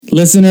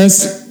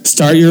Listeners,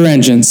 start your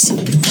engines.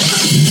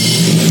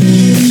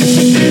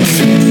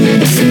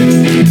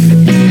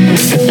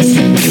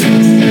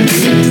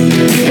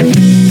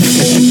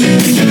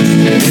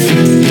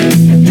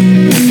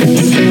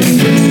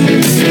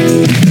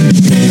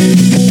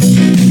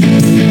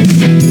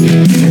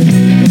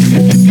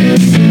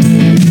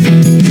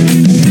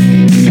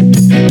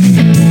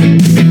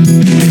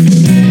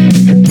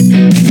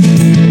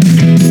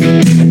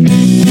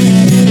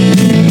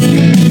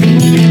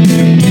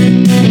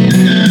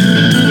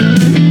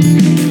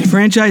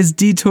 Franchise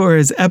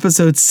Detours,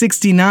 episode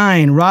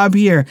 69. Rob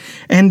here.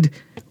 And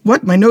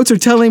what? My notes are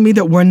telling me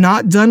that we're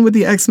not done with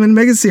the X-Men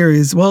mega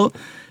series. Well,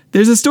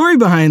 there's a story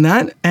behind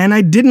that, and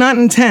I did not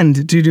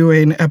intend to do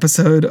an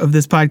episode of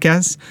this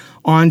podcast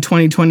on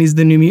 2020's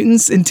The New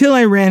Mutants until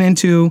I ran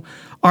into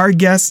our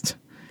guest,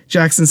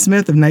 Jackson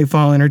Smith of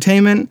Nightfall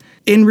Entertainment.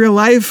 In real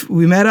life,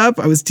 we met up.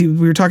 We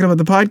were talking about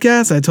the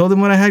podcast. I told him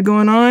what I had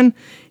going on.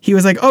 He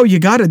was like, "Oh, you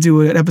got to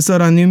do an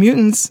episode on New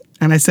Mutants."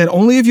 And I said,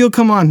 "Only if you'll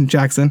come on,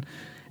 Jackson."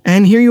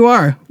 And here you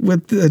are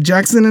with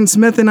Jackson and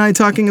Smith and I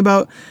talking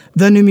about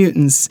The New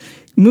Mutants,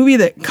 movie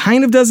that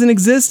kind of doesn't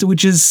exist,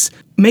 which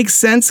makes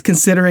sense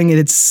considering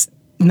it's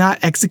not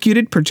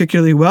executed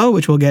particularly well,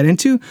 which we'll get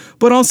into,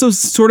 but also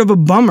sort of a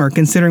bummer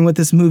considering what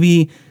this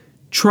movie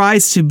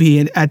tries to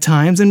be at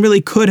times and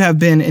really could have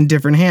been in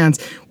different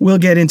hands. We'll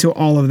get into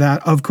all of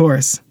that, of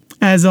course.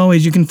 As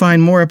always, you can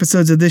find more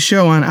episodes of this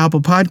show on Apple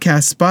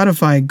Podcasts,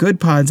 Spotify, Good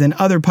Pods, and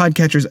other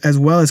podcatchers, as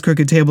well as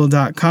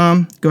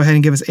crookedtable.com. Go ahead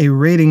and give us a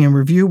rating and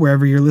review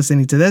wherever you're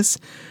listening to this.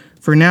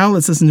 For now,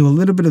 let's listen to a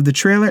little bit of the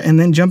trailer and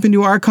then jump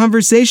into our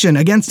conversation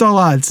against all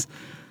odds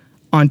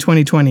on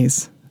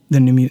 2020's The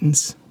New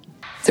Mutants.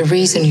 The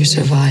reason you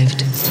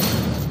survived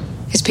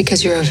is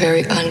because you're a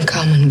very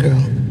uncommon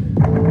girl.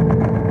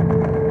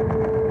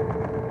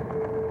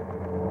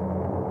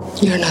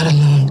 You're not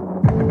alone.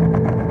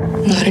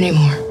 Not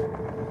anymore.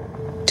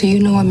 Do you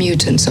know what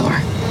mutants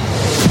are?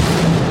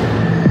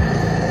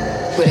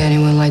 Would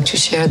anyone like to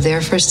share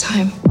their first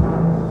time?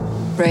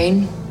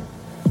 Rain?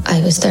 I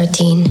was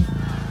 13.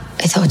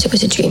 I thought it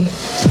was a dream.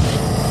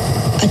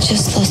 I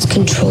just lost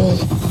control.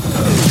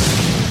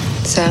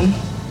 Sam?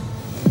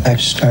 I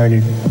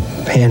started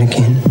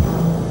panicking.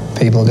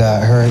 People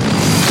got hurt.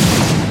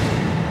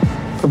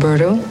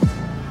 Roberto?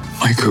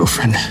 My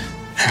girlfriend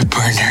had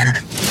burned her.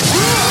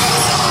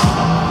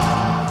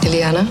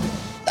 Ileana?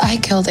 I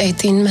killed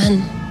 18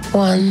 men,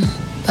 one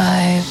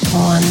by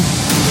one.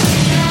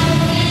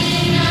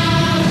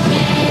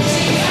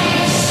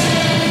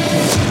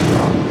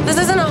 This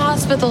isn't a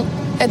hospital,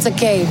 it's a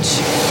cage.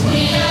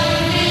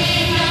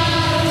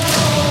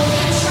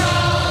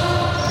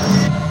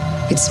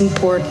 It's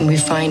important we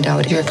find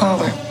out your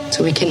power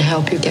so we can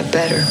help you get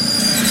better.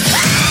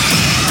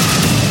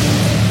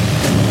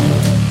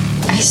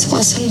 I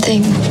saw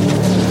something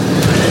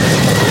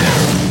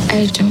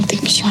I don't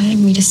think she wanted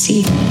me to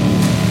see.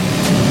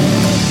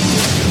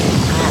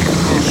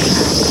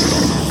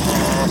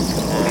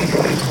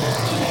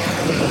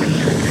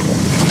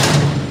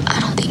 I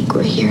don't think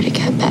we're here to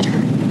get better.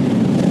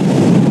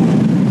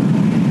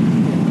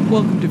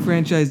 Welcome to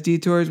Franchise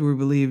Detours, where we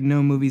believe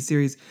no movie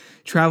series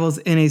travels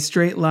in a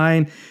straight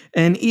line.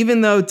 And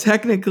even though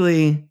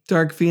technically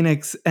Dark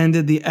Phoenix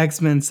ended the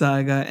X-Men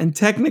saga, and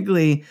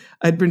technically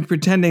I'd been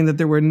pretending that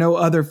there were no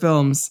other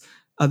films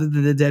other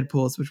than the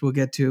Deadpools, which we'll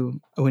get to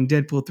when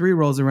Deadpool 3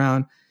 rolls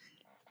around,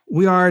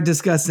 we are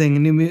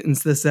discussing New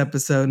Mutants this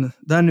episode,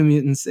 The New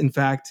Mutants, in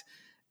fact.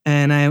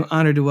 And I am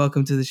honored to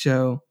welcome to the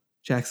show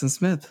Jackson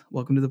Smith.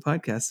 Welcome to the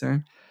podcast,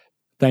 sir.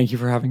 Thank you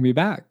for having me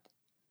back.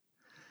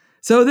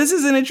 So this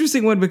is an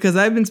interesting one because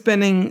I've been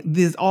spending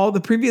all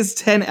the previous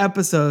 10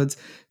 episodes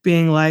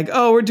being like,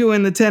 oh, we're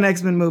doing the 10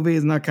 X-Men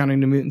movies, not counting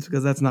New Mutants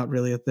because that's not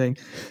really a thing.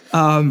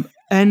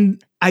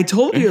 And I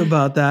told you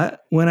about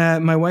that when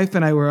my wife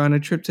and I were on a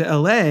trip to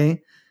LA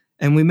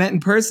and we met in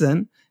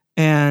person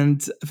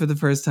and for the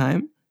first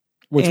time.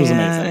 Which was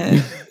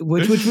amazing.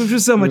 Which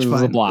was so much fun. It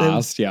was a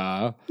blast,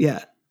 yeah.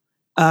 Yeah.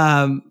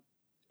 And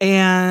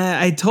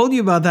I told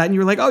you about that and you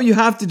were like, oh, you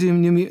have to do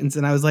New Mutants.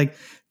 And I was like,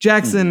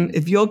 Jackson,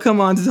 if you'll come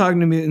on to talk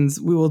New Mutants,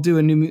 we will do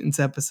a New Mutants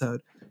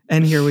episode.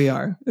 And here we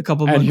are, a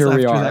couple months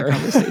after that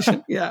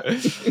conversation. Yeah.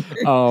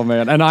 Oh,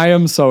 man. And I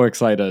am so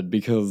excited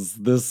because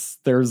there's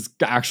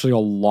actually a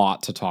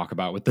lot to talk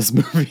about with this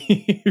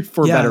movie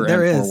for better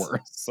and for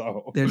worse.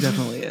 So there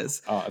definitely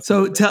is.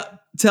 So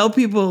tell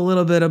people a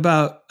little bit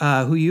about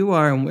who you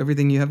are and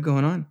everything you have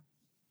going on.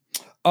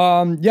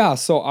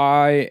 So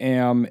I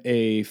am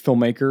a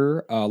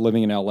filmmaker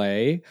living in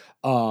LA.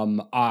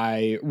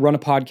 I run a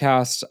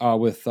podcast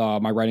with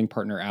my writing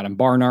partner, Adam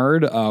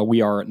Barnard.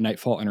 We are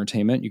Nightfall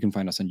Entertainment. You can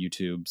find us on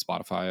YouTube,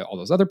 Spotify, all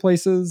those other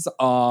places.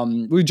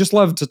 We just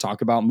love to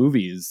talk about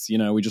movies.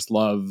 We just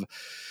love,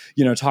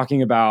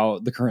 talking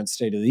about the current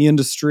state of the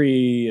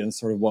industry and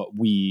sort of what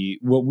we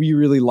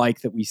really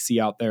like that we see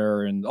out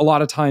there. And a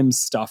lot of times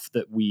stuff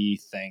that we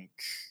think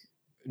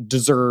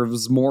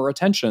deserves more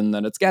attention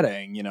than it's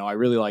getting. You know, I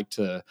like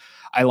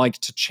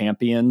to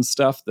champion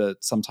stuff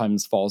that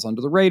sometimes falls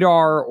under the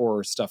radar,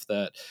 or stuff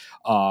that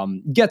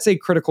gets a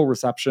critical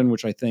reception,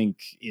 which I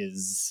think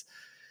is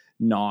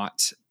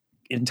not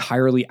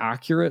entirely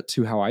accurate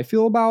to how I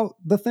feel about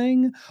the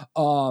thing.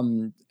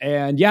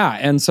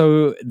 And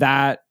so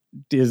that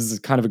is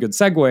kind of a good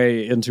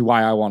segue into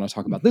why I want to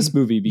talk about this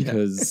movie,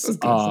 because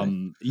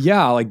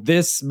like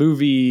this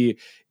movie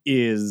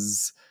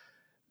is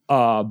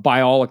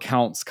by all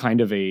accounts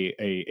kind of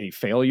a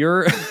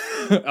failure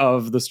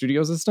of the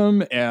studio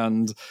system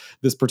and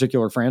this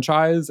particular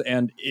franchise,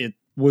 and it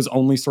was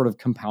only sort of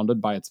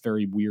compounded by its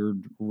very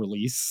weird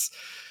release,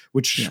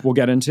 which we'll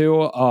get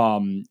into.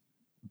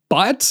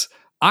 But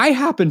I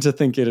happen to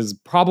think it is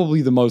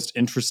probably the most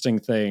interesting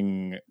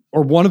thing,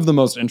 or one of the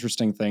most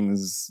interesting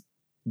things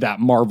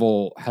that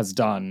Marvel has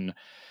done.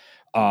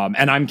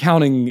 And I'm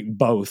counting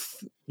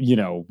both, you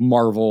know,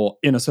 Marvel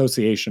in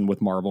association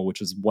with Marvel, which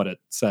is what it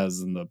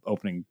says in the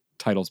opening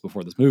titles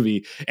before this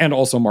movie, and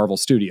also Marvel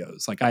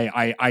Studios. Like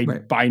I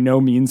right. by no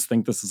means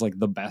think this is like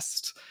the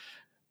best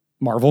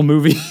Marvel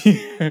movie,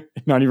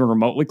 not even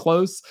remotely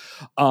close.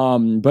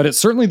 But it's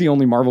certainly the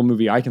only Marvel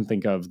movie I can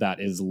think of that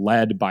is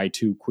led by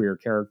two queer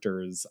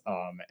characters,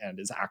 and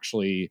is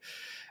actually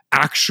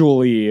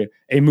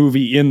a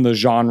movie in the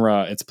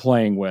genre it's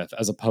playing with,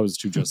 as opposed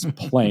to just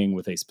playing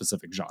with a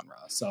specific genre.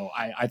 So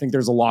I think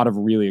there's a lot of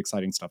really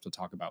exciting stuff to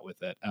talk about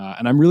with it.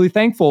 And I'm really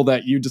thankful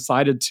that you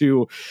decided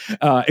to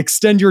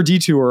extend your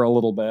detour a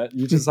little bit.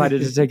 You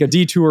decided to take a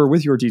detour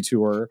with your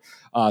detour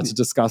to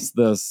discuss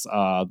this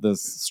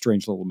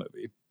strange little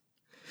movie.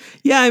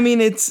 Yeah, I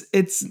mean,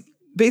 it's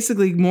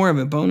basically more of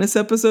a bonus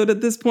episode at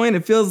this point.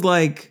 It feels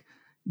like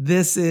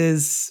this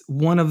is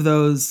one of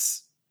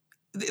those,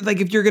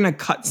 like, if you're going to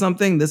cut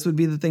something, this would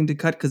be the thing to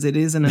cut, because it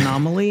is an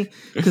anomaly,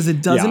 because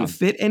it doesn't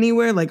fit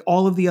anywhere. Like,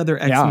 all of the other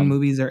X-Men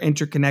movies are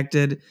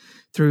interconnected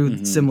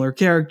through similar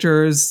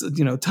characters,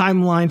 you know,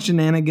 timeline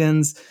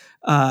shenanigans.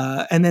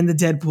 And then the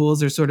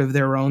Deadpools are sort of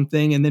their own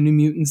thing. And the New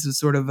Mutants is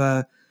sort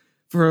of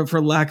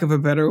for lack of a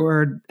better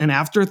word, an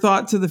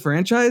afterthought to the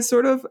franchise,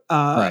 sort of,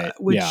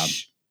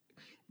 which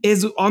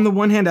is, on the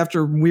one hand,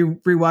 after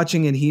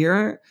rewatching it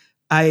here,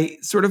 I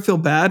sort of feel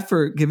bad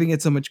for giving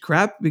it so much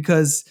crap,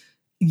 because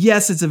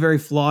yes, it's a very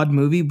flawed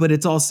movie, but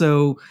it's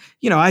also,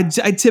 you know, I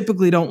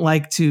typically don't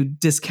like to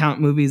discount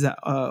movies at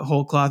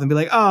whole cloth and be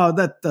like, oh,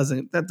 that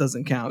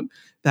doesn't count,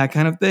 that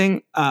kind of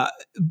thing.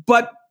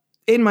 But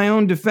in my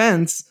own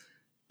defense,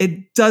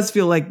 it does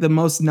feel like the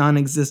most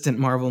non-existent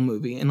Marvel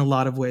movie in a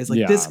lot of ways.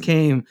 Like, this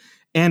came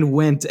and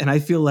went, and I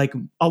feel like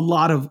a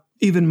lot of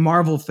even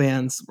Marvel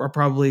fans are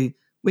probably,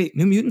 wait,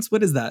 New Mutants?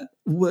 What is that?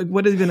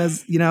 What even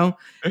is, you know?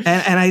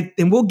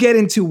 And we'll get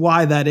into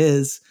why that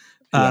is.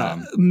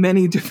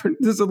 Many different,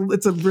 it's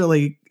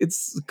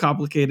a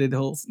complicated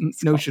whole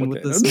notion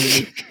with this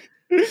movie.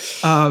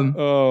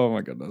 Oh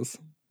my goodness.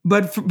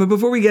 But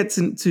before we get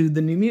to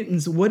the New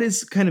Mutants, what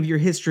is kind of your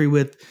history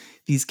with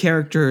these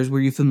characters? Were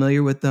you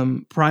familiar with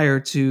them prior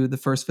to the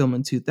first film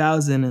in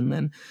 2000? And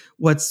then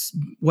what's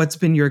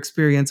been your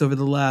experience over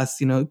the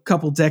last, you know,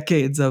 couple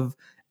decades of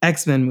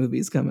X-Men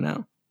movies coming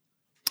out?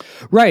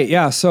 Right.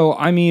 Yeah. So,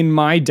 I mean,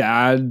 my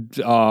dad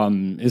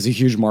is a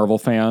huge Marvel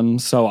fan,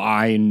 so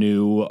I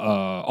knew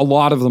a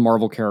lot of the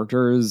Marvel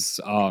characters.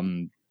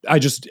 I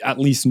just at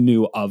least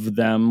knew of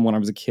them when I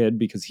was a kid,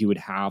 because he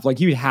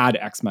had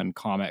X-Men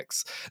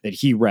comics that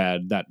he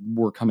read that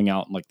were coming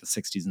out in like the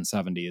 60s and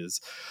 70s.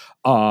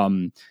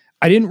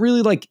 I didn't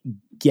really like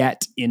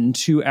get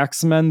into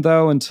X-Men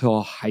though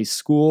until high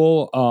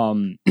school.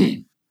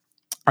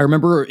 I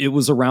remember it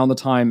was around the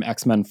time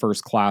X-Men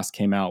First Class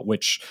came out,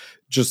 which,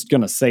 just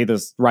going to say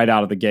this right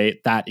out of the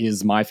gate, that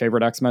is my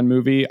favorite X-Men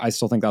movie. I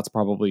still think that's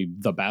probably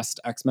the best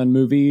X-Men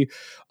movie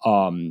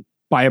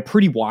by a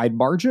pretty wide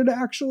margin,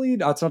 actually.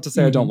 That's not to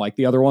say I don't like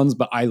the other ones,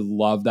 but I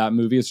love that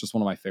movie. It's just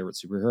one of my favorite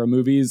superhero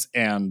movies.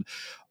 And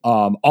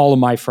all of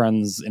my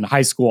friends in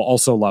high school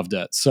also loved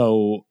it.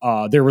 So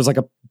there was like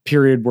a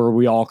period where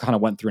we all kind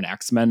of went through an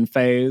X-Men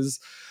phase.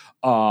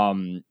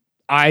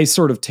 I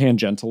sort of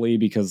tangentially,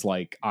 because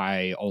like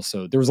there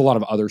was a lot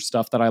of other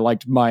stuff that I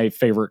liked. My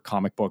favorite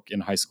comic book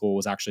in high school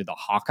was actually the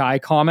Hawkeye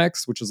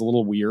comics, which is a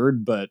little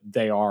weird, but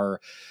they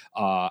are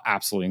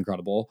absolutely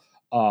incredible.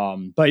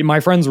 But my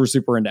friends were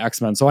super into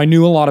X-Men, so I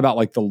knew a lot about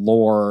like the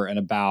lore and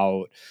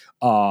about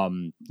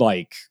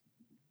like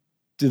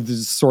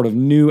this sort of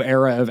new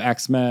era of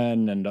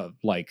X-Men and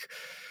like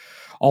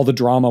all the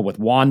drama with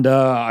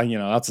Wanda. You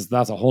know,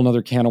 that's a whole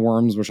nother can of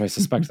worms, which I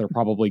suspect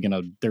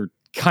they're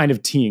kind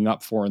of teeing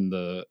up for in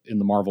the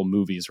Marvel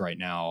movies right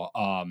now.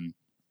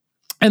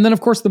 And then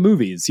of course the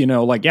movies, you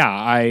know, like,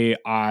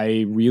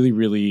 I really,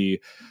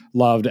 really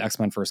loved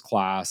X-Men First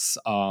Class.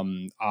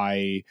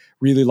 I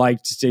really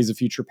liked Days of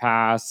Future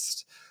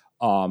Past.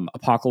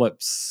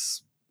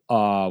 Apocalypse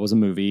was a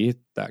movie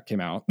that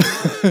came out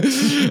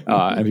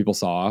and people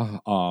saw,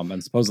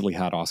 and supposedly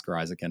had Oscar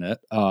Isaac in it.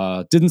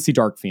 Didn't see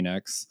Dark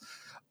Phoenix.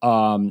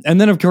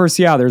 And then of course,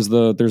 there's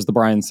the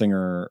Bryan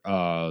Singer,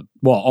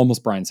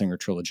 almost Bryan Singer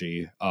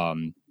trilogy,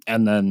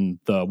 and then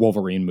the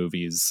Wolverine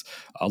movies.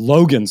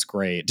 Logan's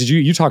great.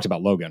 You talked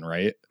about Logan,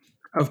 right?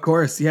 Of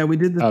course. Yeah, we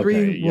did the Okay,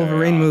 3 yeah,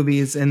 Wolverine yeah.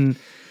 movies, and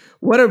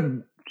what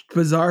a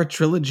bizarre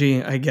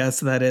trilogy, I guess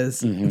that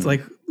is. It's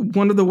like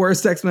one of the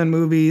worst X-Men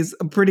movies,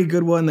 a pretty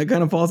good one that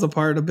kind of falls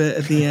apart a bit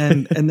at the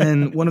end, and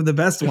then one of the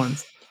best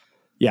ones.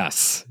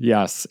 Yes.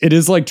 It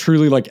is like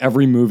truly like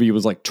every movie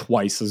was like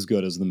twice as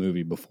good as the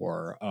movie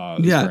before.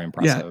 It was very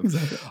impressive. Yeah,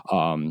 exactly.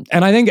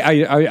 And I think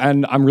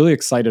and I'm really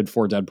excited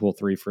for Deadpool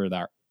 3 for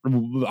that.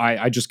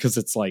 I just because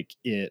it's like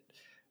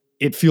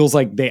it feels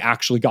like they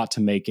actually got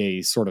to make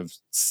a sort of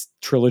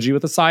trilogy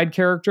with a side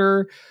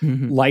character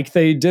like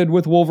they did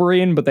with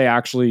Wolverine, but they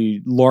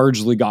actually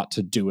largely got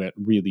to do it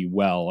really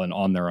well and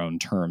on their own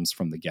terms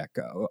from the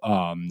get-go.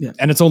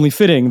 And it's only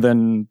fitting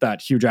then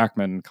that Hugh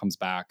Jackman comes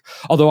back.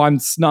 Although I'm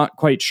not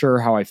quite sure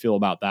how I feel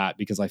about that,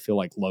 because I feel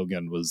like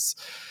Logan was,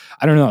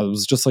 I don't know, it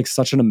was just like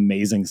such an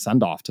amazing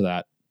send-off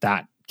to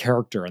that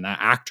character and that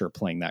actor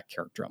playing that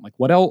character. I'm like,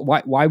 what else?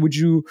 Why would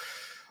you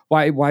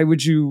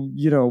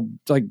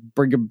like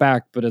bring him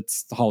back? But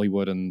it's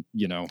Hollywood, and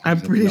I'm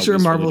pretty sure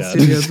Marvel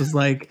Studios was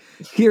like,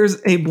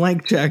 here's a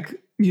blank check,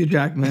 Hugh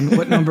Jackman.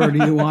 What number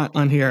do you want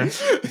on here?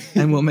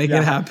 And we'll make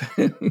it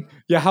happen.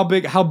 Yeah, how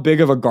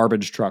big of a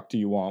garbage truck do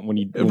you want when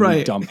you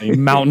dump a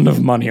mountain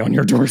of money on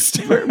your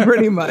doorstep?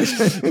 Pretty much.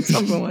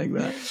 Something like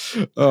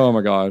that. Oh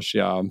my gosh,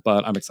 yeah.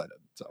 But I'm excited.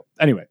 So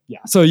anyway, yeah.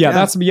 So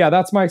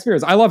that's my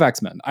experience. I love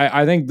X-Men.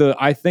 I think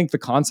the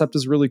concept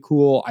is really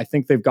cool. I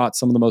think they've got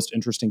some of the most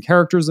interesting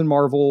characters in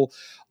Marvel.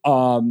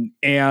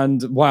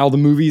 And while the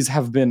movies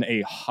have been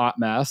a hot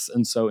mess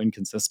and so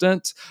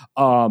inconsistent,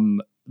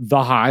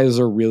 the highs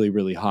are really,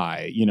 really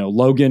high.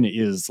 Logan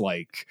is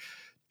like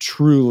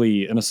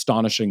truly an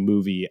astonishing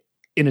movie,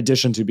 in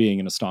addition to being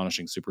an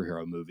astonishing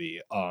superhero movie.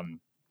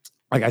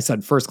 Like I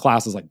said, First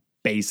Class is like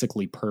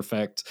basically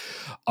perfect.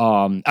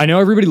 I know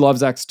everybody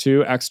loves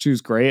X2. X2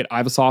 is great. I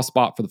have a soft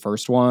spot for the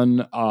first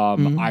one.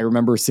 I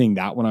remember seeing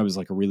that when I was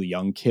like a really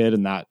young kid,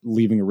 and that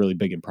leaving a really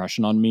big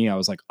impression on me. I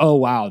was like, oh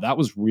wow, that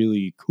was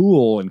really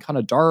cool and kind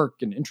of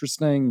dark and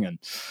interesting. And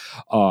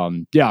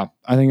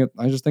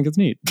I just think it's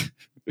neat.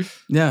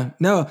 Yeah,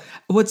 no.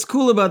 What's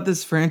cool about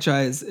this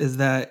franchise is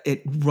that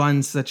it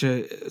runs such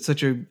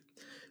a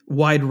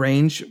wide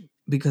range,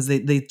 because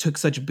they took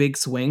such big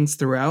swings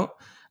throughout.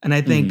 And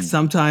I think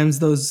sometimes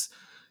those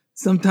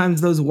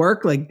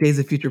work, like Days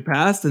of Future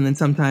Past, and then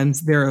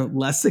sometimes they're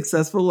less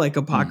successful, like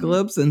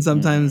Apocalypse, and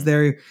sometimes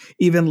they're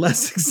even less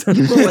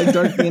successful, like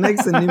Dark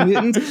Phoenix and New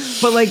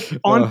Mutants. But like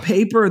on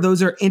paper,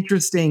 those are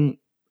interesting,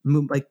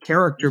 like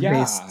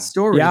character-based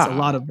stories, a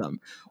lot of them.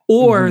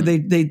 Or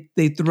they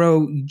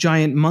throw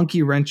giant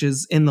monkey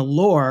wrenches in the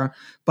lore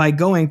by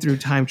going through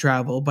time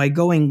travel, by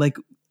going like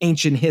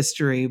ancient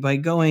history, by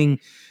going,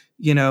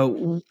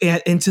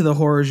 into the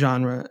horror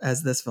genre,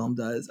 as this film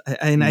does.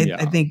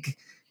 I think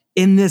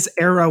in this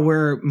era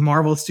where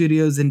Marvel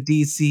Studios and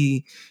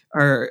DC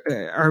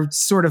are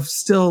sort of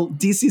still,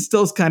 DC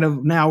still is kind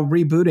of now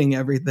rebooting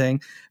everything,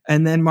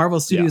 and then Marvel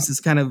Studios has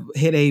kind of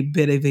hit a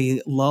bit of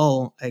a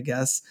lull, I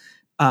guess.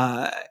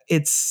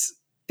 It's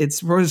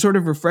sort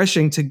of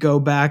refreshing to go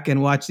back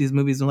and watch these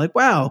movies and like,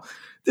 wow,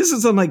 this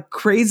is some like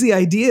crazy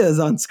ideas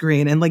on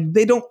screen, and like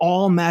they don't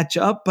all match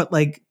up, but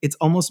like it's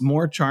almost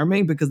more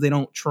charming because they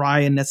don't try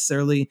and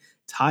necessarily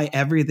tie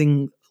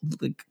everything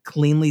like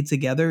cleanly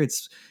together.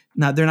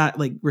 They're not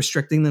like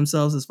restricting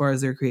themselves as far as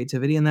their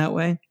creativity in that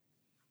way.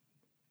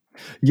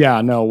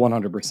 Yeah, no,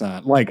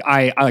 100%. Like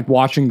I like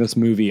watching this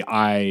movie.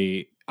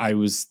 I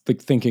was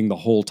thinking the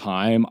whole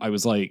time, I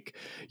was like,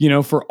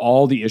 for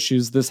all the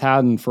issues this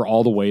had and for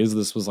all the ways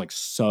this was like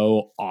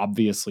so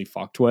obviously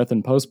fucked with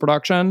in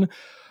post-production,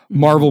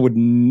 Marvel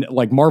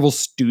Marvel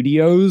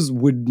Studios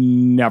would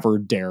never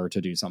dare to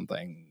do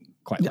something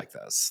quite like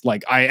this.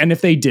 And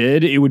if they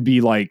did, it would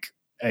be like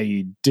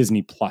a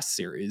Disney Plus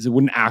series. It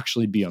wouldn't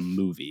actually be a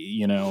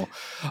movie,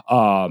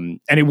 and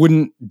it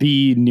wouldn't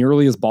be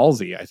nearly as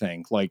ballsy, I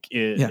think. I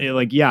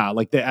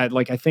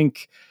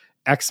think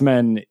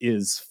X-Men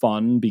is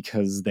fun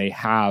because they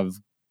have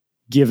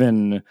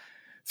given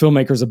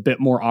filmmakers a bit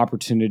more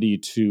opportunity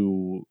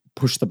to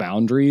push the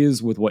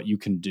boundaries with what you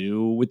can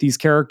do with these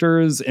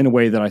characters in a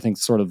way that I think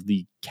sort of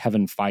the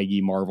Kevin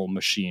Feige Marvel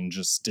machine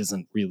just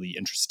isn't really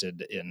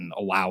interested in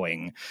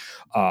allowing,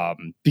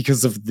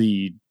 because of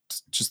the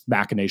just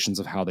machinations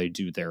of how they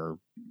do that,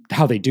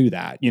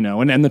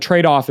 and the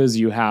trade-off is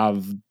you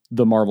have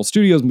the Marvel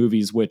Studios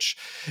movies, which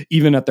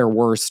even at their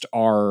worst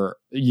are,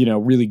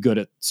 really good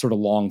at sort of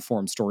long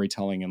form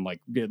storytelling and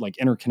like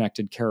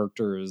interconnected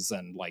characters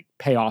and like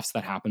payoffs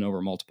that happen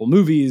over multiple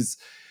movies,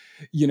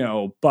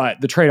 but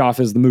the trade-off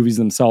is the movies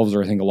themselves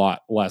are, I think, a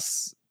lot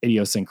less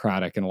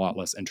idiosyncratic and a lot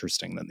less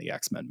interesting than the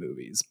X-Men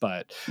movies.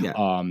 But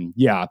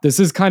this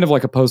is kind of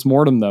like a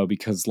post-mortem though,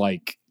 because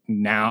like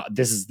now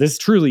this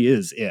truly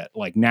is it.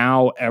 Like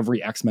now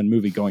every X-Men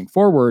movie going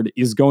forward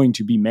is going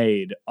to be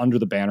made under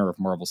the banner of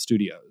Marvel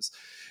Studios,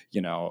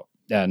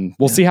 and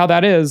we'll see how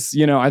that is.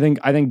 I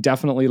think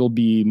definitely it'll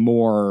be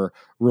more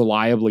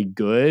reliably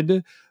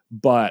good,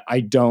 but I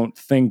don't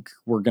think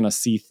we're going to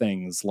see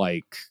things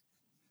like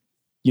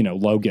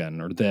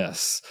Logan or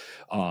this.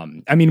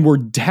 I mean, we're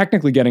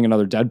technically getting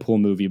another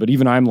Deadpool movie, but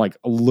even I'm like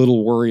a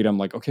little worried. I'm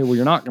like, okay, well,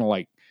 you're not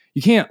going to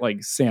you can't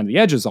sand the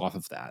edges off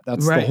of that.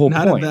 That's the whole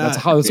point.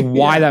 That's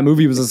why that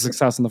movie was a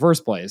success in the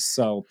first place.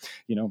 So,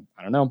 I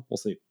don't know. We'll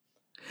see.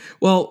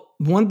 Well,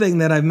 one thing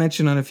that I've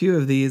mentioned on a few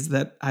of these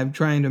that I'm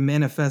trying to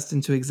manifest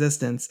into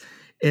existence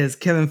is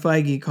Kevin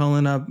Feige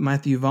calling up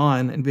Matthew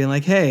Vaughn and being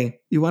like, hey,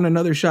 you want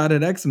another shot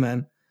at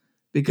X-Men?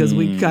 Because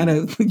you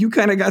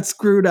kind of got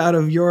screwed out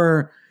of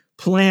your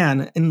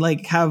plan,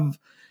 and have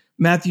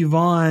Matthew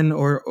Vaughn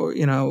or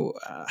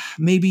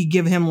maybe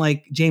give him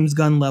James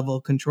Gunn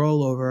level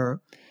control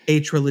over a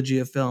trilogy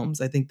of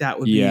films. I think that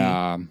would be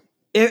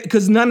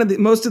because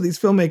most of these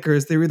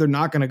filmmakers, they're either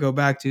not going to go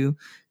back to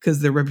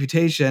because their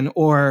reputation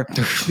or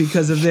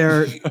because of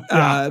their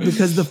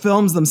because the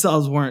films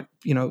themselves weren't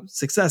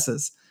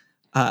successes.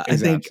 Exactly. I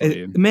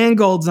think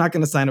Mangold's not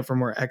going to sign up for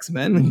more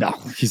X-Men. No,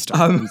 he's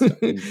done.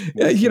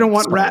 You don't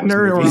want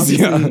Ratner or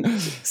obviously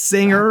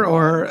Singer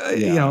or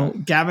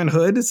Gavin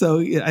Hood.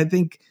 So I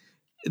think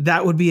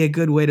that would be a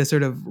good way to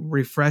sort of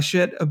refresh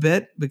it a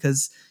bit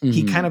because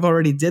he kind of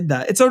already did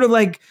that. It's sort of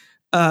like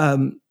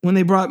when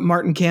they brought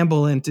Martin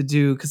Campbell in to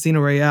do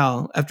Casino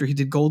Royale after he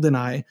did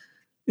GoldenEye.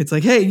 It's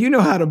like, hey, you know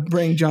how to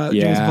bring James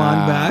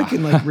Bond back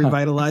and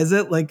revitalize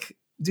it.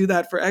 Do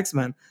that for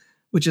X-Men.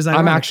 Which is ironic.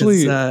 I'm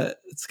actually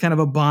it's kind of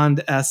a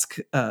Bond-esque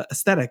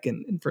aesthetic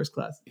in First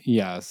Class.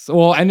 Yes.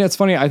 Well, and it's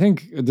funny. I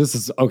think this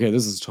is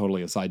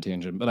totally a side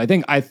tangent, but I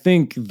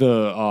think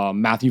the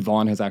Matthew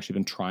Vaughn has actually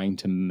been trying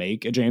to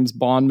make a James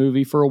Bond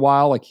movie for a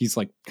while. He's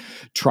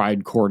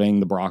tried courting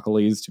the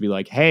Broccolis to be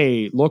like,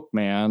 hey, look,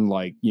 man,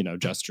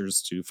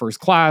 gestures to First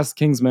Class,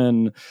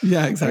 Kingsman,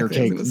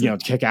 exactly,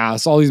 Kick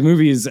Ass, all these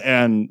movies,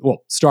 and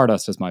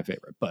Stardust is my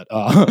favorite, but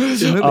I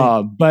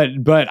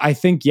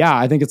think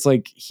it's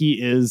he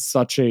is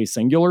such a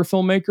singular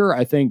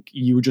filmmaker. I think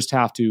you just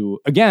have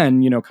to,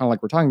 again, kind of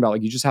like we're talking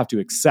about, you just have to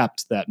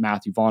accept that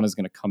Matthew Vaughn is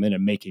going to come in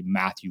and make a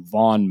Matthew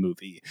Vaughn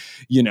movie.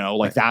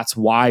 That's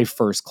why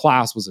First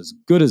Class was as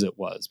good as it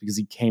was, because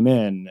he came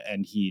in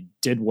and he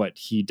did what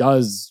he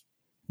does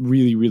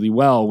really, really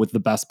well with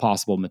the best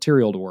possible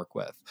material to work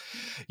with,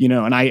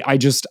 and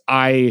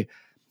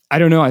I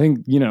don't know. I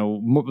think,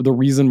 the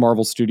reason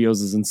Marvel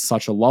Studios is in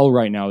such a lull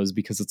right now is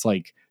because it's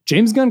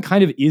James Gunn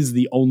kind of is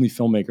the only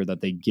filmmaker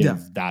that they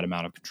give that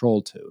amount of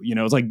control to,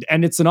 it's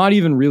and it's not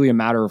even really a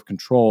matter of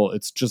control.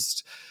 It's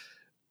just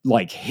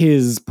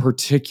his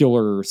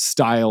particular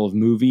style of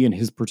movie and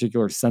his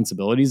particular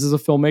sensibilities as a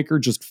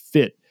filmmaker just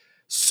fit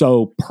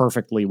so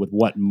perfectly with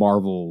what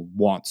Marvel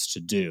wants to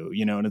do,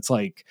 and it's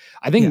I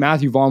think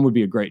Matthew Vaughn would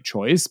be a great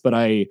choice, but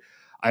I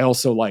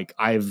also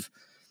I've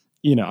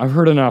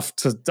heard enough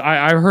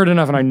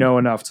and I know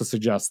enough to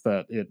suggest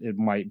that it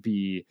might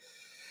be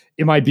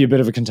a bit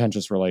of a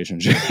contentious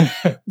relationship.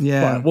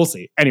 But we'll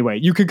see. Anyway,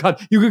 you could cut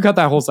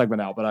that whole segment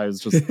out, but I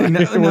was just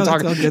we're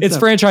talking it's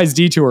franchise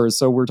detours,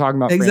 so we're talking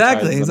about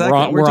exactly.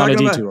 We're on a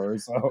detour.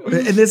 So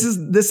and this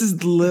is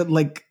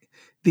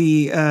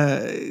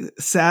the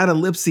sad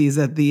ellipses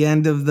at the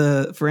end of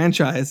the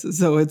franchise.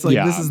 So it's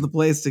this is the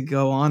place to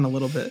go on a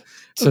little bit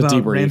about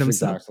debrief, random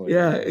exactly. stuff.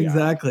 Yeah,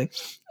 exactly.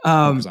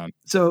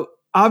 So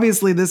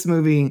obviously this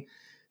movie,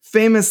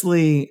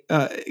 famously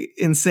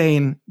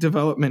insane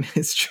development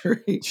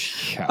history.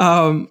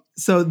 Yeah.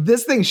 So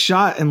this thing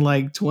shot in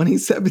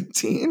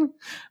 2017.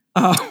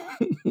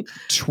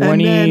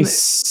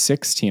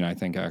 2016, I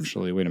think,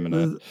 actually. Wait a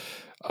minute.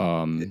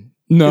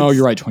 No,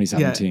 you're right.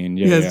 2017.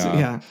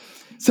 Yeah.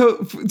 So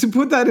to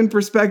put that in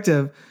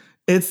perspective,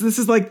 this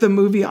is the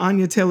movie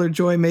Anya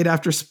Taylor-Joy made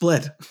after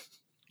Split.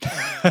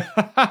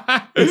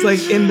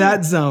 It's in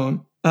that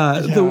zone.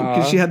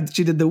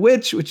 She did The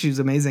Witch, which she was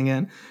amazing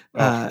in,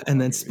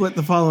 and then Split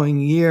the following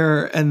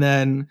year, and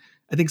then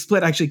I think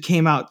Split actually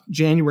came out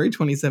January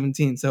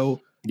 2017.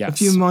 So a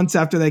few months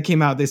after that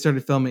came out, they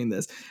started filming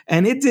this,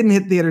 and it didn't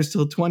hit theaters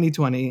till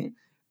 2020.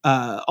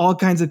 All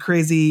kinds of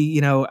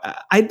crazy,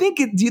 I think.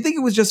 Do you think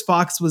it was just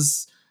Fox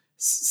was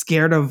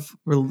scared of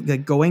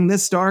going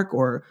this dark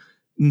or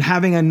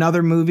having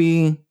another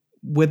movie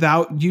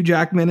without Hugh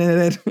Jackman in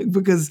it?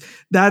 Because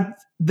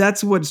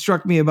that's what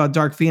struck me about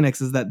Dark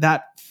Phoenix is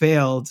that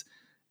failed.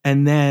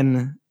 And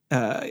then,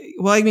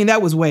 that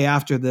was way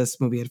after this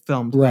movie had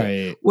filmed.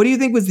 Right. What do you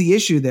think was the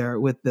issue there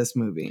with this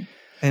movie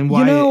and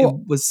why it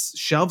was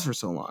shelved for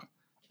so long?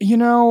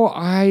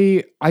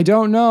 I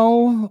don't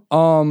know.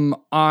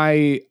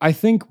 I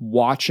think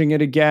watching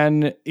it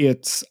again,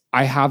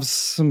 I have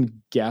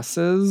some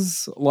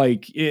guesses.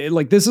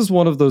 This is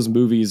one of those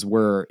movies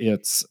where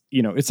it's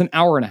an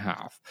hour and a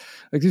half.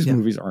 These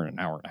movies aren't an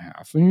hour and a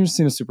half. When you're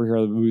seeing a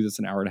superhero movie that's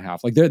an hour and a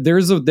half,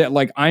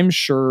 I'm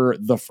sure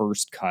the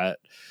first cut,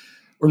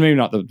 or maybe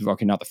not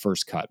the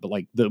first cut, but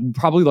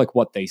probably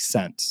what they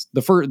sent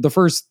the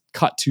first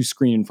cut to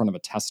screen in front of a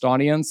test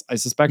audience, I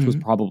suspect was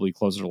probably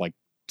closer to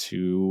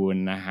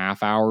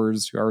 2.5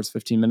 hours, 2 hours,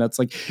 15 minutes.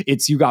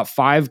 You got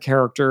 5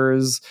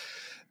 characters.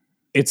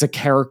 It's a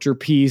character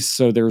piece.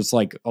 So there's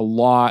a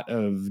lot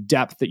of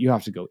depth that you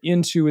have to go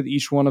into with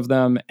each one of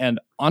them. And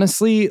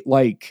honestly,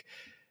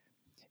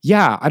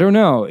 yeah, I don't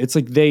know. It's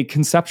like they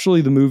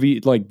conceptually, the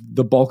movie, like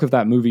the bulk of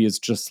that movie is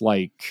just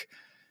like,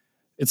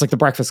 it's like the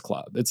Breakfast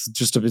Club.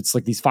 It's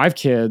like these 5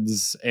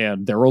 kids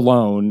and they're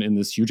alone in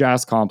this huge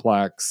ass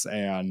complex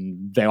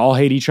and they all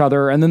hate each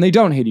other and then they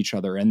don't hate each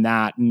other. And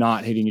that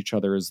not hating each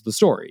other is the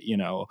story, you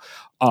know?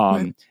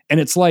 Right. And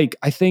it's like,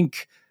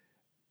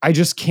 I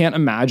just can't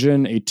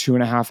imagine a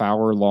 2.5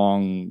 hour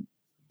long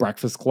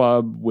Breakfast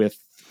Club with,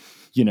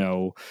 you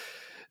know,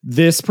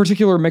 this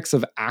particular mix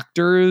of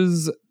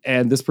actors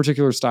and this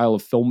particular style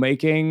of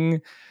filmmaking,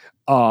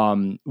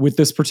 with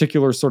this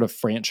particular sort of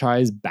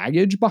franchise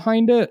baggage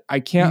behind it. I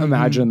can't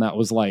imagine that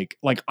was like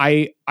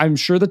I'm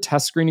sure the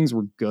test screenings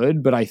were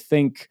good, but I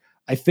think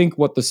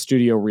what the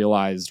studio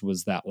realized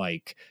was that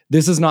like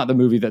this is not the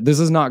movie, that this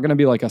is not going to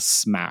be like a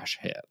smash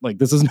hit. Like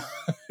this is not,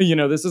 you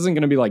know, this isn't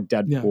going to be like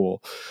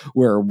Deadpool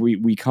where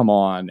we come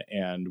on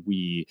and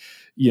we,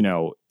 you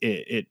know,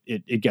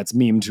 it gets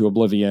memed to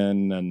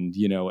oblivion and,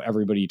 you know,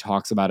 everybody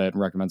talks about it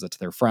and recommends it to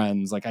their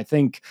friends. Like I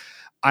think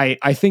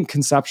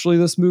conceptually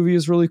this movie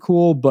is really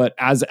cool, but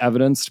as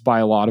evidenced by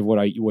a lot of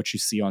what you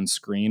see on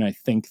screen, I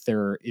think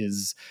there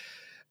is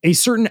a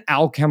certain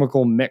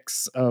alchemical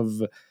mix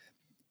of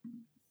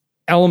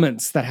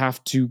elements that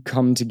have to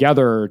come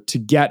together to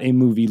get a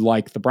movie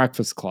like The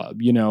Breakfast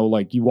Club. You know,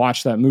 like you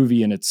watch that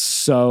movie and it's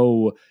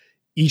so,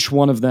 each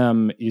one of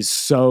them is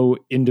so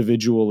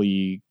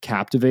individually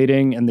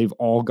captivating and they've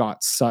all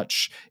got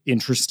such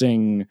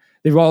interesting,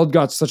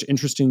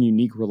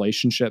 unique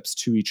relationships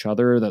to each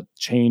other that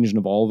change and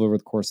evolve over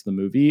the course of the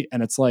movie.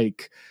 And it's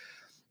like,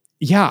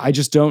 yeah, I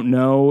just don't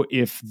know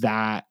if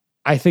that,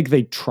 I think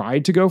they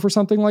tried to go for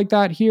something like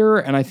that here.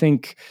 And I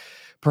think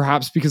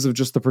perhaps because of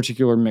just the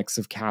particular mix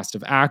of cast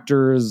of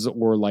actors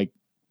or like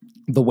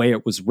the way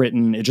it was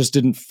written, it just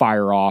didn't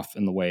fire off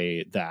in the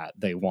way that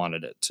they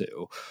wanted it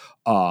to.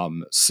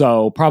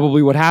 So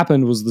probably what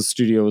happened was the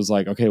studio was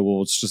like, okay, well,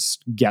 let's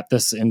just get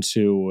this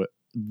into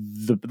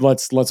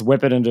let's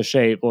whip it into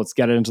shape. Let's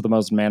get it into the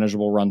most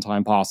manageable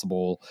runtime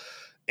possible.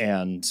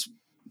 And,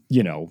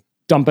 you know,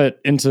 dump it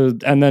into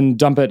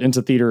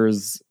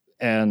theaters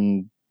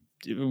and,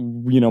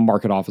 you know,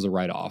 mark it off as a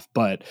write-off.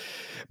 But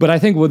I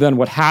think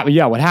what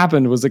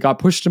happened was it got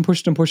pushed and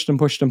pushed and pushed and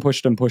pushed and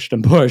pushed and pushed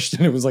and pushed.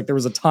 And it was like, there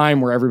was a time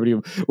where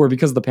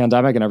because of the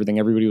pandemic and everything,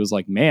 everybody was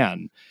like,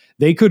 man,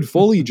 they could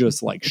fully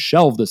just like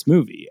shelve this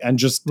movie and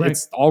just,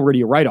 it's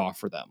already a write-off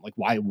for them. Like,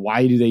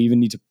 why do they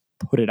even need to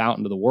put it out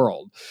into the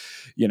world?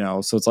 You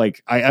know? So it's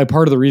like, I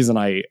part of the reason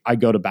I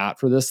go to bat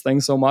for this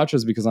thing so much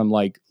is because I'm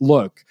like,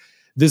 look,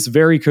 this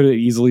very could have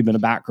easily been a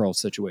Batgirl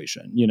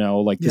situation, you know,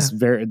 like this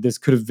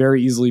could have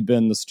very easily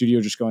been the studio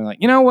just going like,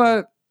 you know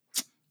what,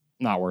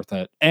 not worth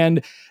it.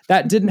 And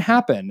that didn't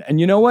happen.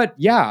 And you know what?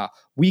 Yeah,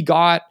 we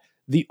got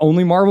the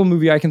only Marvel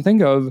movie I can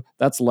think of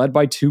that's led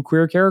by 2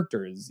 queer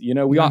characters. You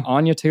know, we got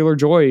Anya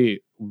Taylor-Joy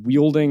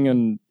wielding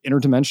an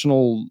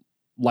interdimensional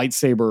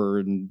lightsaber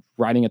and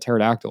riding a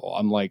pterodactyl.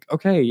 I'm like,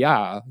 okay,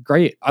 yeah,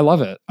 great. I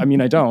love it. I mean,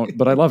 I don't,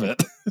 but I love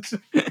it.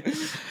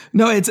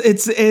 No,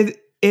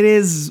 it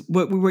is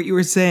what you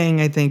were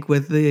saying, I think,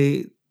 with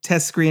the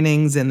test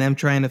screenings and them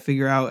trying to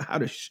figure out how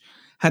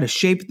to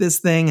shape this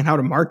thing and how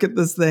to market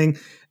this thing.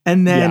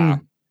 And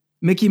then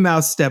Mickey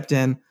Mouse stepped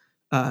in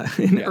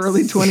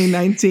early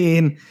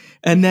 2019.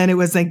 And then it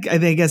was like, I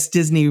guess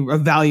Disney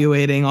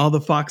evaluating all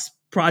the Fox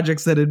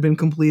projects that had been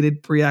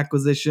completed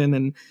pre-acquisition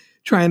and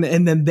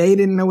and then they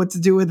didn't know what to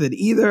do with it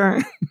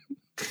either.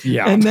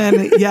 Yeah. And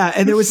then,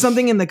 and there was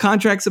something in the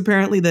contracts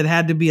apparently that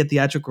had to be a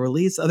theatrical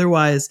release.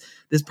 Otherwise,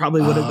 this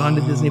probably would have gone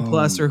to Disney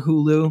Plus or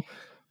Hulu,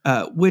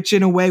 which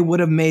in a way would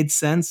have made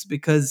sense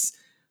because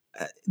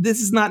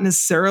this is not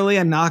necessarily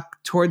a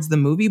knock towards the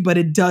movie, but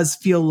it does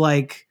feel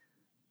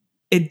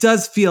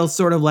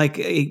sort of like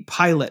a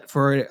pilot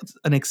for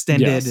an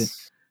extended,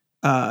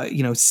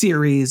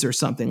 series or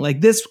something.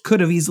 Like this could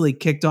have easily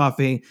kicked off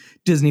a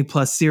Disney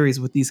Plus series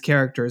with these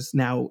characters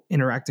now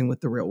interacting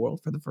with the real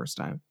world for the first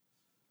time.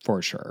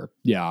 For sure.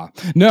 Yeah.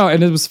 No,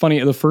 and it was funny.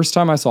 The first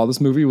time I saw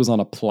this movie was on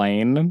a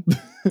plane.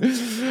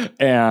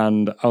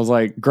 And I was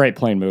like, great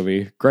plane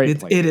movie.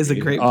 It is a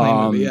great plane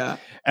movie, yeah.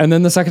 And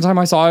then the second time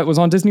I saw it was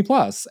on Disney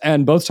Plus.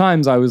 And both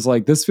times I was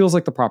like, this feels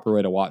like the proper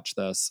way to watch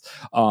this.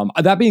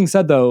 That being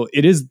said, though,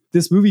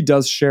 this movie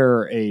does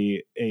share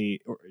a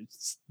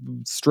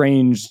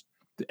strange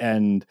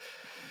and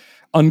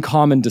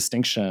uncommon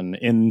distinction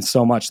in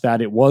so much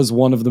that it was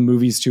one of the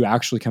movies to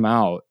actually come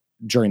out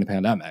during the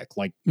pandemic,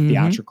 like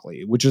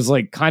theatrically, which is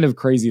like kind of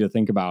crazy to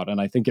think about.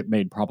 And I think it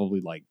made probably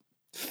like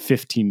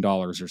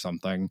 $15 or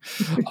something,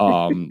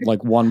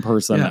 like one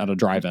person at a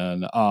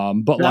drive-in.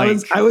 But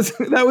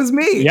that was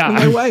me. Yeah,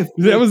 my wife.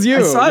 That was you.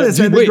 I saw this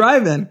at the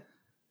drive-in.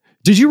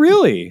 Did you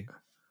really?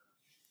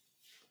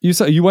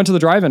 You went to the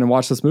drive-in and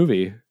watched this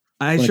movie?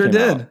 I sure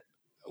did. Out.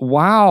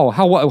 Wow.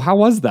 How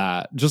was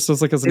that? Just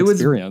as an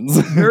experience.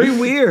 Was very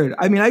weird.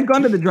 I mean, I'd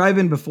gone to the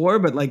drive-in before,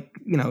 but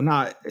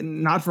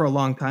not for a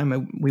long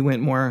time. We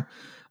went more,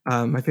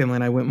 my family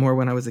and I went more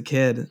when I was a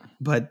kid,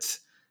 but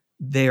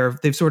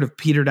they've sort of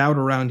petered out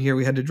around here.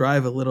 We had to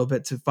drive a little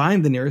bit to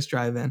find the nearest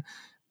drive-in.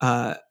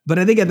 But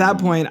I think at that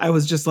point I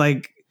was just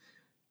like,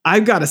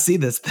 I've got to see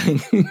this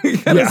thing.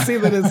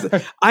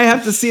 I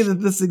have to see that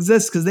this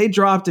exists because they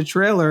dropped a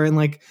trailer in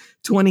like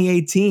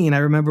 2018. I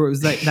remember it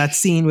was like that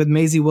scene with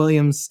Maisie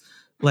Williams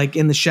like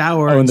in the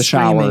shower in and the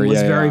shower,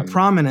 was very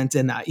prominent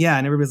in that. Yeah,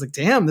 and everybody's like,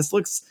 "Damn, this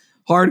looks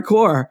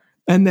hardcore."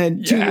 And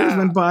then 2 years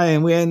went by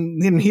and we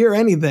didn't hear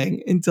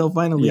anything until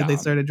finally they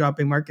started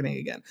dropping marketing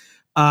again.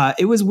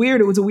 It was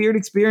weird. It was a weird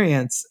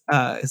experience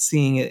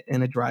seeing it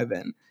in a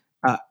drive-in.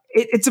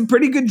 It's a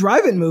pretty good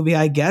drive-in movie,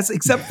 I guess,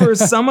 except for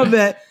some of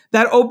it.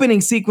 That opening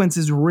sequence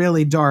is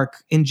really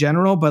dark in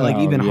general, but like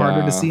even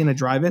harder to see in a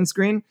drive-in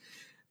screen.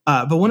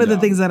 But one of the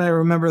things that I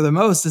remember the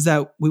most is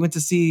that we went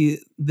to see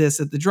this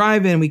at the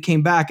drive-in. We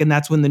came back, and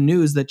that's when the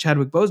news that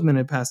Chadwick Boseman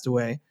had passed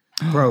away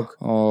broke,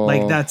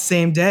 like that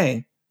same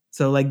day.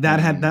 So like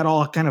that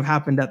all kind of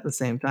happened at the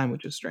same time,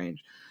 which is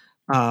strange.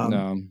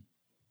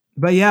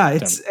 But yeah,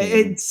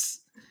 its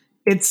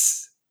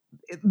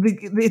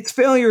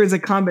failure is a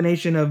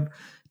combination of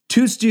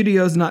 2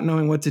 studios not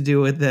knowing what to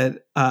do with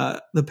it,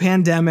 the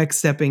pandemic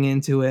stepping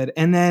into it,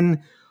 and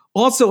then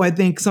also I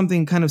think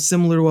something kind of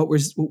similar to what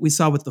we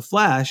saw with The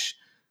Flash,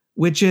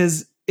 which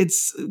is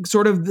it's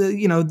sort of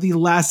the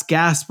last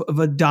gasp of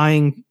a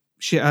dying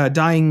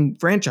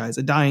franchise,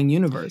 a dying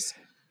universe.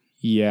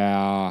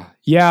 Yeah.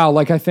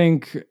 Like I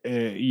think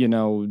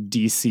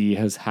DC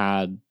has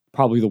had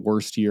probably the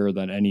worst year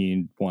that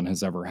anyone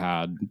has ever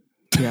had.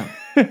 Yeah.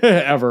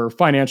 Ever,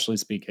 financially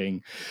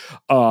speaking.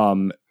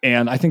 And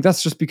I think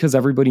that's just because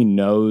everybody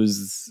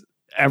knows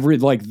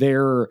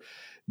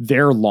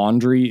their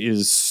laundry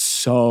is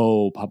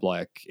so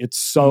public. It's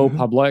so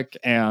public,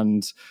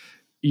 and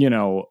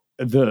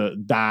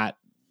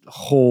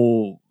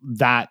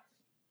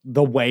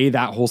the way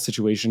that whole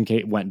situation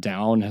went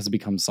down has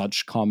become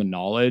such common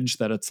knowledge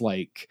that it's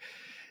like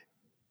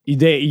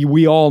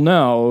we all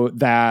know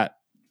that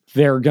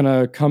they're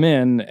gonna come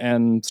in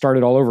and start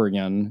it all over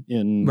again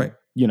in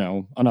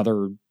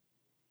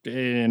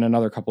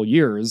another couple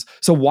years.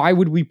 So why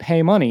would we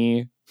pay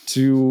money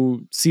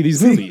to see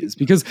these movies?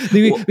 Because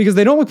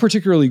they don't look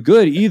particularly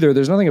good either.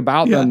 There's nothing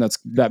about them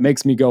that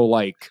makes me go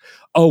like,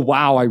 oh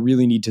wow, I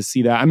really need to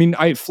see that. I mean,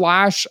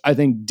 Flash I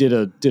think did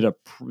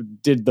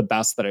the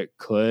best that it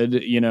could,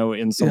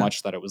 in so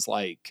much that it was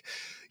like,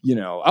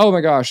 oh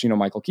my gosh,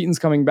 Michael Keaton's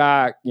coming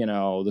back,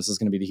 this is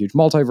going to be the huge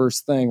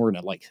multiverse thing. We're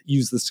going to like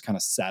use this to kind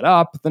of set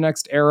up the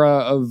next era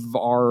of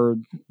our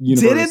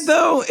universe. Did it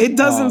though? It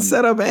doesn't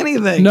set up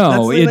anything.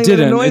 No, it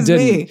didn't. It didn't.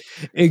 Me.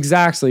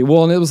 Exactly.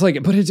 Well, and it was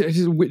like, but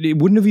it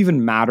wouldn't have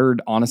even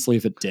mattered, honestly,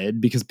 if it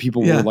did, because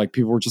people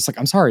were just like,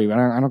 I'm sorry,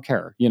 I don't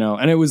care,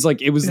 and it was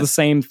like, it was the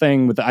same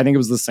thing I think it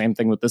was the same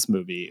thing with this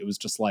movie. It was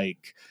just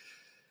like,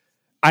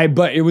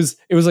 but it was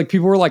like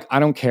people were like, I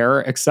don't care,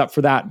 except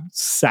for that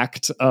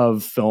sect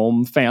of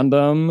film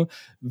fandom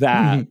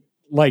that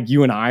like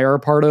you and I are a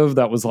part of,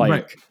 that was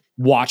like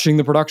watching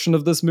the production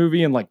of this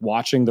movie and like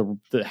watching the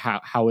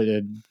how it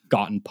had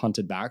gotten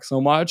punted back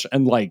so much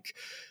and like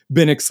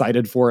been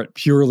excited for it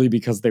purely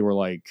because they were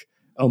like,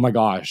 oh my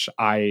gosh,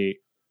 I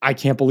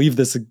can't believe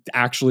this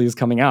actually is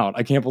coming out.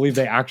 I can't believe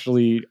they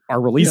actually are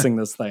releasing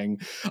this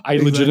thing. I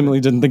legitimately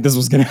didn't think this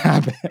was going to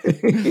happen.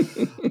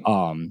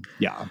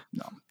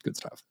 Good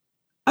stuff.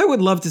 I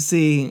would love to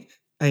see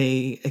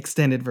a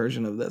extended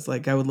version of this.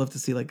 Like I would love to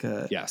see like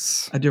a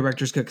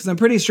director's cut, because I'm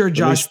pretty sure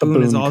Josh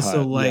Boone is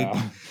also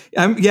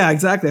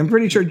exactly. I'm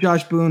pretty sure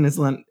Josh Boone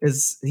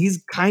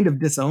he's kind of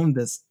disowned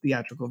this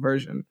theatrical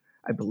version,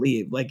 I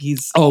believe. Like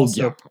he's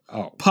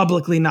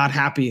publicly not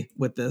happy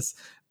with this.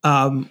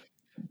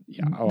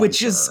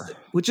 Which is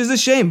a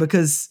shame,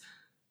 because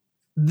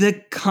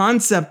the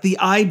concept, the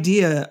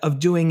idea of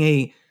doing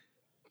a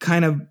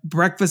kind of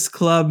Breakfast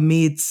Club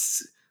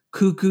meets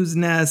Cuckoo's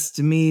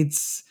Nest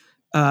meets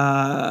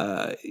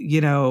Nightmare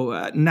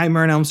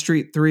on Elm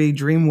Street 3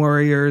 Dream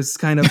Warriors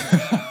kind of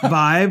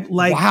vibe,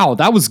 like wow,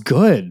 that was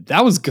good.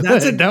 That's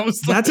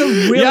a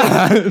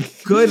really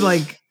good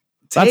like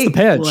take. That's the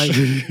pitch. Like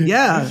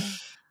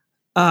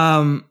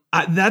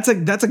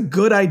that's a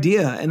good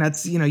idea, and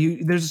that's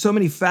there's so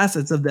many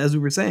facets of as we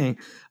were saying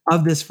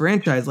of this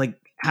franchise. Like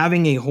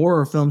having a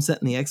horror film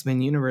set in the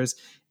X-Men universe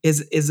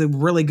is a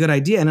really good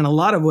idea, and in a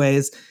lot of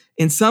ways,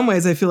 in some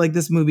ways, I feel like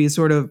this movie is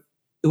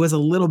it was a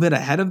little bit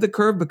ahead of the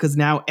curve, because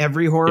now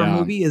every horror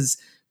movie is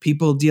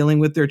people dealing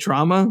with their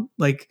trauma.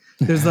 Like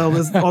there's all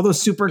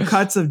those super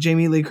cuts of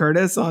Jamie Lee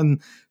Curtis on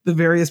the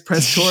various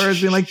press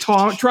tours being like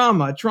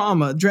trauma,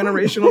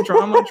 generational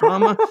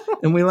trauma.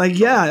 And we're like,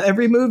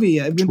 every movie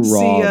I've been to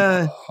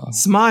see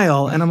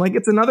Smile. And I'm like,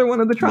 it's another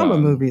one of the trauma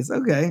movies.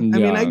 Okay. I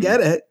mean, I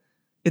get it.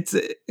 It's,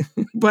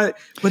 but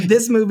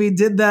this movie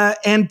did that.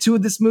 And to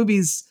this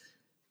movie's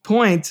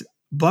point,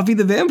 Buffy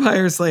the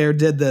Vampire Slayer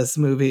did this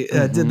movie,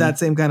 did that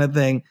same kind of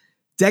thing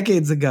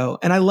decades ago.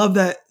 And I love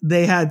that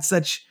they had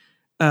such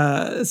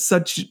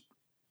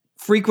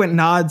frequent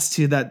nods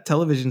to that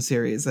television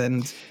series,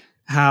 and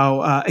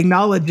how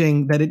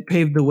acknowledging that it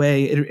paved the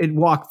way, it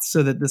walked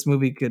so that this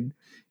movie could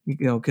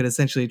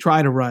essentially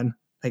try to run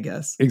I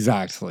guess.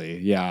 Exactly.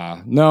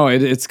 Yeah. No,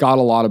 it's got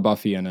a lot of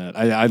Buffy in it.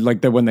 I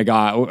like that when they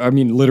got, I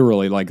mean,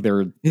 literally, like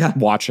they're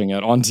watching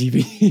it on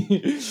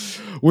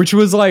TV, which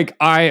was like,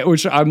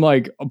 which I'm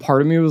like, a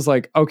part of me was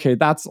like, okay,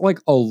 that's like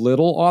a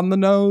little on the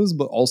nose,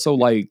 but also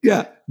like,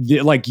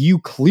 like you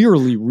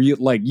clearly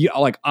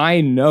like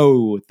I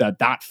know that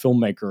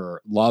filmmaker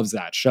loves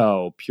that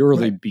show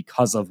purely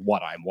because of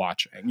what I'm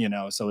watching, you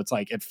know? So it's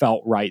like, it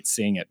felt right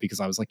seeing it because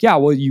I was like, yeah,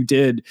 well, you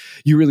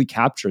really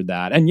captured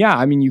that. And yeah,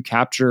 I mean, you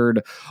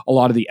captured a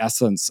lot of the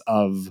essence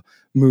of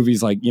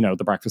movies like, you know,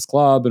 The Breakfast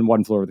Club and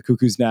One Flew Over the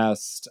Cuckoo's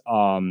Nest.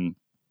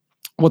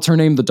 What's her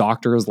name? The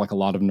Doctor is like a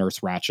lot of Nurse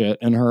Ratched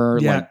in her.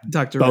 Yeah, like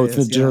Dr. both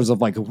Reyes, in terms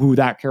of like who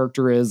that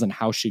character is and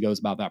how she goes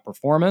about that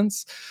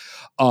performance.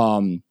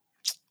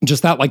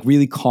 Just that like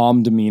really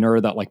calm demeanor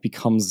that like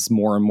becomes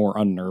more and more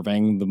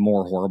unnerving the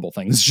more horrible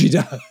things she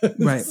does.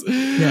 Right.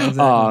 Yeah,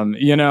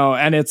 exactly. You know,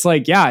 and it's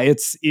like, yeah,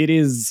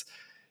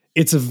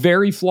 it's a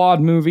very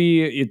flawed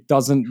movie. It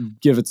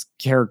doesn't give its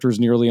characters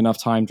nearly enough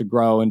time to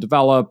grow and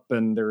develop.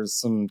 And there's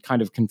some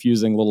kind of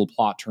confusing little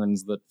plot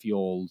turns that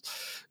feel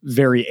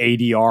very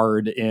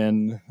ADR'd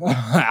in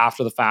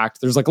after the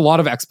fact. There's like a lot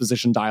of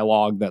exposition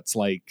dialogue that's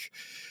like,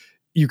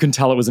 you can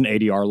tell it was an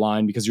ADR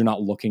line because you're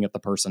not looking at the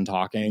person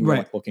talking, you're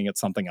like looking at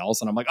something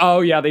else. And I'm like, oh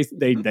yeah,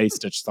 they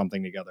stitched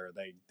something together.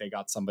 They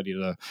got somebody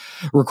to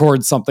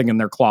record something in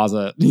their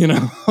closet, you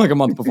know, like a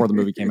month before the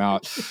movie came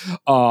out.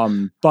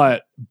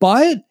 But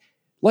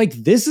like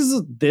this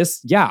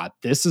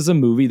is a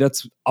movie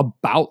that's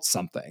about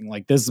something.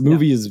 Like this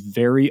movie is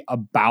very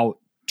about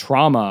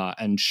trauma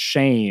and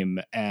shame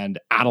and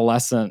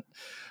adolescent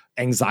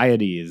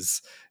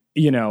anxieties,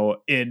 you know,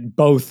 in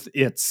both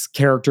its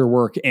character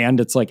work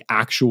and its like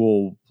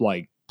actual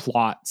like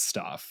plot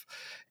stuff.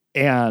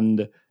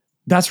 And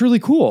that's really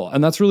cool.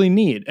 And that's really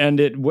neat. And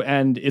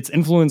its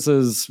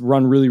influences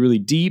run really, really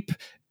deep.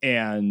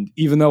 And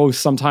even though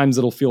sometimes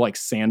it'll feel like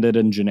sanded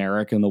and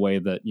generic in the way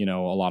that, you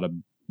know, a lot of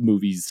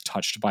movies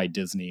touched by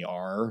Disney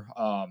are,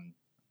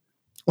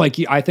 like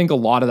I think a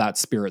lot of that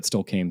spirit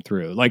still came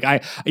through. Like I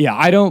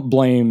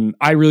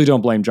really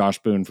don't blame Josh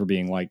Boone for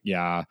being like,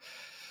 yeah,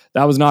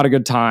 that was not a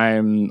good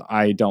time.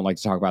 I don't like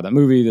to talk about that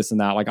movie, this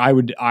and that. Like I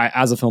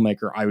as a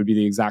filmmaker, I would be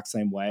the exact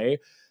same way.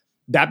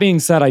 That being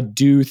said, I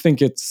do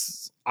think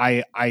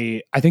I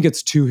think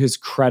it's to his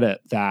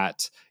credit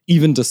that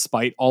even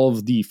despite all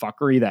of the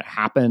fuckery that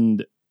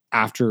happened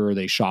after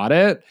they shot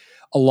it,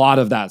 a lot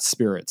of that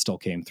spirit still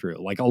came through.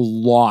 Like a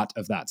lot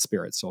of that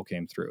spirit still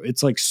came through.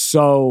 It's like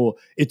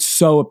it's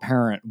so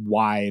apparent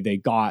why they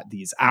got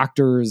these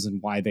actors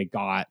and why they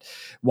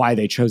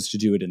chose to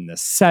do it in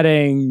this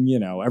setting, you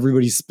know,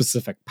 everybody's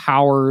specific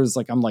powers.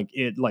 Like I'm like,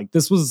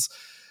 this was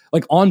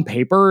like on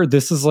paper,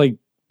 this is like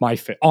my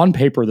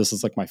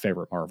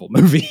favorite Marvel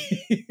movie,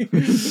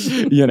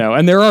 you know,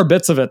 and there are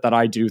bits of it that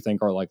I do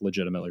think are like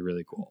legitimately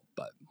really cool,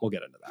 but we'll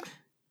get into that.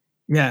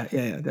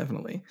 Yeah,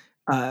 definitely.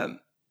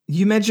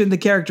 You mentioned the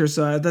characters,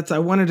 so I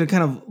wanted to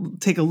kind of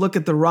take a look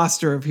at the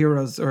roster of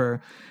heroes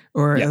or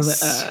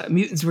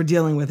mutants we're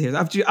dealing with here.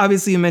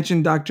 Obviously, you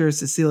mentioned Dr.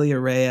 Cecilia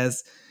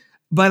Reyes,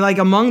 but like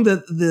among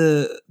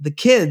the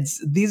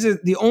kids, these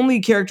are the only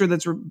character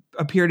that's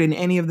appeared in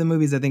any of the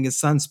movies. I think is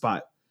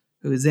Sunspot,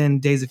 who is in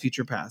Days of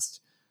Future Past,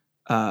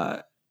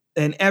 and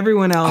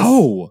everyone else.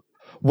 Oh.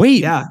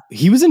 Wait, yeah,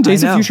 he was in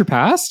Days of Future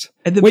Past?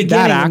 At the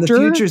beginning, in the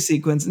future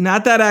sequence.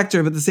 Not that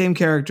actor, but the same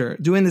character,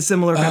 doing the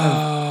similar kind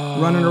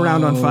of running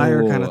around on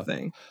fire kind of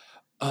thing.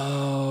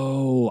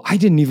 Oh, I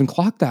didn't even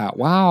clock that.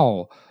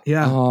 Wow.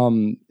 Yeah.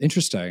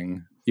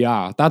 Interesting.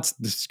 Yeah,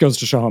 this goes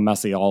to show how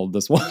messy all of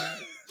this was.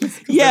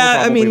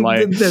 Yeah, I mean,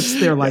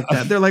 they're like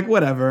that. They're like,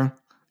 whatever.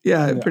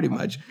 Yeah, pretty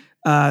much.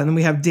 And then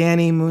we have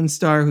Danny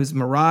Moonstar, who's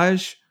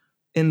Mirage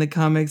in the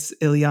comics,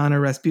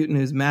 Ilyana Rasputin,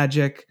 who's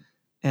Magic,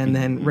 and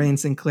then Rain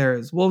Sinclair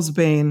is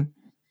Wolfsbane,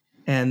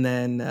 and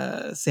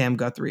then Sam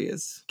Guthrie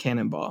is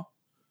Cannonball.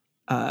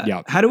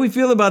 How do we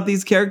feel about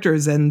these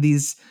characters and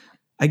these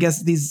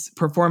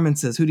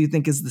performances? Who do you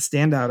think is the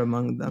standout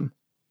among them?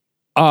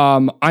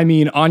 I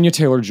mean, Anya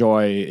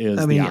Taylor-Joy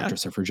is the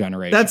actress of her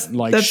generation.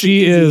 That's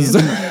she is.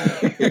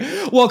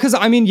 Well, because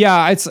I mean,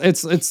 it's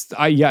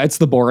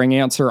the boring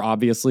answer,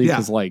 obviously.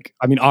 Because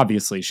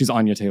obviously she's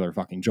Anya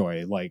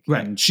Taylor-fucking-Joy. Like,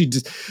 and she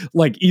just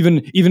like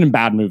even in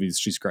bad movies,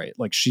 she's great.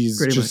 Like, she's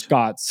pretty just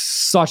got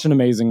such an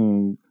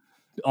amazing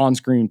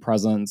on-screen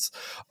presence.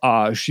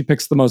 She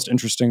picks the most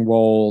interesting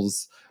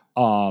roles.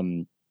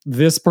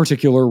 This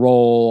particular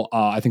role,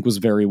 I think, was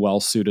very well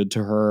suited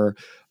to her.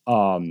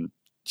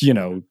 You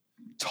know,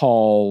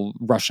 tall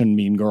Russian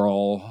mean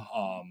girl,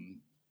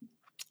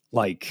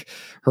 like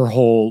her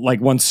whole,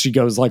 like once she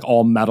goes like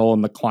all metal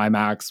in the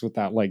climax with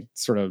that like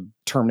sort of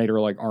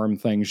Terminator like arm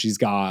thing she's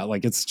got,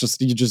 like it's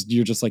just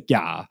you're just like,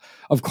 yeah,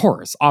 of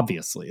course,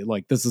 obviously,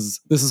 like this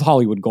is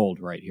Hollywood gold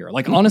right here.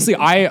 Like honestly,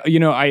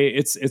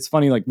 it's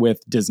funny, like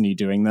with Disney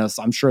doing this,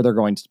 I'm sure they're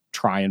going to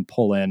try and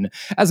pull in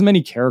as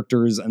many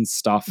characters and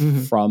stuff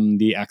from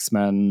the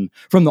X-Men,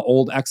 from the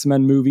old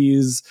X-Men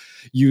movies,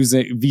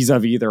 using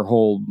vis-a-vis their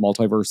whole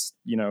multiverse,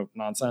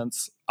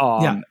 nonsense.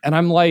 And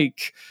I'm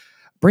like,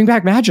 bring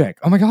back magic.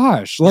 Oh my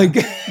gosh. Like,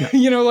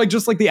 like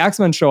just like the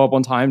X-Men show up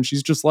one time.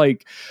 She's just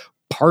like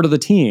part of the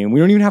team. We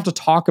don't even have to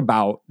talk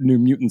about New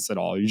Mutants at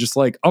all. You're just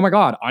like, oh my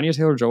God, Anya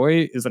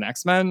Taylor-Joy is an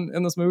X-Men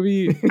in this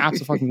movie?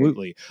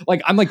 Absolutely.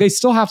 Like, I'm like, they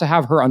still have to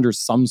have her under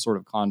some sort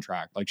of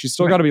contract. Like, she's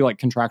still got to be like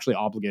contractually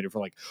obligated for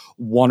like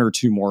one or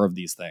two more of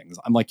these things.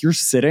 I'm like, you're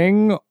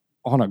sitting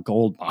on a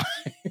gold mine.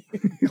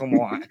 Come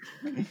on.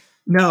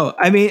 No,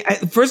 I mean,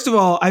 first of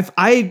all,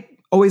 I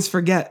always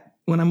forget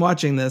when I'm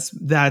watching this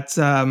that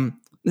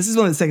this is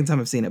only the second time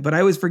I've seen it, but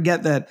I always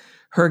forget that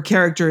her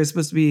character is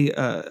supposed to be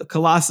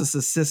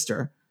Colossus's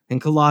sister, and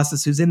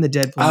Colossus, who's in the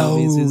Deadpool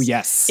movies,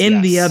 who's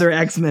in the other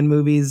X-Men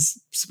movies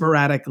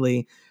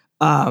sporadically.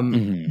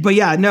 But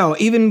yeah, no,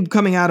 even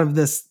coming out of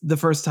this the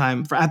first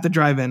time at the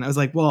drive-in, I was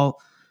like,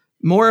 well,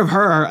 more of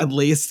her at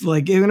least.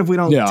 Like, even if we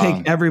don't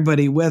take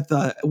everybody with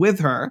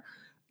her,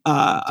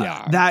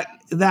 that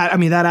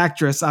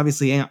actress,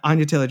 obviously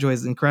Anya Taylor-Joy,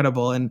 is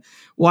incredible. And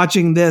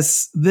watching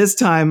this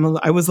time,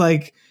 I was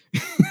like,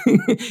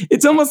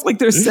 it's almost like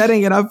they're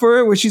setting it up for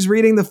her, where she's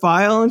reading the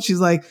file and she's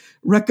like,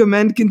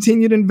 recommend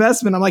continued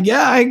investment. I'm like,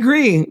 yeah, I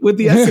agree with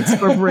the Essex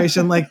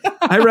Corporation. Like,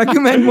 I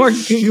recommend more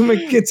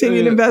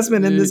continued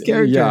investment in this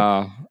character.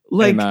 Yeah.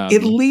 Like, Amen.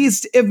 at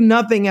least, if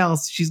nothing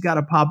else, she's got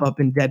to pop up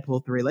in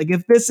Deadpool 3. Like,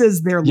 if this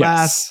is their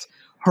last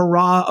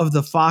hurrah of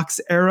the Fox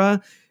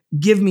era,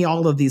 give me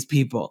all of these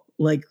people.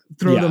 Like,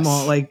 throw them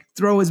all. Like,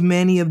 throw as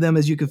many of them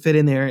as you could fit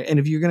in there. And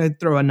if you're going to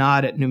throw a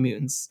nod at New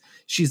Mutants,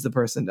 she's the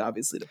person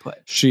obviously to put.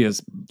 She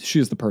is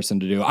the person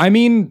to do. I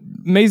mean,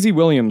 Maisie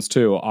Williams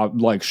too.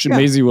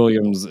 Maisie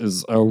Williams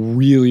is a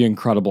really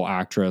incredible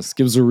actress.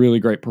 Gives a really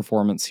great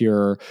performance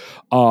here.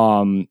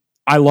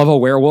 I love a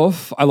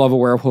werewolf. I love a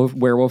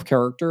werewolf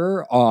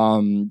character.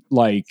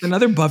 Like,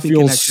 another Buffy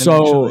feels connection.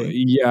 So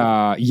actually.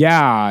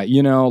 yeah.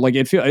 You know, like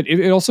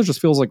it also just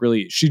feels like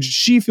really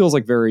she feels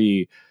like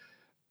very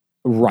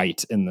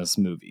right in this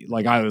movie.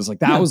 Like, I was like,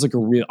 that was like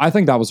I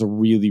think that was a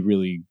really,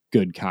 really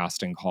good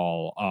casting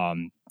call.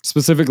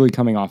 Specifically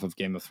coming off of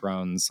Game of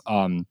Thrones.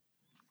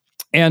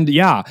 And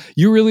yeah,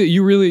 you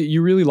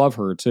really love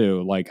her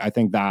too. Like, I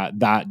think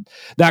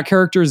that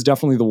character is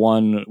definitely the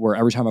one where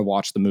every time I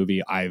watch the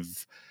movie,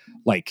 I've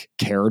like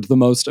cared the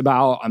most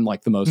about. I'm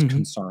like the most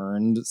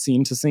concerned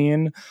scene to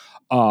scene.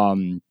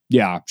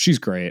 Yeah, she's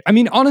great. I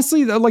mean,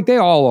 honestly, like, they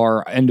all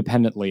are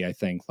independently, I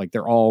think. Like,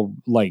 they're all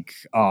like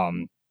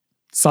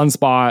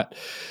Sunspot,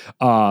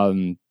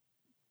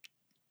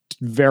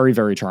 very,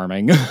 very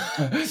charming.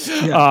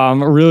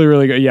 Really,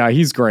 really good. Yeah,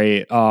 he's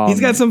great.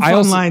 He's got some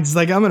fun lines. He's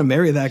like, I'm gonna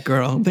marry that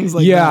girl. Things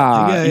like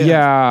that. Like,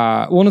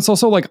 yeah. Well, and it's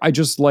also like, I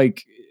just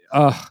like,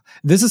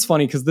 this is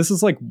funny because this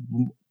is like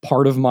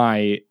part of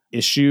my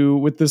issue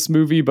with this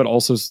movie, but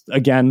also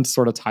again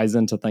sort of ties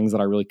into things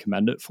that I really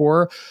commend it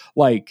for.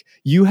 Like,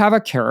 you have a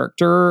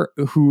character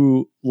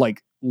who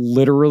like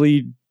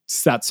literally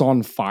sets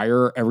on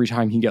fire every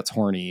time he gets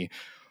horny.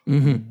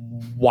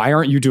 Why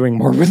aren't you doing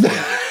more with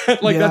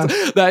that? Like,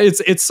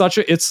 it's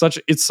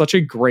such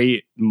a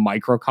great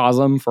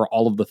microcosm for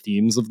all of the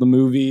themes of the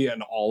movie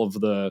and all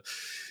of the,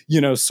 you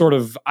know, sort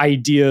of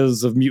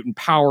ideas of mutant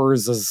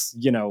powers as,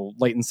 you know,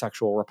 latent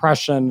sexual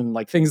repression and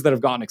like things that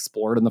have gotten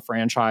explored in the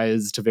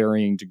franchise to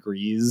varying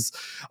degrees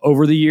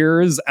over the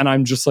years. And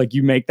I'm just like,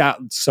 you make that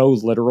so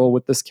literal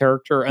with this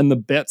character, and the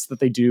bits that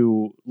they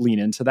do lean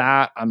into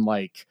that, I'm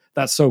like,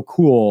 that's so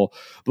cool.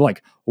 But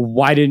like,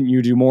 why didn't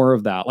you do more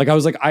of that? Like, I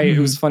was like, it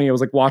was funny. I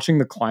was like watching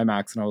the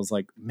climax and I was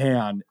like,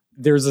 man,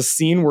 there's a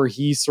scene where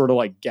he sort of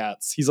like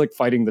he's like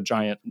fighting the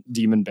giant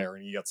demon bear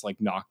and he gets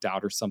like knocked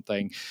out or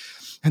something.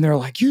 And they're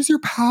like, use your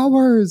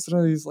powers.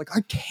 And he's like,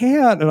 I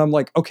can't. And I'm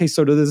like, okay,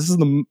 so this is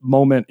the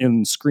moment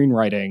in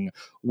screenwriting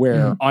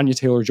where Anya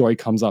Taylor-Joy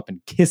comes up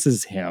and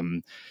kisses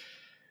him,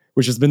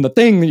 which has been the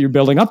thing that you're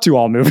building up to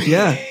all movie.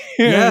 Yeah.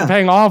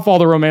 Paying off all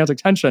the romantic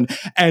tension.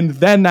 And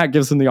then that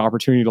gives him the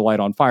opportunity to light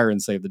on fire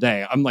and save the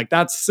day. I'm like,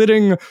 that's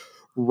sitting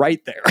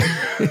right there.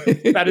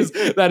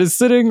 that is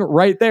sitting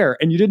right there.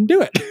 And you didn't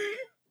do it.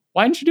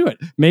 Why didn't you do it?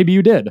 Maybe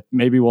you did.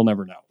 Maybe we'll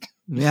never know.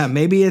 Yeah,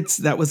 maybe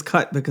that was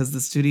cut because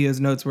the studio's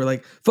notes were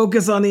like,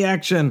 focus on the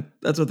action.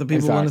 That's what the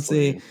people want to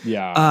see.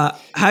 Yeah.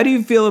 How do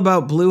you feel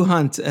about Blue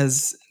Hunt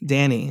as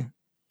Danny?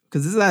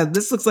 Because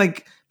this looks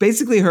like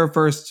basically her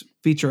first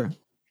feature.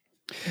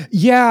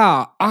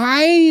 Yeah,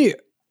 I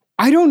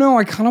don't know.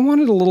 I kind of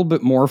wanted a little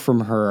bit more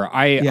from her.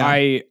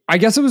 I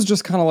guess it was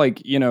just kind of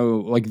like, you know,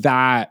 like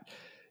that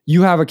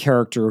you have a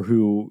character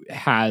who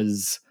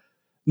has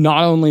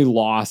not only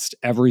lost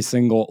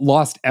everything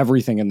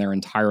in their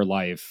entire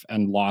life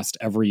and lost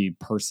every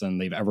person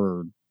they've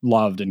ever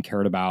loved and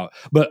cared about,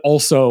 but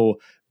also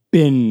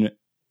been,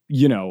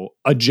 you know,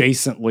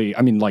 adjacently,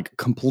 I mean, like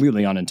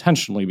completely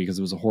unintentionally because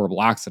it was a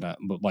horrible accident,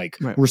 but like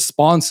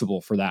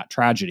responsible for that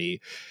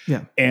tragedy.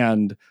 Yeah.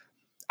 And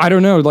I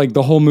don't know, like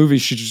the whole movie,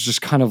 she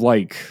just kind of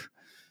like,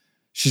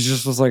 she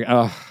just was like,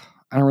 I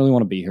don't really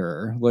want to be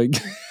here.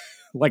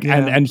 Like,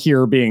 and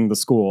here being the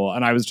school.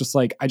 And I was just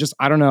like, I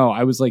don't know.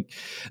 I was like,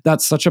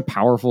 that's such a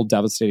powerful,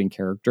 devastating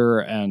character.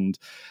 And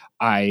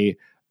I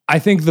I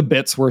think the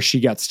bits where she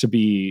gets to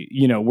be,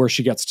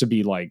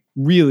 like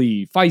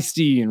really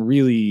feisty and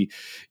really,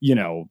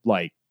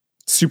 like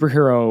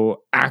superhero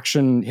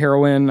action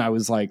heroine, I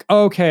was like,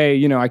 okay,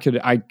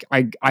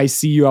 I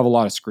see you have a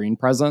lot of screen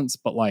presence,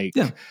 but like,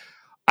 Yeah.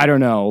 I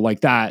don't know,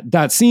 like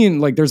that scene,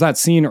 like there's that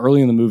scene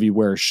early in the movie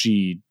where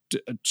she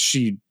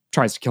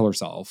tries to kill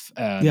herself,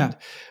 and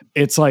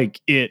it's like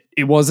it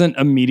wasn't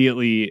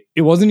immediately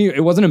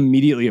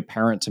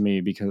apparent to me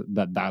because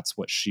that's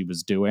what she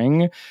was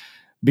doing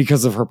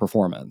because of her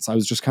performance. I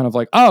was just kind of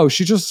like, oh,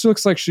 she just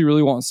looks like she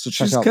really wants to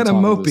check out the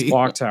top of this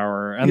clock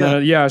tower, and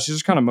then she's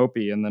just kind of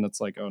mopey, and then it's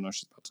like, oh no,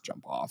 she's about to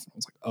jump off. And I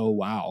was like, oh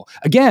wow,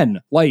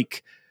 again,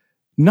 like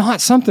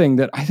not something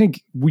that I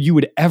think you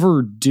would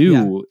ever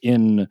do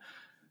in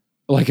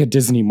like a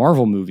Disney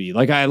Marvel movie.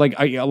 Like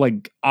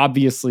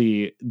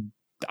obviously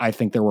I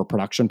think there were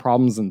production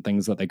problems and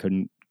things that they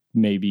couldn't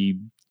maybe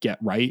get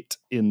right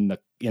in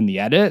the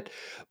edit.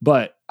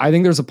 But I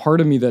think there's a part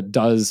of me that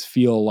does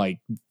feel like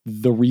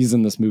the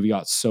reason this movie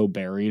got so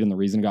buried and the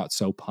reason it got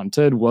so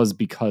punted was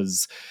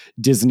because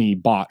Disney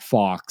bought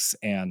Fox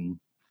and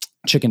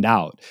chickened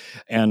out,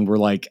 and we're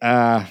like,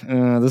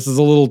 this is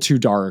a little too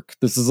dark.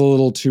 This is a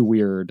little too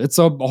weird. It's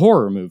a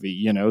horror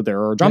movie.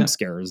 There are jump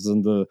scares,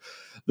 and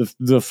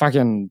the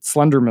fucking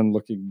Slenderman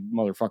looking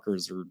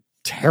motherfuckers are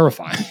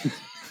terrifying.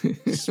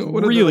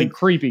 What really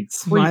creepy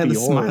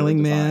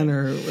smiling man,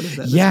 or what is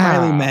that?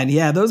 Smiley man.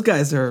 Yeah, those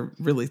guys are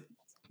really,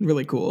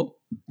 really cool.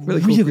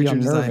 Really cool creature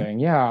unnerving. design.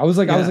 Yeah. I was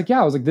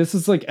like, this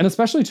is like, and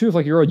especially too, if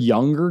like you're a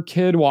younger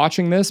kid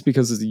watching this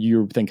because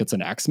you think it's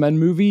an X-Men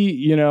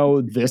movie,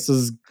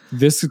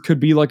 this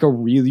could be like a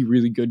really,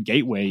 really good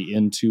gateway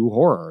into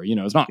horror.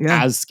 It's not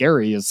as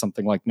scary as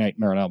something like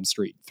Nightmare on Elm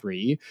Street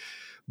 3,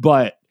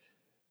 but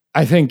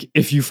I think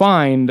if you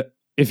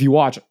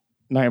watch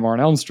Nightmare on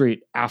Elm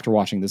Street after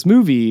watching this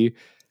movie,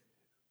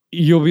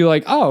 you'll be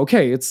like, oh,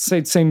 okay, it's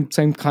same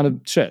kind of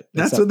shit.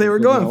 That's what they were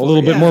going for. A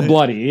little bit more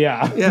bloody,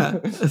 yeah. Yeah,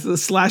 it's a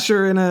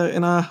slasher in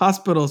a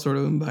hospital sort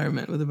of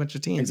environment with a bunch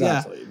of teens.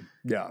 Exactly.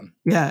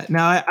 Yeah.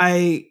 Now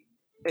I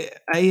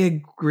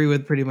agree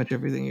with pretty much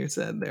everything you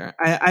said there.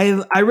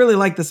 I really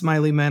like the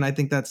smiley man. I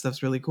think that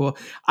stuff's really cool.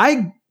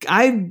 I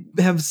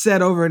have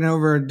said over and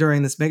over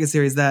during this mega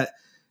series that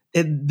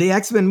the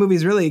X-Men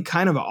movies really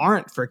kind of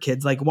aren't for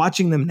kids. Like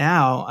watching them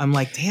now, I'm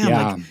like, damn,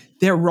 like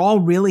they're all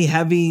really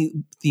heavy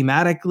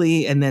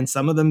thematically, and then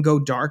some of them go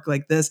dark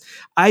like this.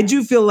 I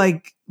do feel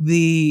like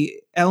the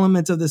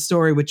elements of the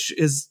story, which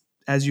is,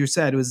 as you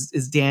said,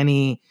 is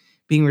Danny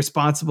being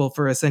responsible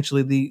for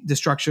essentially the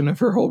destruction of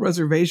her whole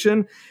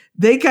reservation,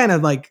 they kind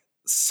of like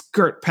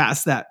skirt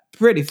past that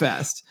pretty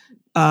fast.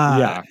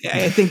 I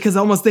think because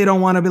almost they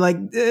don't want to be like,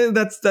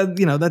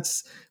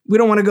 we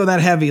don't want to go that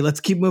heavy. Let's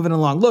keep moving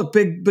along. Look,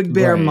 big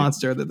bear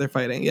monster that they're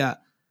fighting.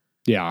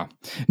 Yeah.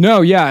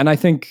 No. Yeah. And I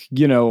think,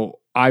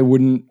 I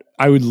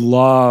would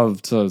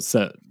love to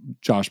set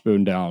Josh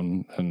Boone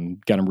down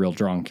and get him real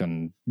drunk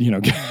and,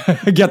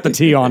 get the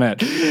tea on it.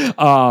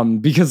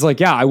 Because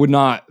I would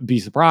not be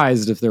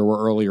surprised if there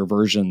were earlier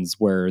versions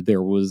where it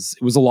was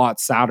a lot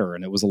sadder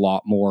and it was a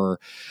lot more,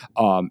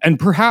 and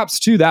perhaps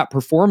too, that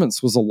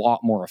performance was a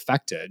lot more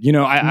affected.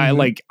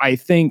 I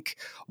think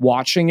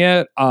watching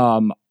it,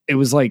 it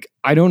was like,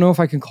 I don't know if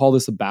I can call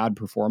this a bad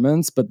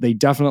performance, but they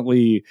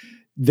definitely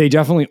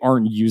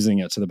aren't using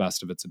it to the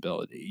best of its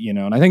ability,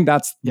 and I think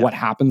that's what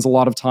happens a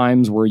lot of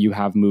times where you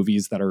have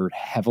movies that are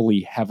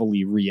heavily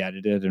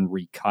re-edited and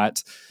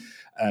recut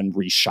and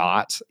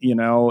reshot.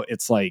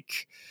 It's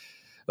like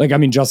I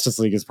mean, Justice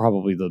League is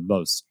probably the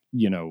most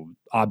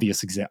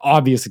obvious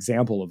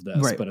example of this,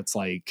 right. But it's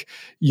like,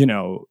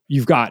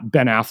 you've got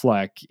Ben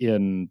Affleck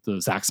in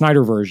the Zack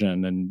Snyder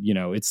version, and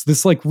it's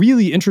this like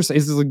really interesting.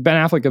 It's like Ben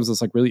Affleck gives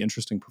this like really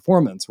interesting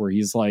performance where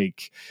he's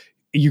like.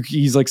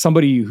 He's like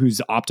somebody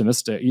who's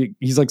optimistic.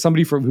 He's like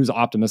somebody who's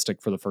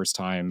optimistic for the first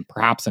time,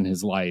 perhaps in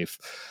his life.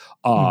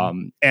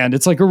 And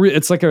it's like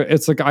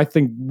I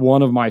think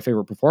one of my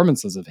favorite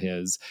performances of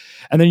his.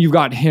 And then you've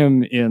got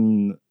him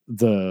in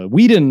the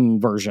Whedon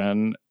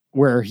version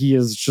where he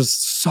is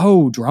just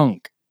so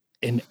drunk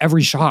in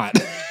every shot.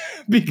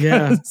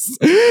 Because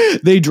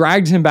they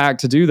dragged him back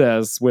to do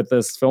this with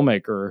this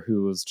filmmaker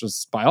who was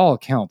just, by all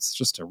accounts,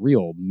 just a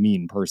real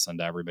mean person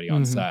to everybody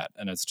on set.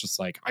 And it's just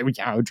like, I would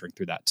drink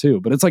through that too.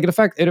 But it's like,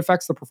 it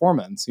affects the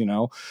performance,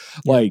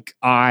 like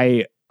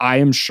I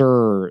am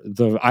sure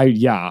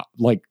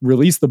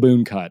release the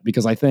Boone cut,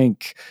 because I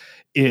think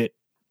it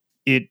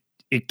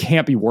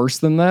can't be worse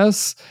than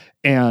this.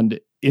 And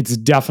it's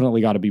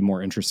definitely got to be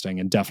more interesting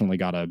and definitely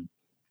got to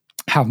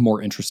have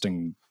more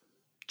interesting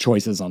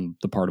choices on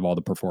the part of all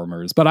the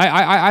performers. But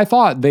I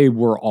thought they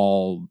were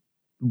all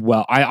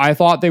I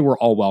thought they were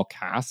all well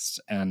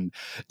cast and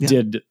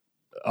did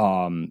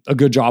a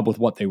good job with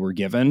what they were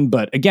given.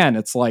 But again,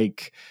 it's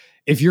like,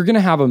 if you're going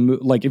to have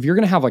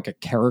like a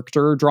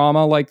character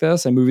drama like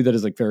this, a movie that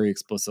is like very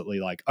explicitly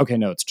like, okay,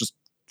 no, it's just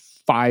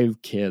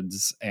 5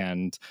 kids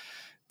and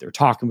they're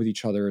talking with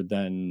each other,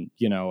 then,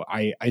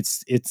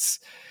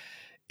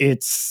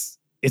 it's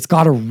it's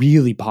got to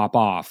really pop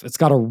off. It's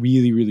got to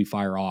really, really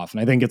fire off. And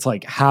I think it's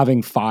like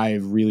having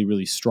 5 really,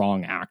 really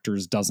strong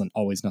actors doesn't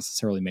always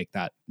necessarily make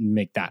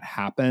that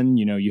happen.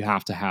 You know, you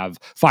have to have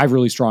 5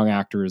 really strong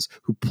actors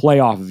who play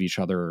off of each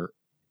other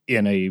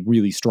in a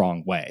really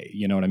strong way.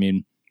 You know what I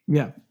mean?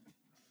 Yeah.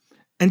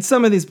 And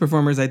some of these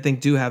performers, I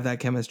think, do have that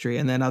chemistry,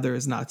 and then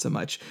others not so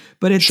much.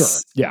 But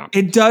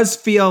it does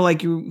feel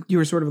like you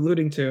were sort of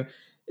alluding to.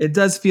 It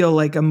does feel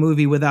like a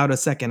movie without a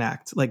second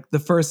act. Like the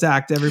first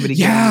act, everybody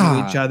getting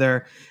to know each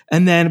other,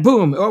 and then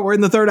boom, oh, we're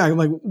in the third act. I'm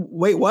like,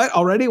 wait, what?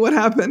 Already? What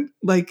happened?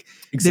 Like,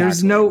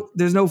 there's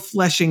no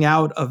fleshing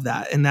out of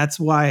that, and that's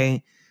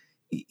why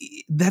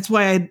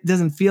it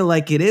doesn't feel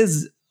like it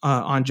is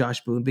on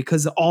Josh Boone,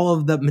 because all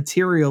of the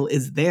material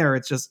is there.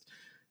 It's just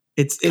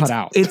it's cut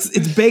out.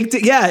 It's baked.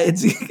 Yeah,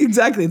 it's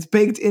exactly. It's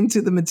baked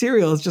into the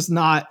material. It's just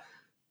not.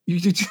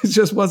 It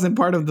just wasn't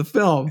part of the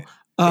film.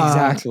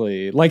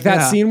 Exactly. Like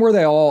that scene where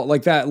they all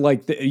like that,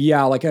 like,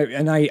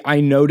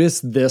 I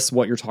noticed this,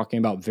 what you're talking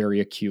about,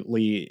 very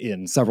acutely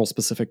in several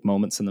specific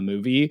moments in the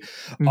movie.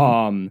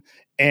 Mm-hmm.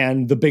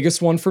 And the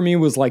biggest one for me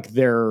was like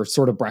their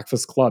sort of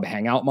Breakfast Club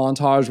hangout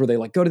montage where they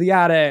like go to the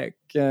attic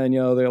and,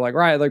 you know, they're like,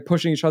 right, like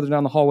pushing each other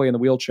down the hallway in the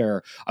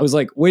wheelchair. I was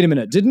like, wait a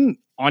minute. Didn't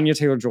Anya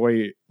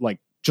Taylor-Joy like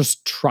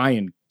just try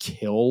and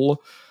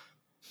kill,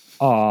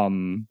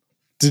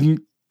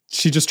 didn't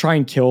she just try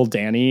and kill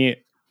Danny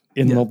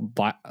in the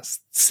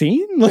last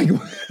scene? Like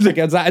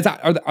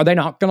are they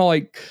not gonna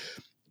like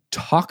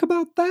talk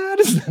about that?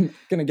 Is that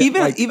gonna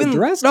get even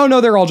addressed? No,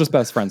 they're all just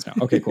best friends now.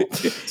 Okay, cool.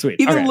 Sweet.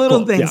 Even okay, little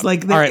cool. things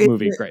like all right,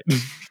 movie, great.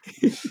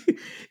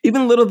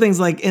 Even little things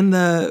like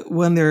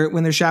when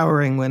they're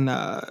showering, when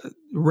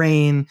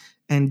Rain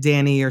and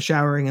Danny are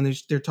showering and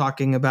they're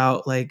talking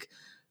about like,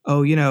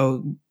 oh, you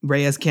know,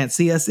 Reyes can't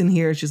see us in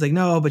here. She's like,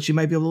 no, but she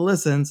might be able to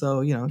listen.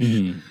 So, you know,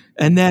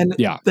 and then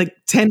like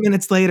 10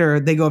 minutes later,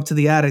 they go up to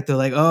the attic. They're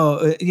like,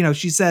 oh, you know,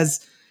 she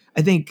says,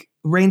 I think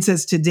Rain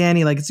says to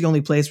Danny, like, it's the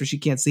only place where she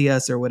can't see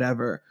us or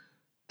whatever.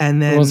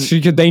 And then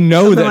they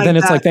know that, then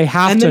it's like, they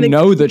have to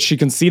know that she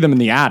can see them in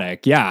the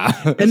attic.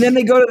 Yeah. And then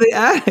they go to the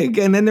attic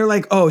and then they're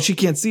like, oh, she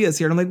can't see us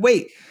here. And I'm like,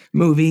 wait,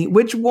 movie,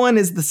 which one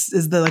is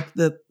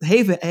the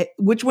haven?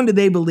 Which one do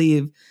they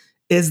believe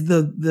is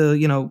the,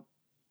 you know,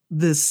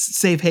 this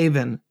safe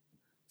haven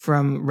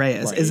from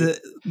Reyes? Right. Is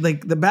it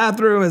like the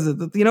bathroom? Is it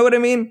you know what I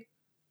mean?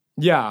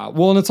 Yeah.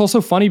 Well, and it's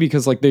also funny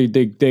because like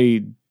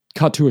they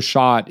cut to a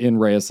shot in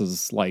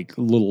Reyes's like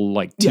little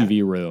like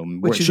TV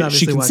room where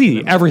she can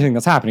see everything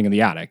that's happening in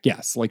the attic.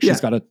 Yes. Like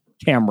she's got a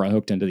camera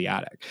hooked into the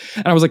attic.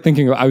 And I was like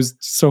thinking, I was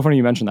so funny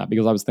you mentioned that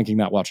because I was thinking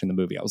that watching the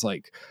movie, I was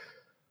like,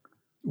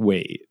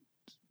 wait,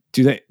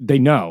 do they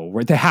know,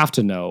 right? They have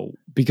to know,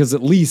 because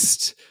at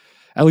least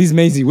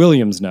Maisie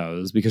Williams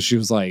knows, because she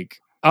was like,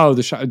 oh,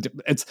 the shot,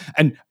 it's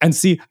and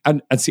see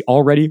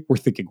already we're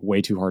thinking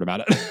way too hard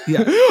about it.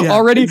 Yeah,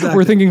 already exactly.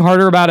 We're thinking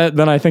harder about it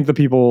than I think the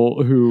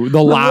people who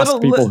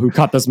who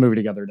cut this movie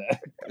together did.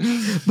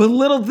 But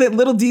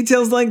little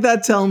details like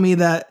that tell me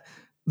that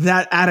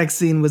attic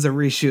scene was a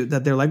reshoot,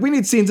 that they're like, we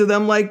need scenes of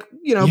them like,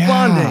 you know,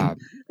 bonding,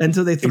 and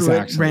so they threw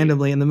it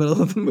randomly in the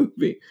middle of the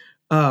movie.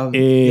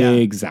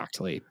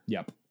 Exactly.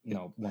 Yep.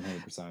 No,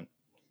 100%.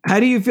 How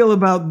do you feel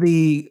about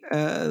the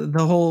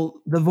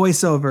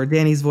voiceover,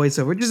 Danny's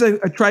voiceover, which is a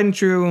tried and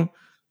true,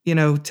 you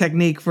know,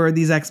 technique for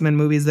these X-Men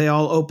movies? They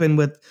all open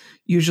with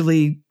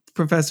usually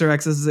Professor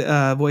X's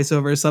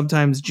voiceover,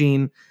 sometimes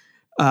Jean.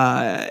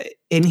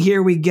 And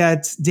here we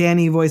get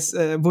Danny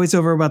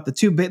voiceover about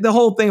the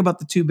whole thing about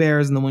the 2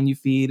 bears and the one you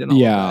feed and all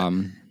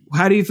that.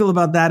 How do you feel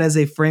about that as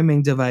a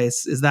framing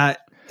device? Is that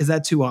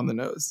too on the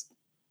nose?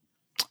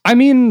 I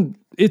mean,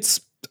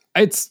 it's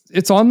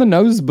on the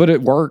nose, but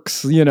it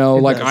works, you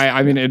know,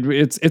 I mean,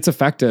 it's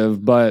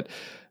effective, but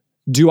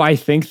do I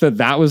think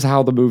that was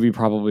how the movie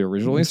probably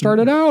originally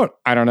started out?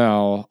 I don't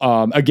know.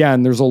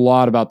 Again, there's a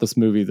lot about this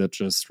movie that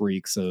just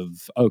reeks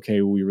of,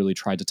 okay, we really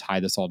tried to tie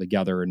this all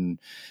together in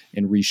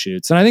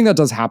reshoots. And I think that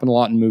does happen a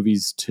lot in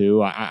movies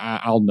too.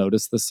 I'll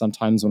notice this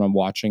sometimes when I'm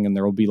watching, and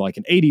there will be like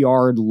an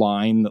 80-yard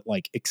line that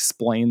like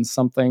explains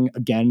something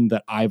again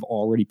that I've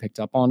already picked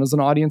up on as an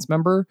audience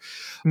member.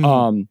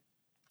 Mm-hmm.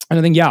 And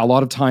I think, a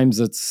lot of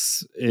times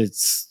it's,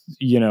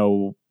 you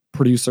know,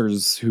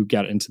 producers who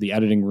get into the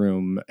editing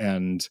room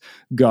and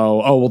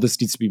go, oh, well,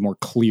 this needs to be more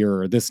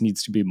clear. This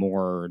needs to be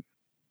more,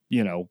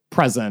 you know,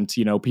 present,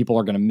 you know, people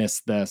are going to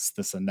miss this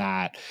and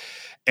that.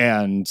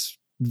 And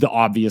the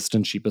obvious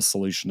and cheapest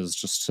solution is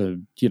just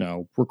to, you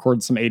know,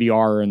 record some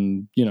ADR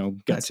and, you know,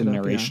 get some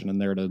narration in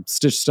there to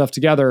stitch stuff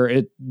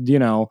together. You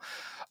know,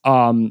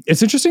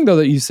 it's interesting though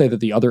that you say that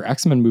the other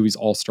X-Men movies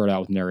all start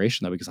out with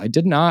narration though, because I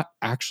did not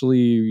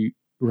actually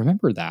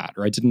remember that,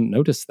 or I didn't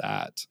notice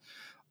that.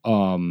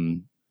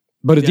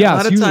 But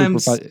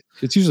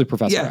it's usually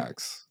Professor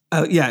X.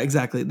 Yeah,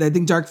 exactly. I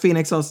think Dark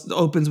Phoenix also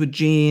opens with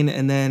Jean,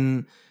 and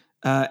then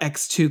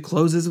X2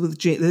 closes with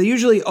Jean. They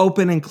usually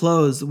open and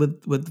close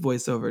with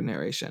voiceover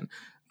narration.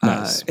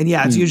 Nice. And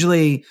it's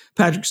usually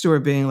Patrick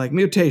Stewart being like,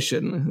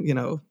 mutation, you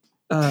know,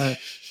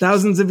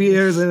 thousands of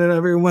years, and then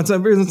every once in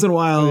a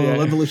while,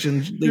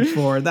 evolution leaps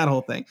forward. That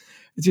whole thing.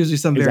 It's usually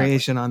some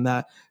variation on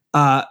that.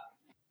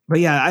 But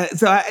yeah,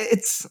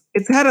 it's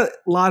had a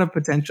lot of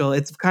potential.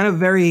 It's kind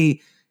of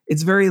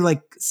it's very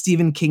like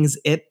Stephen King's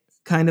It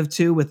kind of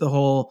too, with the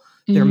whole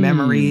their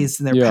memories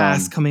and their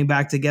past coming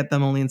back to get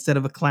them. Only instead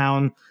of a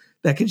clown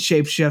that can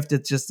shapeshift,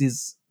 it's just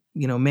these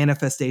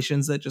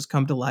manifestations that just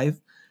come to life.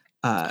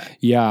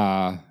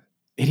 It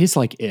is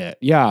like It.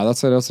 Yeah,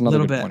 that's another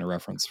good point of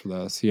reference for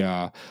this.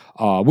 Yeah,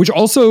 which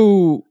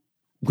also.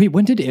 Wait,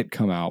 when did It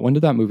come out? When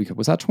did that movie come?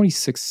 Was that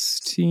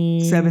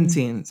 2016?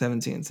 17. So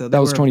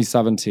that was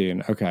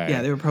 2017. Okay.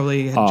 Yeah, they were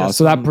probably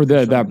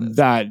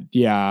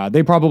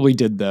they probably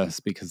did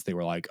this because they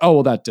were like, oh,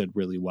 well, that did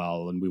really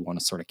well, and we want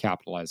to sort of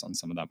capitalize on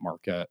some of that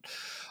market.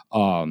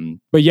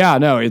 But yeah,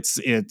 no,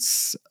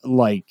 it's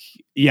like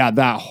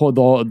that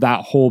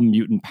whole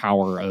mutant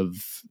power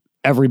of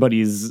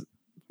everybody's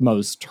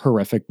most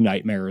horrific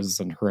nightmares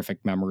and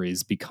horrific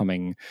memories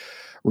becoming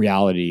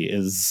reality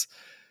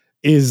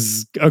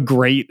is a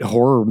great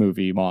horror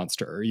movie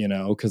monster,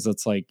 because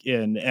it's like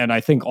and I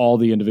think all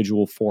the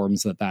individual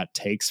forms that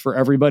takes for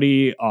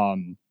everybody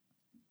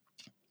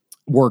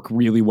work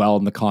really well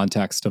in the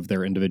context of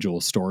their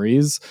individual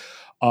stories.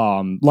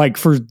 For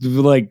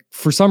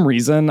some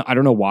reason, I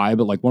don't know why,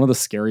 but like one of the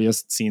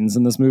scariest scenes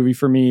in this movie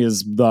for me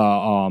is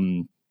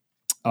the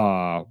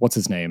what's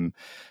his name?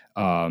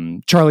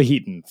 Charlie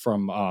Heaton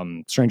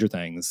from Stranger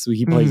Things. So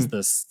he plays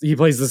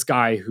this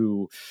guy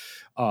who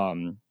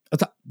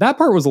that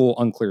part was a little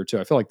unclear too.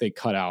 I feel like they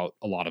cut out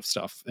a lot of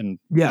stuff and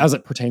as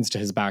it pertains to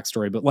his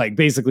backstory, but like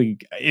basically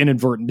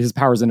his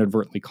powers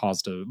inadvertently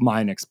caused a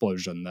mine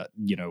explosion that,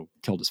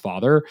 killed his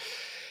father.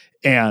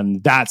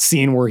 And that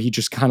scene where he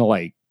just kind of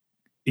like,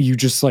 he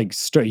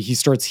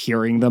starts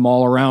hearing them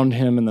all around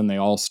him and then they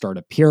all start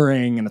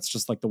appearing. And it's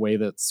just like the way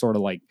that sort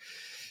of like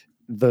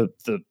the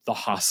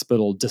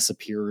hospital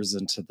disappears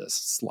into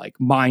this like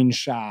mine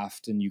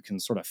shaft and you can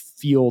sort of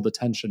feel the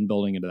tension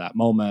building into that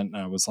moment.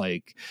 And I was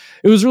like,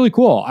 it was really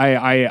cool.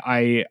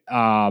 I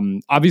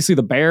obviously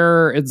the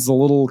bear, it's a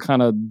little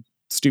kind of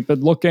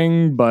stupid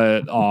looking,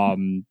 but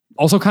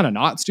also kind of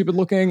not stupid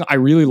looking. I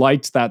really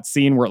liked that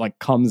scene where it like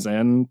comes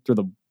in through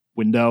the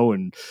window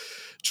and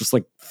just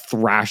like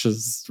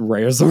thrashes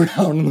Reyes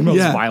around in the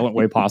most violent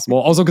way possible.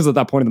 Also, because at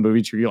that point in the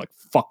movie, too, you're like,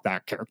 "Fuck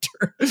that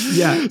character."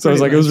 Yeah. So I was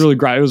like, it was really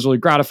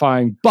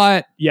gratifying.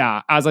 But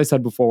yeah, as I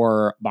said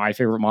before, my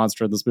favorite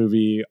monster in this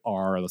movie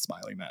are the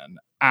Smiling Men.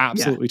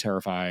 Absolutely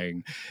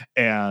terrifying,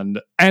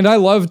 and I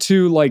love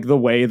too like the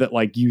way that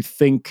like you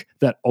think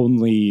that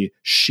only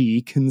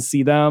she can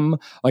see them.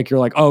 Like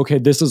you're like, oh, okay,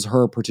 this is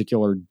her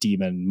particular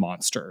demon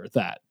monster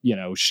that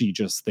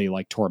they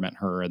like torment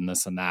her and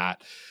this and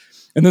that.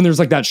 And then there's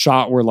like that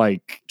shot where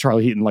like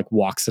Charlie Heaton like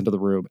walks into the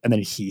room and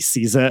then he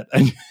sees it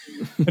and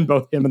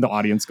both him and the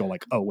audience go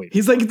like, oh wait.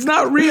 He's like, it's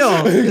not real.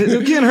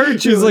 It can't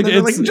hurt you. He's like,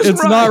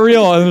 it's not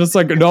real. And it's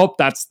like, nope,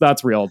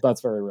 that's real.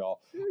 That's very real.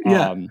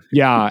 But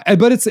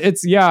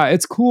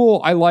it's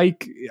cool. I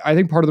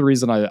think part of the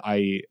reason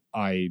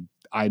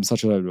I'm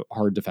such a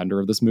hard defender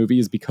of this movie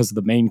is because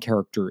the main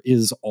character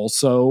is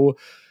also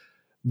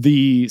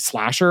the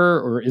slasher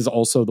or is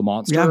also the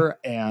monster,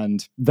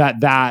 and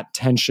that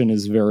tension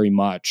is very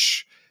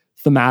much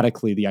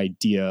thematically the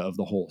idea of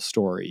the whole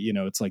story.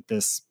 It's like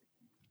this,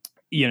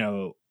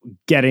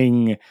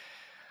 getting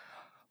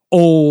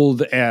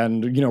old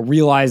and,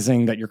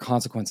 realizing that your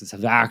consequences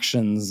have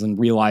actions and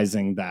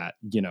realizing that,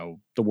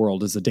 the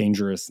world is a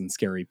dangerous and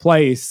scary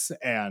place.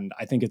 And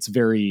I think it's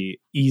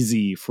very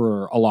easy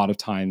for a lot of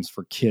times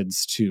for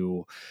kids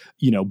to,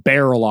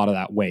 bear a lot of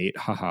that weight.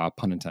 Haha,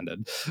 pun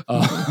intended.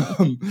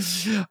 And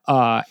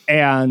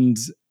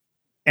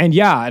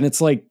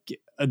it's like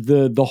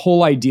the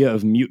whole idea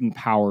of mutant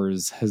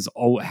powers has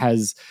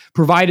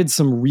provided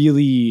some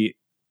really,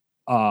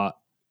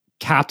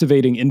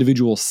 captivating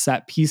individual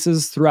set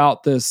pieces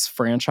throughout this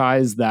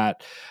franchise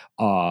that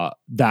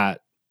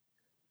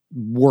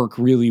work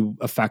really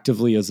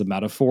effectively as a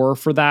metaphor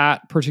for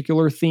that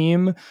particular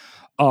theme.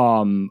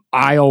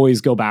 I always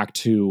go back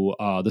to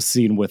the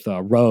scene with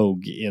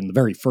Rogue in the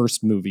very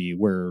first movie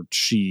where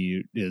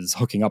she is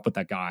hooking up with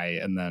that guy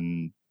and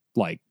then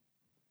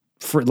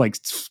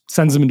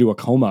sends him into a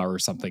coma or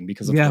something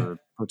because of her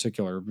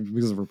particular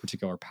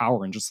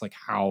power, and just like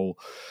how,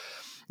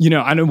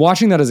 and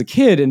watching that as a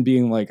kid and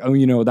being like,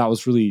 oh, that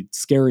was really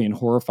scary and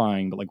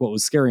horrifying. But like what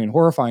was scary and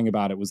horrifying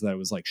about it was that it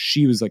was like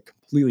she was like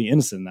completely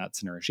innocent in that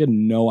scenario. She had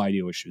no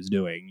idea what she was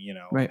doing,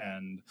 Right.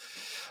 And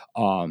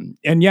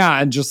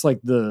just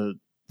like the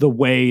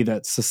way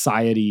that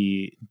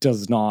society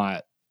does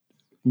not,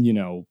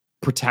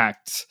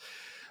 protect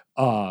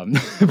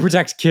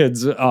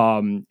kids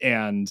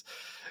and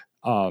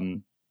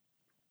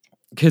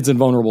kids in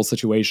vulnerable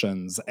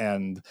situations,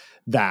 and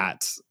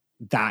that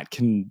it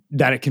can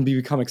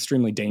become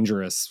extremely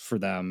dangerous for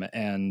them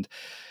and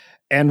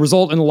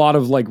result in a lot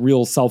of like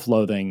real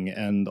self-loathing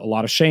and a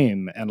lot of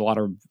shame and a lot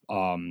of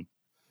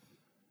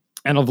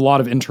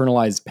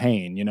internalized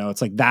pain.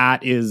 It's like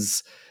that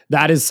is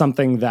that is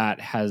something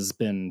that has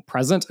been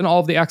present in all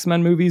of the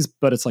X-Men movies,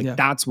 but it's like, Yeah.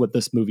 that's what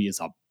this movie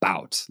is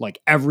about. Like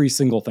every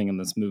single thing in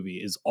this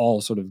movie is all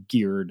sort of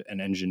geared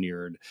and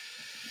engineered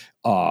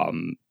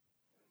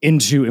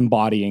into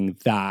embodying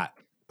that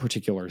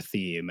particular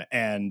theme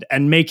and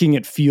making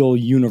it feel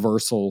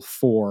universal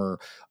for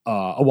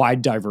a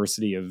wide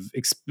diversity of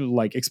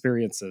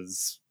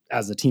experiences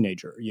as a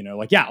teenager, you know,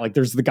 like, yeah, like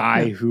there's the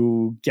guy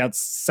who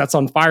sets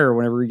on fire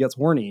whenever he gets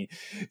horny,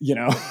 you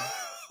know,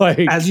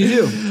 like As you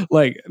do.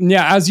 like,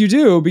 yeah, as you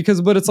do,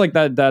 but it's like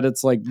that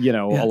it's like, you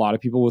know, a lot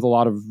of people with a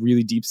lot of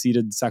really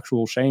deep-seated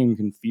sexual shame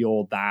can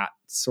feel that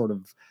sort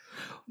of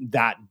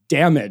that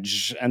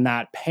damage and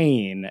that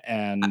pain.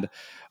 And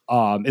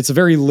it's a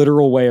very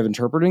literal way of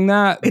interpreting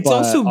that. It's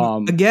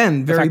also,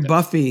 again, very effective.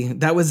 Buffy.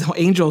 That was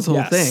Angel's whole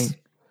Yes. thing.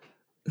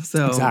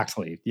 So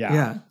Exactly.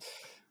 Yeah.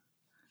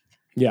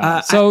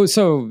 Yeah.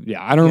 So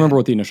yeah, I don't remember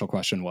what the initial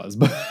question was,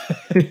 but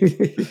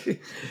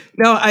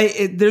no,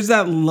 there's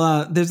that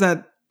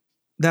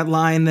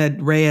line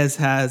that Reyes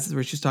has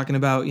where she's talking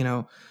about, you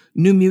know,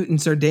 new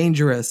mutants are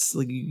dangerous.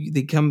 Like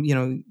they come, you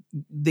know,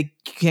 they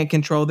can't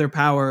control their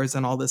powers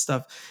and all this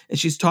stuff. And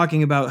she's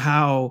talking about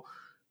how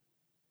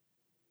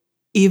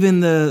even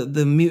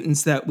the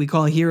mutants that we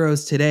call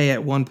heroes today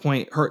at one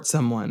point hurt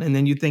someone. And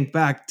then you think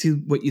back to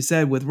what you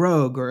said with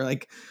Rogue or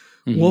like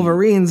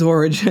Wolverine's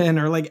origin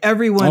or like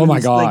everyone. Oh my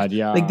God.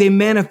 Like they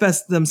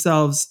manifest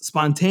themselves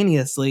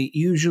spontaneously,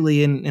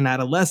 usually in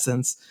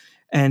adolescence,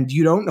 and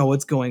you don't know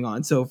what's going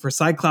on. So for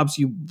Cyclops,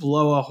 you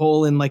blow a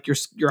hole in like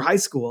your high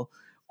school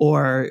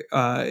or,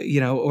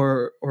 you know,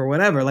 or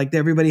whatever. Like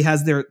everybody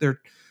has their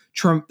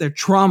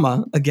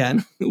trauma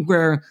again,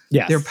 where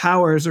their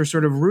powers are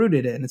sort of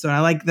rooted in. And so I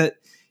like that.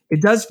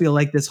 It does feel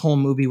like this whole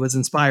movie was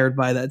inspired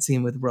by that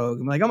scene with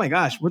Rogue. I'm like, oh my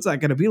gosh, what's that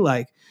going to be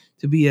like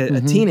to be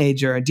a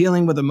teenager and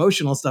dealing with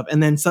emotional stuff?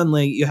 And then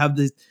suddenly you have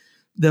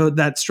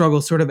that struggle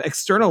sort of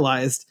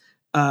externalized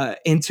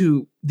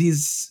into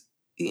these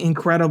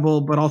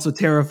incredible, but also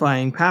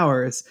terrifying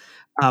powers.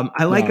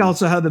 I like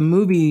also how the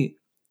movie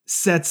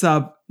sets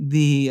up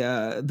the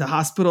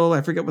hospital.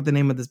 I forget what the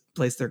name of this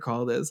place they're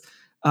called is.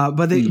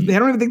 But they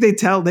don't even think they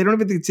don't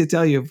even think to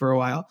tell you for a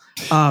while.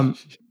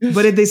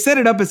 But they set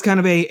it up as kind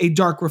of a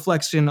dark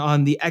reflection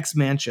on the X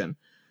Mansion,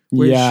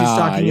 where she's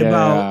talking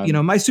about, you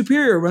know, my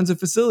superior runs a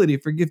facility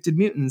for gifted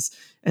mutants.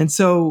 And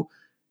so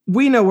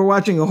we know we're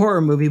watching a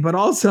horror movie, but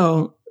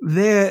also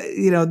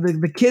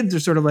the kids are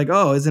sort of like,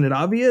 oh, isn't it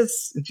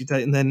obvious?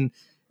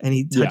 And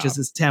he touches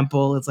his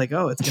temple. It's like,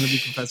 oh, it's going to be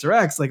Professor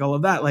X, like all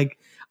of that. Like,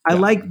 I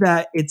like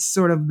that. It's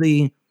sort of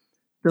the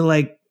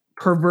like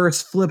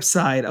perverse flip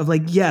side of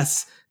like,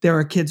 yes, there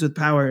are kids with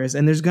powers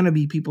and there's going to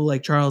be people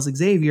like Charles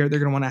Xavier. They're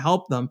going to want to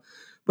help them.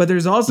 But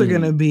there's also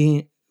going to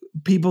be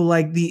people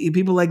like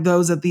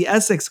those at the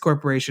Essex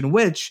Corporation,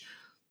 which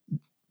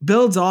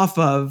builds off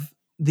of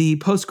the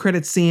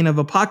post-credit scene of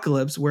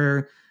Apocalypse,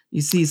 where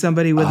you see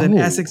somebody with an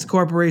Essex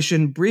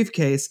Corporation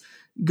briefcase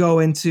go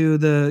into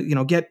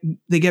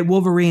they get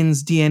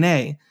Wolverine's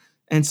DNA.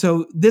 And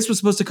so this was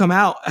supposed to come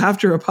out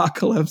after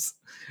Apocalypse,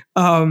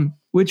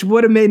 which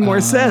would have made more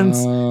sense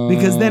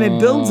because then it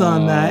builds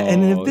on that.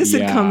 And if this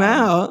had come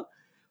out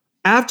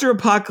after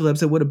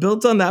Apocalypse, it would have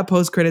built on that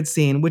post-credit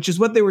scene, which is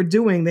what they were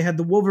doing. They had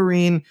the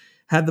Wolverine,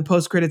 had the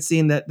post-credit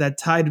scene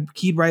that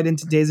keyed right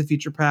into Days of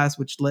Future Past,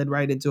 which led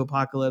right into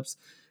Apocalypse,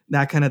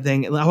 that kind of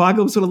thing. And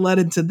Apocalypse would have led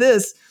into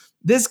this.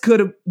 This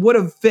would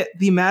have fit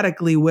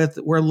thematically with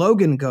where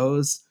Logan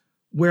goes,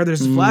 where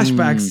there's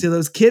flashbacks to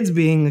those kids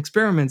being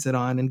experimented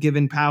on and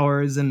given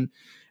powers and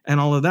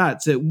all of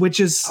that. So, which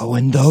is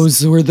and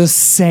those were the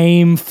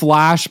same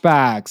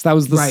flashbacks. That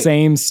was the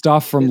same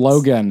stuff from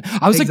Logan.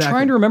 I was like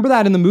trying to remember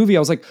that in the movie. I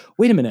was like,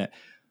 wait a minute,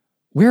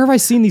 where have I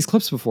seen these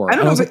clips before? I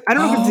don't know if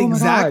it's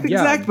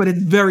exact, but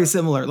it's very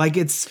similar. Like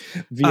it's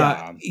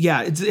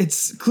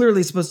it's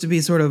clearly supposed to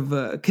be sort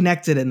of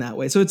connected in that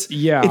way. So it's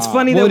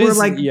funny that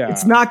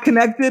it's not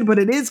connected, but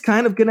it is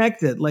kind of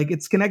connected. Like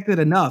it's connected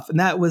enough, and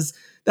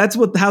that's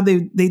how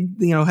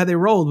they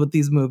rolled with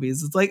these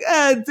movies. It's like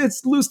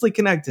it's loosely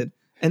connected,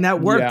 and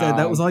that worked.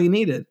 That was all you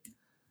needed.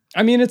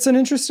 I mean, it's an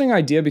interesting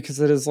idea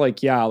because it is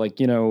like,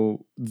 you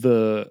know,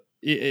 the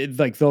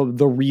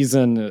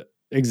reason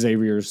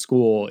Xavier's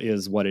school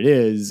is what it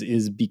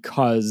is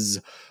because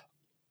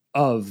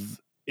of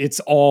it's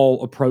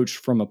all approached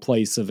from a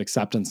place of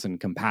acceptance and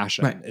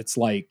compassion. Right. It's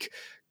like,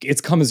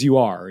 it's come as you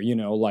are, you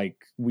know,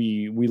 like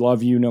we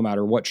love you no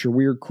matter what your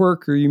weird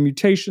quirk or your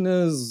mutation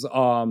is.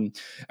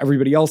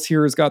 Everybody else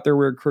here has got their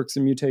weird quirks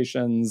and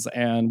mutations,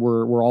 and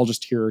we're all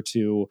just here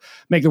to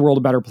make the world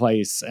a better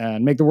place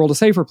and make the world a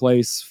safer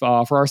place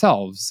for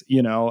ourselves,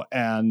 you know,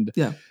 and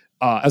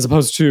as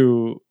opposed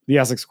to the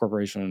Essex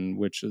Corporation,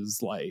 which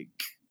is like,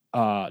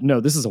 no,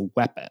 this is a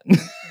weapon.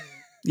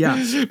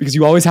 Because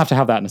you always have to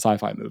have that in a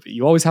sci-fi movie.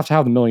 You always have to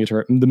have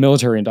the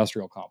military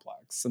industrial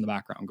complex in the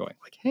background going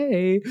like,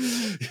 hey,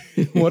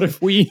 what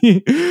if we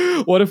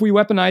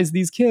weaponize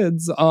these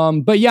kids?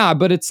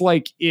 But it's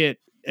like it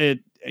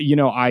you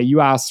know,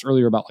 you asked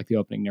earlier about like the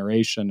opening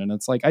narration, and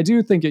it's like, I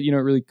do think it, you know,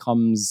 it really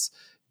comes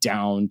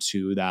down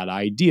to that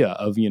idea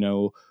of, you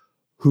know,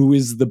 who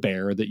is the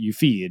bear that you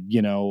feed,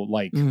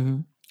 like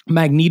Mhm.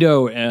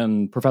 Magneto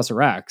and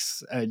Professor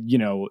X,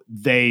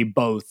 they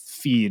both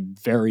feed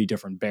very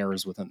different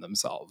bears within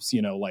themselves,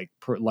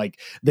 like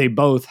they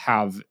both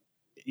have,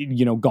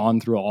 gone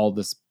through all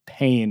this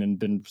pain and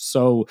been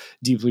so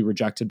deeply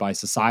rejected by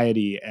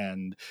society.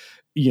 And,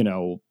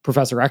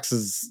 Professor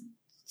X's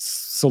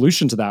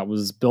solution to that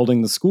was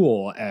building the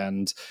school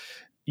and,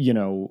 you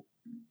know,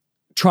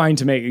 trying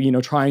to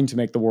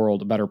make the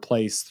world a better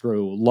place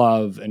through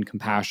love and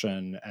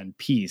compassion and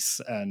peace.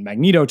 And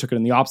Magneto took it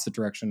in the opposite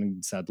direction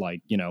and said,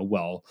 like,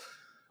 well,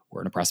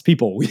 we're an oppressed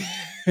people. We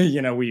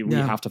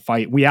have to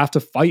fight. We have to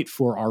fight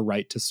for our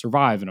right to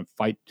survive and a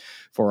fight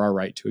for our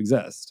right to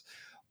exist.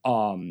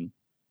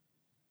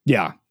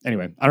 Yeah.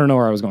 Anyway, I don't know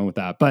where I was going with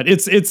that, but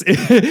it's I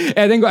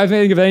think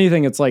if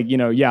anything, it's like,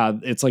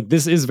 it's like,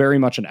 this is very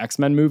much an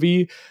X-Men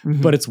movie,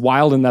 but it's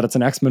wild in that it's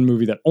an X-Men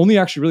movie that only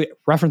actually really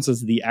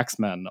references the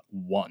X-Men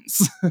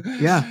once.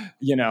 Yeah.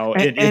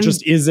 It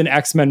just is an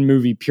X-Men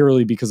movie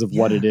purely because of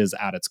what it is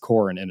at its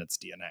core and in its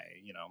DNA,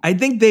 I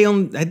think they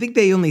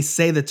only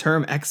say the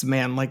term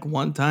X-Man like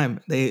one time.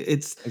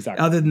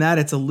 Exactly. Other than that,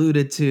 it's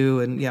alluded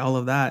to and all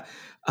of that.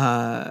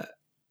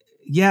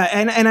 Yeah,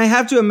 and I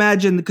have to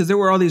imagine, because there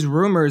were all these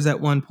rumors at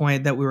one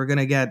point that we were going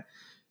to get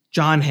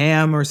John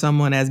Hamm or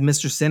someone as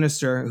Mr.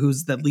 Sinister,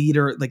 who's the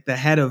leader, like the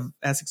head of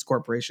Essex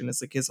Corporation.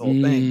 It's like his whole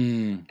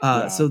thing.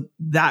 So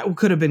that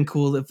could have been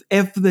cool.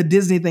 If the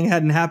Disney thing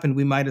hadn't happened,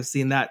 we might have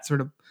seen that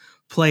sort of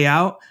play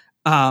out.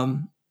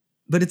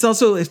 But it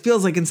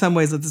feels like in some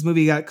ways that this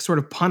movie got sort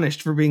of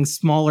punished for being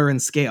smaller in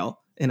scale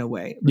in a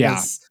way.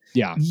 Yeah.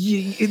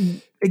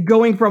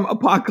 Going from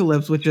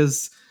Apocalypse, which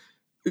is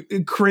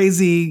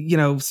crazy,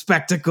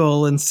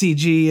 spectacle and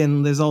CG,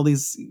 and there's all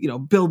these,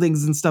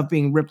 buildings and stuff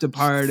being ripped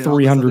apart.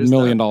 $300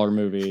 million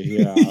movie.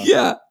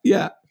 Yeah.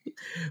 yeah.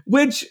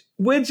 Which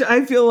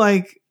I feel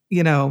like,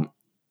 and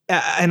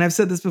I've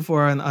said this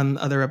before on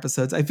other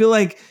episodes, I feel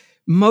like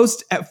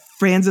most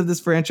fans of this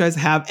franchise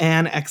have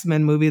an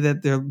X-Men movie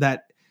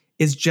that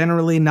is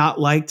generally not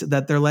liked,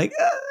 that they're like,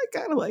 I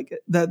kind of like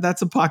it.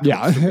 That's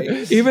Apocalypse for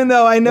me. Even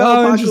though I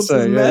know Apocalypse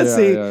is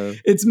messy.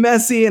 It's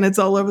messy and it's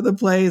all over the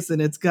place and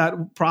it's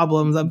got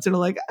problems. I'm sort of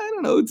like, I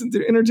don't know, it's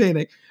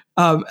entertaining.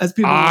 As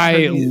people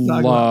I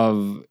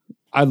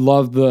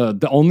love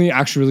the only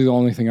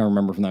thing I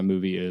remember from that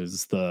movie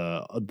is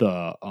the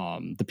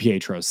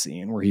Pietro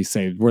scene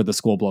where the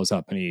school blows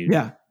up and he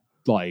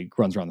like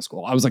runs around the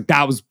school. I was like,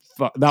 that was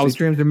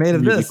dreams are made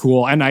of really this.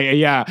 Cool. And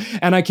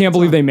I can't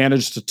believe they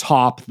managed to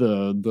top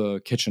the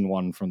kitchen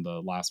one from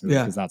the last movie,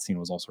 because that scene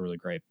was also really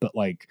great. But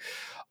like,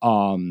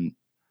 oh man,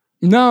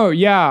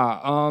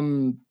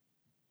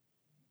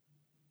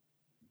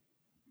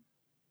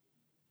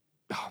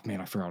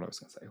 I forgot what I was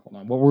gonna say. Hold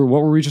on. What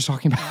were we just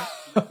talking about?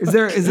 Is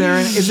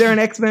there an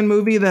X-Men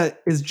movie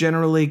that is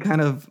generally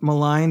kind of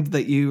maligned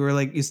that you were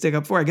like, you stick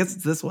up for? I guess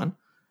it's this one.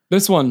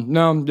 This one.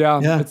 No,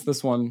 yeah. It's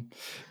this one.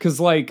 Cause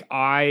like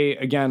I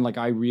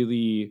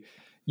really,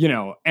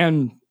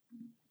 and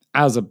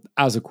as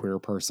a queer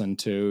person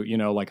too,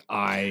 like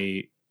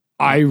I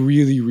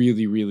really,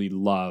 really, really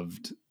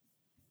loved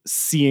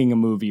seeing a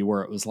movie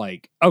where it was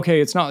like,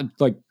 okay, it's not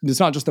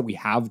just that we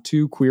have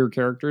two queer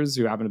characters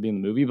who happen to be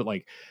in the movie, but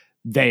like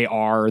they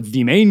are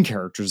the main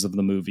characters of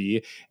the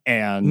movie,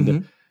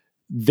 and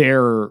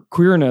their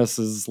queerness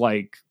is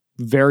like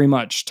very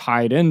much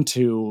tied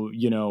into,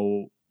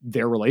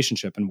 their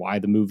relationship and why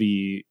the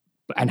movie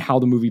and how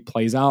the movie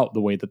plays out the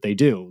way that they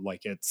do.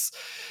 Like it's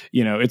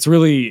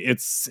really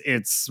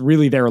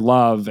their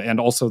love, and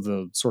also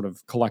the sort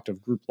of collective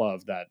group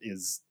love that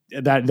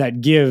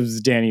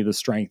gives Dani the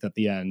strength at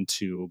the end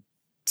to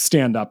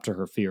stand up to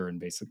her fear and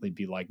basically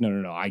be like,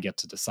 no, I get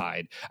to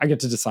decide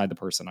the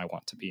person I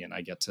want to be, and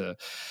I get to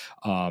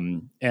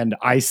and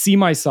I see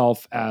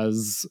myself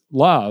as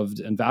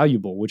loved and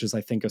valuable, which is, I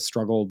think, a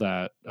struggle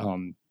that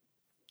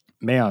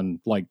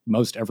like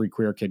most every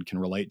queer kid can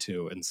relate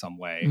to in some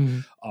way.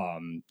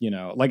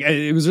 Like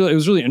it was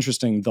really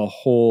interesting, the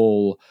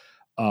whole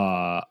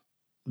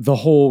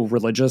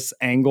religious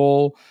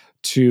angle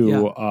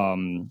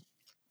to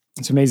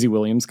Maisie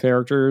Williams'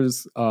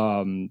 character's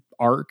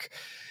arc.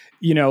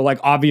 Like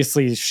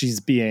obviously she's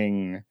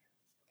being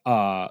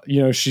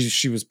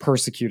she was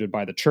persecuted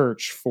by the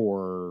church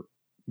for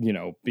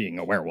being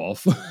a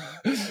werewolf.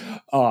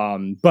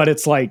 But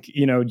it's like,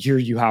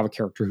 you have a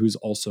character who's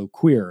also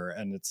queer,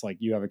 and it's like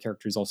you have a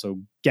character who's also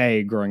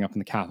gay growing up in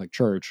the Catholic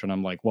Church. And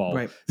I'm like, well,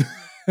 right.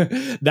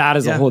 that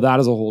is a whole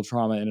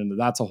trauma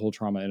that's a whole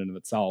trauma in and of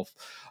itself.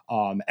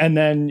 And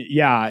then,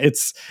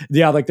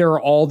 like there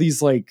are all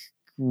these like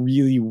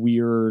really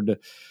weird,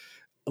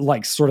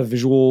 like sort of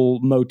visual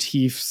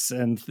motifs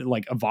and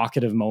like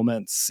evocative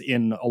moments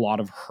in a lot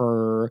of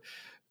her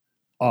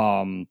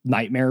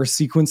nightmare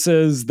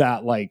sequences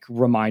that like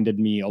reminded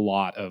me a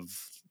lot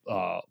of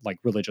like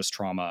religious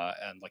trauma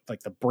and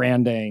like the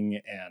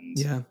branding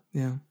and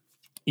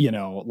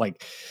the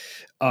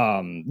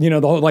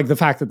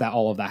fact that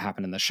all of that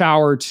happened in the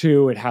shower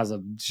too. It has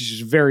a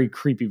very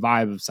creepy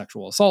vibe of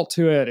sexual assault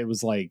to it. It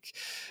was like,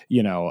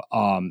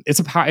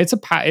 it's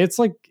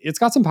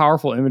got some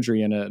powerful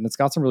imagery in it, and it's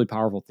got some really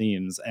powerful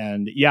themes.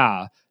 And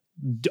yeah,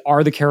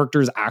 are the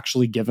characters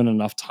actually given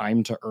enough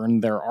time to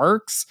earn their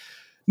arcs?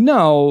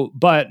 No,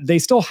 but they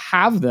still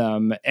have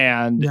them,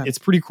 and it's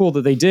pretty cool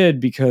that they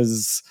did,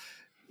 because,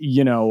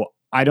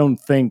 I don't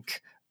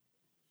think,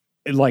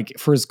 like,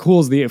 for as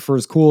cool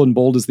and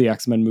bold as the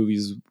X-Men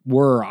movies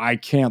were, I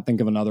can't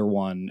think of another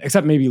one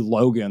except maybe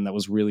Logan that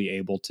was really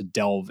able to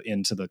delve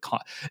into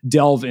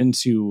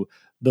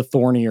the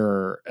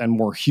thornier and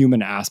more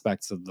human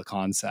aspects of the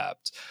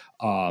concept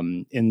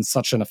in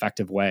such an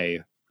effective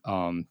way.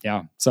 I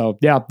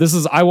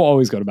will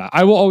always go to bat.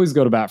 I will always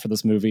go to bat for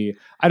this movie.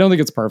 I don't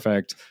think it's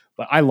perfect,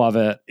 but I love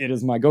it. It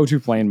is my go-to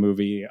plane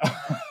movie.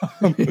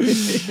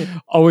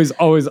 always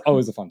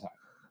a fun time.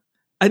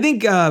 I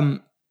think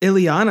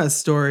Ileana's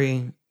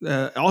story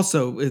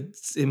also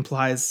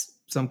implies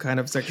some kind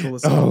of sexual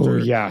assault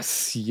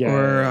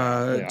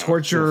or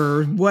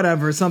torture or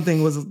whatever.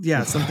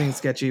 Something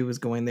sketchy was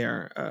going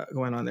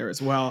on there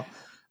as well.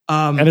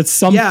 And it's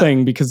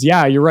something because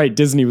you're right.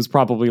 Disney was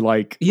probably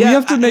like, we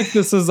have to make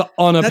this as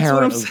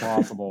unapparent as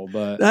possible.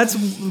 But that's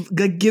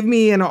give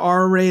me an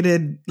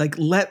R-rated, like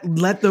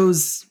let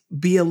those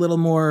be a little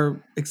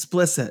more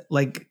explicit.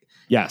 Like,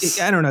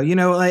 yes, I don't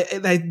know.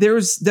 Like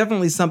there's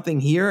definitely something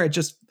here.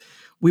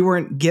 We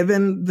weren't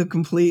given the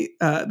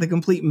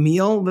complete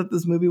meal that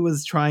this movie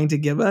was trying to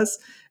give us.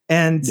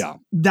 And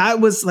that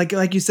was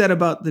like you said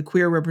about the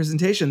queer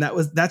representation.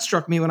 That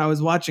struck me when I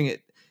was watching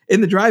it in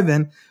the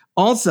drive-in.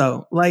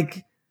 Also,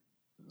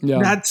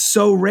 that's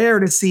so rare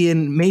to see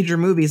in major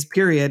movies,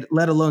 period,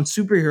 let alone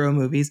superhero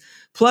movies.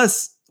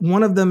 Plus,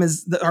 one of them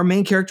is our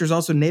main character is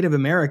also Native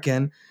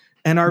American,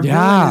 and our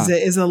villain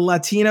is a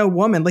Latina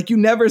woman. Like, you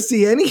never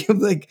see any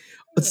of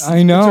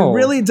I know. It's a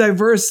really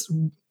diverse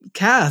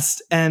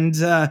cast, and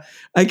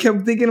I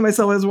kept thinking to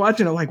myself as I was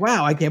watching it, like,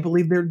 wow, I can't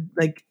believe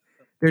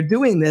they're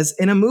doing this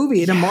in a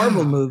movie, in a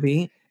Marvel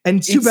movie,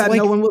 and too bad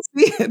no one will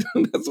see it.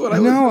 That's what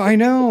I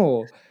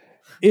know.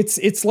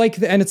 It's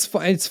like, and it's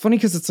funny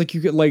because it's like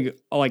you get like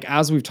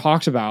as we've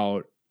talked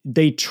about,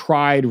 they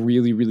tried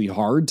really, really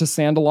hard to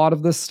sand a lot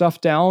of this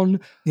stuff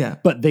down,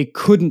 but they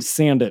couldn't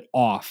sand it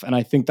off. And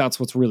I think that's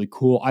what's really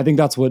cool. I think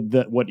that's what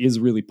is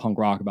really punk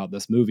rock about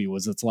this movie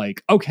was it's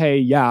like, okay,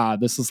 yeah,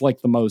 this is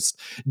like the most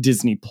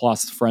Disney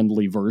Plus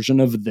friendly version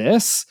of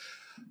this,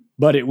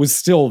 but it was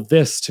still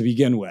this to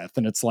begin with.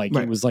 And it's like,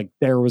 It was like,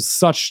 there was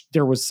such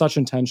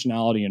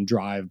intentionality and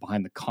drive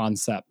behind the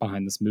concept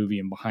behind this movie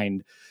and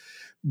behind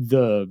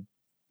the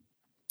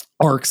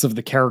arcs of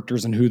the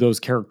characters and who those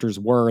characters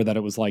were, that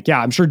it was like,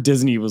 I'm sure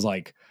Disney was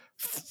like,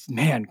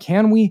 man,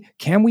 can we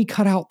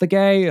cut out the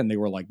gay? And they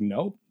were like,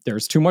 nope,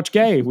 there's too much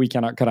gay. We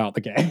cannot cut out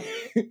the gay.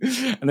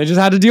 And they just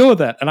had to deal with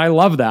it. And I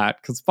love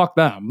that because fuck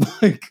them.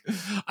 Like,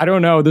 I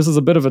don't know. This is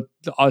a bit of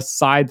a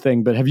side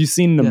thing, but have you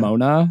seen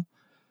Nimona?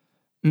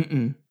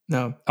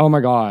 No. Oh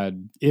my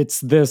God.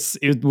 It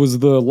was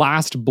the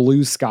last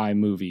Blue Sky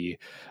movie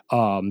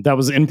that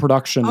was in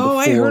production. Oh,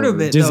 I heard of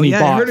it. Disney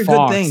bought I heard of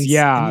Fox. good things.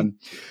 Yeah.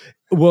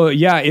 Well,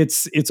 yeah,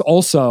 it's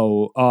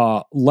also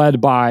led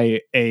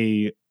by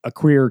a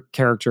queer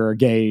character, a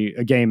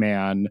gay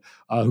man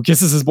who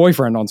kisses his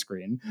boyfriend on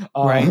screen,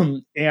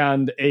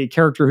 and a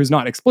character who's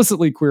not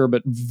explicitly queer,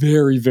 but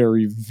very,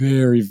 very,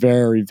 very,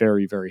 very,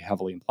 very, very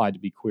heavily implied to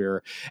be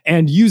queer,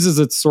 and uses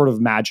its sort of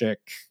magic,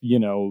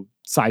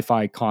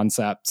 sci-fi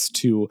concepts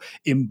to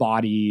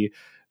embody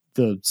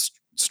the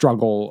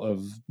struggle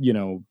of,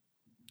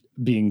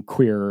 being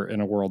queer in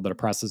a world that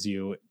oppresses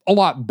you a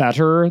lot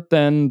better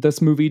than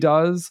this movie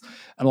does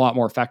and a lot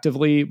more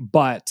effectively.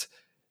 But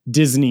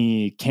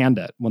Disney canned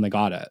it when they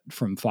got it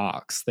from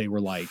Fox. They were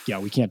like,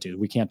 we can't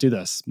do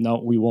this.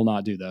 No, we will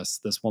not do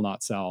this. This will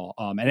not sell.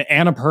 And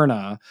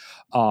Annapurna,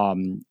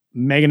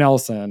 Megan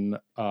Ellison,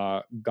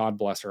 God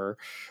bless her,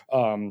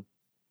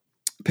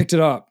 picked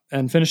it up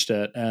and finished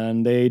it,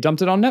 and they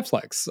dumped it on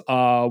Netflix,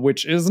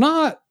 which is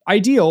not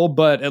ideal,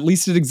 but at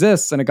least it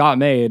exists and it got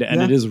made,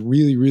 and it is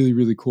really, really,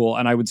 really cool.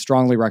 And I would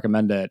strongly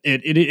recommend it.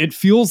 It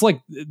feels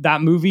like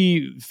that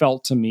movie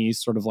felt to me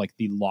sort of like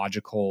the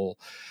logical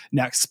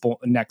next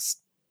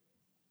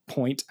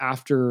point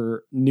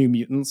after New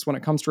Mutants when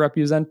it comes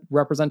to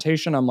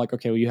representation. I'm like,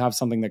 okay, well, you have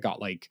something that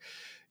got like,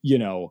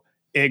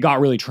 it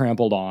got really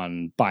trampled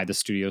on by the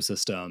studio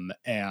system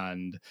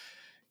and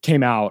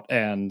came out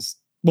and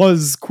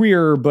was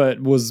queer, but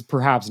was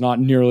perhaps not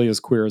nearly as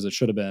queer as it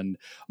should have been.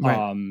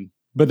 Right.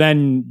 But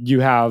then you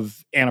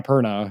have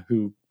Annapurna,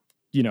 who,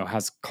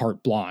 has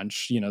carte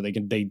blanche.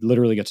 They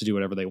literally get to do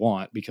whatever they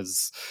want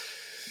because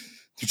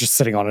they're just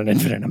sitting on an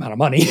infinite amount of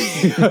money,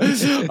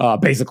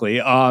 basically.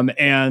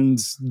 And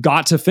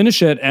got to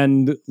finish it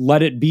and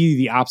let it be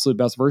the absolute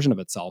best version of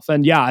itself.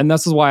 And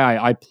this is why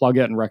I plug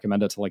it and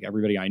recommend it to like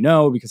everybody I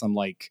know, because I'm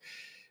like,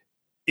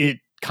 it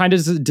kind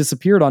of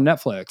disappeared on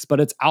Netflix, but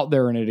it's out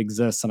there and it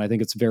exists. And I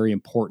think it's very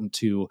important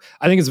to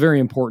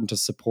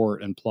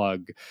support and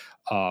plug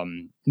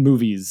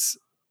movies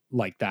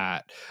like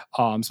that.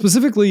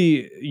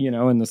 Specifically,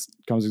 and this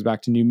comes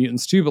back to New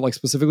Mutants too, but like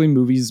specifically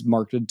movies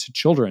marketed to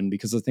children,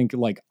 because I think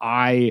like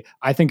I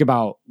think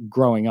about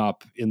growing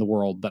up in the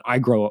world that I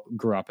grew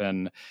up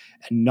in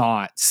and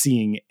not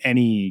seeing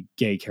any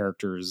gay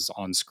characters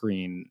on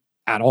screen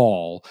at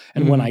all.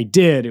 And when I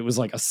did, it was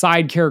like a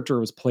side character,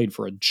 it was played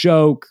for a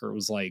joke, or it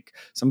was like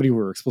somebody we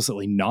were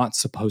explicitly not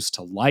supposed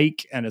to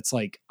like. And it's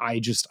like, I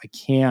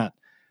can't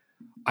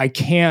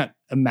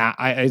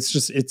imagine.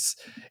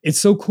 It's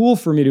so cool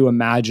for me to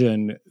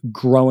imagine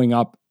growing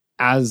up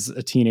as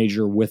a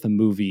teenager with a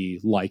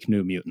movie like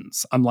New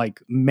Mutants. I'm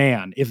like,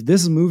 man, if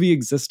this movie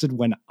existed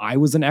when I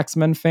was an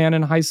X-Men fan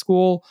in high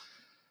school,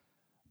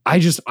 I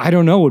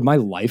don't know, would my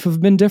life have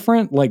been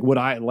different? Like, would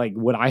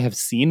I have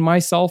seen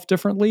myself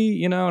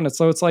differently? And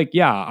it's like,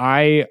 yeah,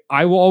 I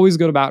will always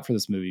go to bat for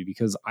this movie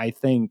because I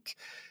think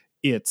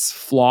it's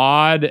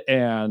flawed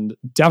and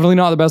definitely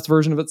not the best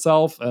version of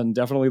itself, and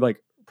definitely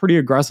like pretty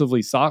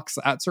aggressively sucks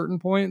at certain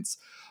points.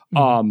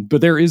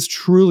 But there is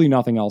truly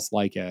nothing else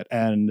like it.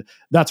 And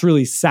that's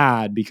really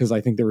sad because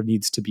I think there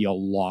needs to be a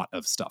lot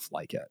of stuff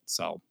like it.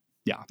 So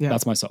yeah.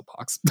 That's my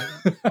soapbox.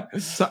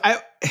 So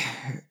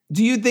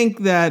do you think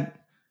that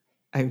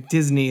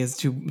Disney is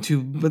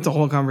that's a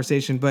whole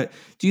conversation, but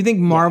do you think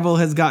Marvel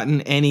has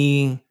gotten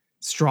any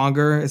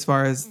stronger as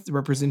far as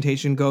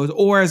representation goes,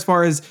 or as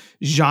far as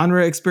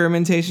genre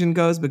experimentation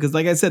goes? Because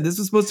like I said, this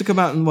was supposed to come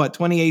out in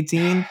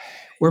 2018.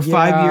 We're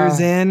 5 years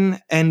in,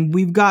 and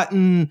we've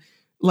gotten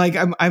like,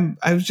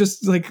 I was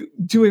just like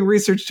doing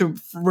research to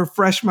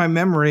refresh my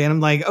memory, and I'm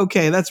like,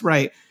 okay, that's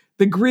right.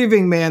 The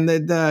grieving man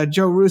that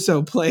Joe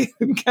Russo played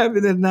in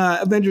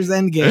Avengers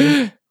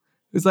Endgame.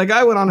 It's like,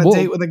 I went on a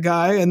date with a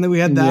guy, and then we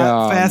had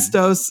that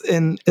Phastos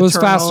in Eternals. It was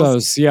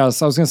Phastos.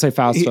 Yes, I was going to say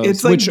Phastos,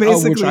 it's like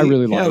which I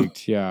really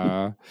liked.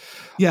 Yeah.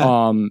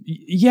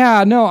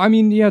 No, I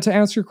mean, to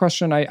answer your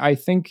question, I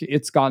think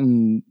it's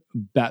gotten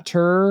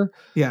better.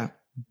 Yeah.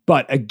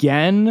 But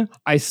again,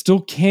 I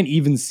still can't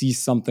even see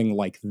something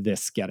like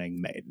this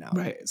getting made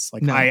nowadays.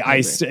 Right.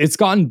 Like it's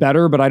gotten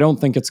better, but I don't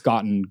think it's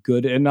gotten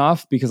good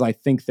enough, because I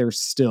think there's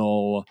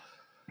still,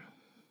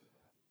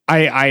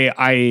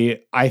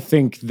 I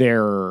think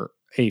they're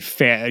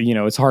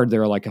it's hard.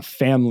 They're like a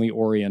family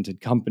oriented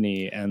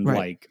company, and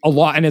like a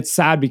lot, and it's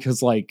sad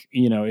because like,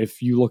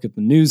 if you look at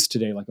the news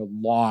today, like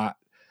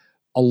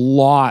a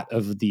lot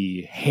of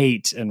the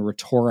hate and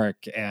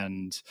rhetoric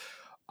and,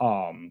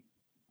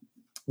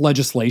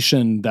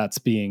 legislation that's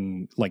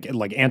being like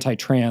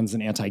anti-trans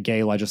and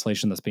anti-gay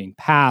legislation that's being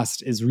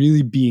passed is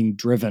really being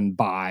driven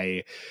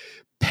by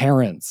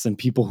parents and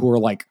people who are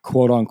like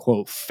quote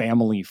unquote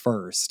family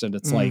first. And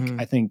it's like,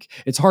 I think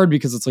it's hard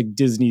because it's like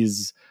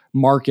Disney's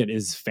market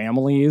is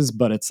families,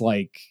 but it's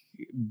like,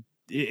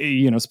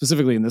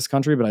 specifically in this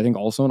country, but I think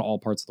also in all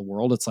parts of the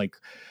world, it's like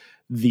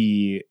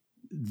the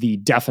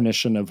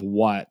definition of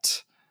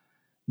what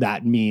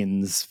that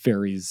means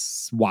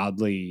varies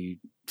wildly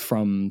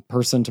from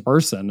person to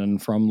person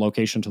and from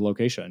location to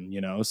location,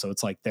 so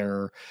it's like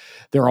they're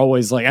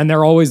always like, and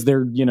they're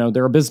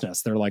a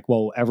business. They're like,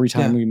 well, every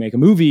time we make a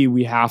movie,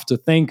 we have to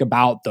think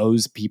about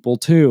those people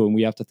too, and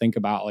we have to think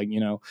about like,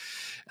 and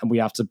we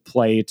have to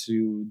play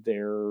to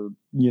their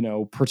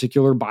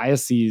particular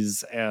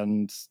biases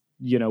and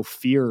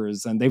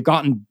fears. And they've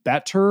gotten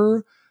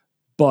better,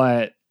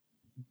 but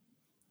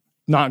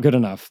not good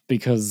enough,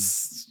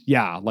 because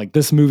like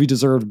this movie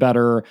deserved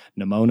better.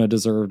 Nimona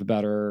deserved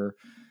better.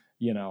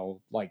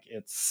 Like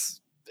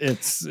it's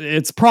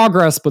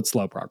progress, but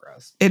slow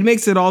progress. It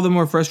makes it all the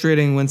more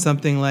frustrating when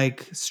something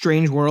like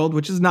Strange World,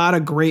 which is not a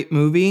great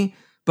movie,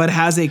 but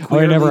has a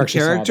queer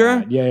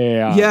character.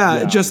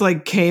 Yeah. Just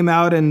like came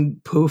out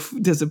and poof,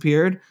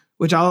 disappeared,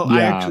 which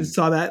I actually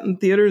saw that in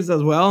theaters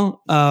as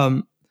well.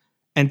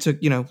 And took,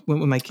 went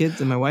with my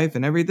kids and my wife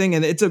and everything.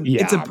 And it's a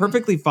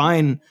perfectly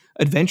fine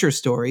adventure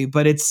story,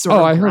 but it's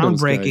sort of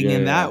groundbreaking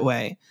in that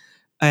way.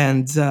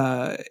 And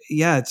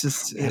it's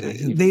just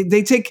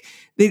they take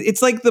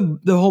it's like the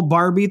whole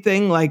Barbie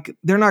thing. Like,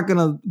 they're not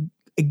gonna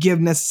give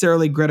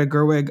necessarily Greta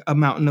Gerwig a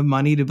mountain of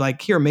money to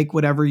like, here, make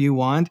whatever you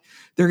want.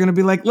 They're gonna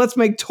be like, let's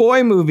make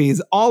toy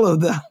movies, all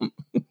of them.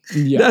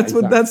 That's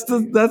what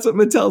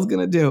Mattel's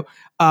gonna do.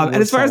 And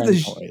as far as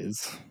the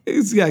toys.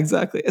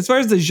 Exactly. As far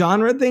as the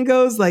genre thing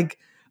goes, like,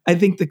 I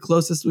think the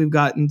closest we've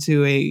gotten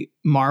to a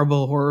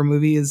Marvel horror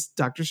movie is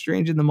Doctor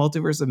Strange in the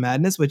Multiverse of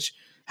Madness, which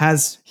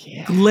has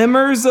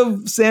glimmers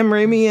of Sam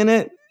Raimi in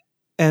it.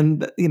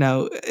 And,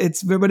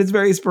 it's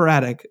very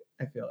sporadic,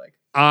 I feel like.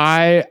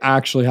 I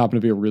actually happen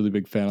to be a really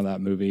big fan of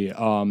that movie,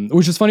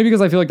 which is funny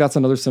because I feel like that's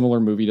another similar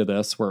movie to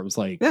this, where it was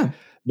like,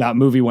 that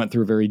movie went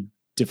through a very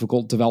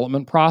difficult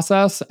development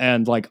process.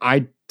 And like,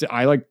 I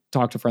like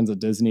talked to friends at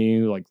Disney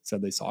who like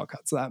said they saw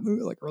cuts of that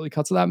movie, like early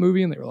cuts of that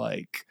movie. And they were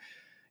like,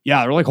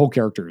 there were like whole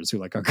characters who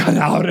like got cut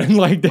out. And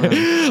like,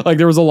 like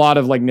there was a lot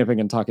of like nipping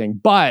and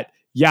tucking, but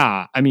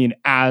I mean,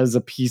 as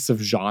a piece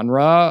of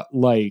genre,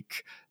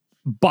 like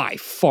by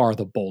far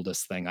the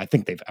boldest thing I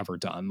think they've ever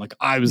done. Like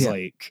I was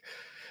like,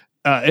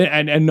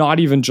 and not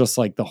even just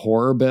like the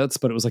horror bits,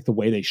 but it was like the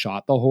way they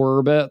shot the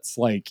horror bits.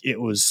 Like it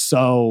was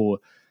so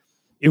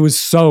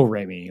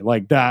Raimi,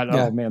 like that.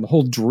 Yeah. Oh man, the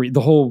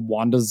whole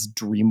Wanda's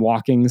dream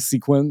walking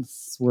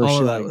sequence where she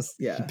like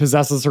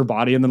possesses her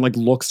body and then like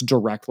looks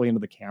directly into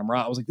the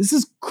camera. I was like, this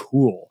is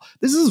cool.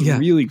 This is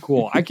really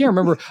cool. I can't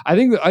remember. I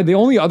think the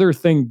only other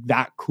thing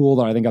that cool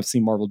that I think I've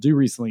seen Marvel do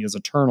recently is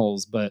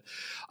Eternals, but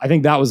I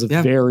think that was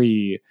I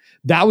think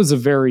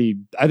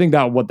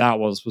that what that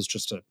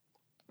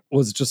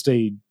was just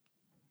a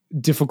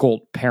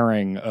difficult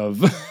pairing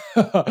of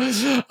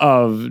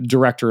of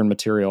director and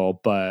material,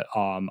 but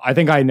I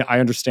think I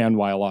understand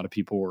why a lot of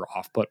people were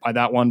off put by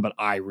that one, but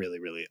I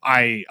really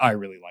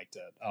liked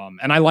it,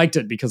 and I liked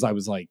it because I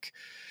was like,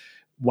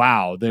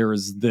 wow,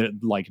 there's the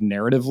like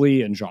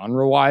narratively and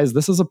genre wise,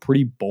 this is a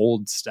pretty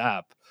bold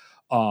step.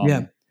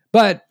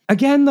 But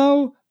again,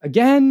 not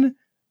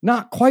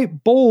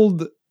quite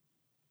bold.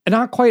 And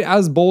not quite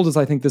as bold as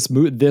I think this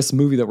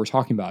movie that we're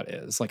talking about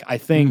is. Like, I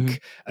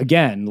think,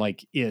 again,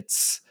 like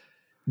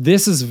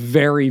this is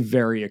very,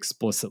 very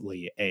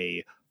explicitly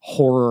a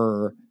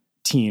horror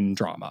teen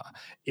drama.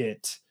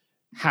 It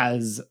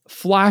has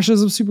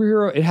flashes of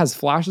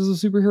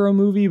superhero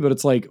movie, but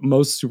it's like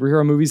most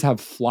superhero movies have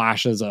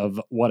flashes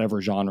of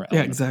whatever genre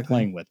element they're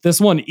playing with.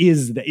 This one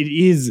is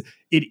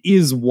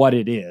what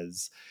it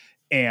is.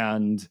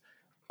 And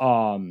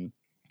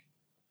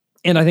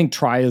I think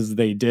try as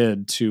they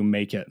did to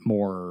make it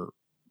more,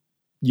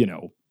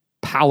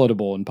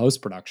 palatable in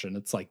post-production.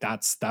 It's like,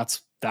 that's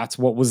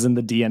what was in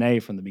the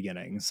DNA from the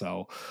beginning.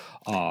 So,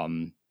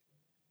 In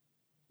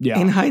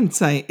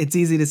hindsight, it's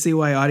easy to see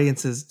why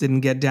audiences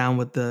didn't get down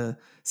with the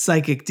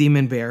psychic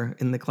demon bear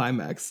in the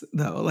climax,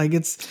 though. Like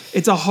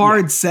it's a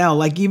hard sell.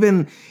 Like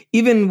even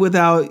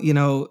without,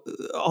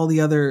 all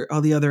the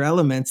other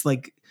elements,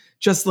 like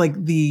just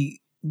like the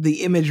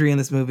imagery in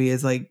this movie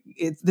is like,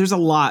 there's a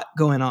lot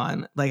going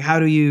on. Like, how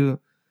do you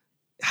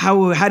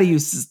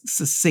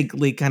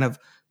succinctly kind of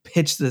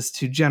pitch this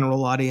to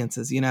general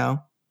audiences,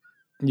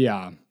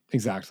 Yeah,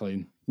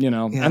 exactly.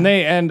 And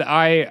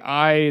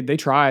they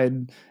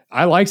tried.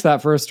 I liked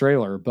that first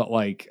trailer, but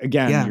like,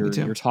 again,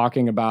 you're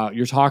talking about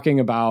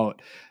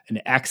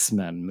an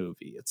X-Men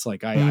movie. It's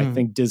like, I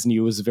think Disney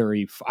was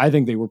I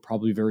think they were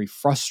probably very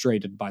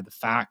frustrated by the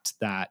fact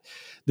that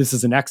this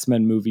is an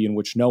X-Men movie in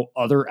which no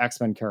other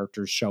X-Men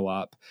characters show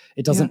up.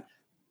 It doesn't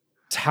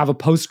have a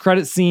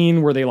post-credit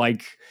scene where they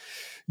like,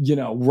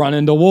 run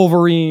into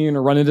Wolverine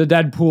or run into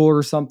Deadpool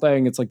or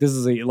something. It's like, this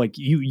is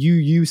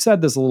you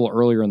said this a little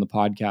earlier in the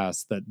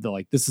podcast that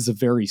this is a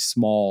very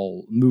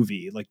small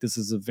movie. Like this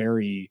is a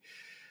very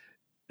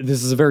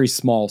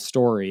small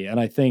story. And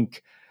I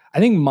think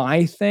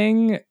my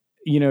thing,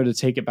 to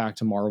take it back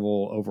to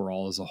Marvel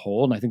overall as a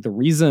whole, and I think the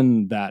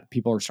reason that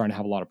people are starting to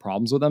have a lot of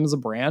problems with them as a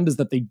brand is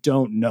that they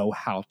don't know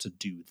how to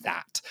do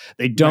that.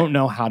 They don't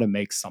know how to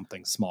make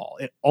something small.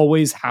 It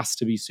always has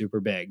to be super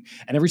big.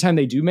 And every time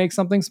they do make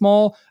something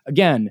small,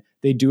 again,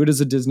 they do it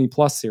as a Disney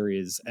Plus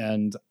series.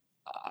 And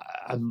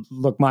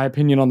look, my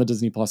opinion on the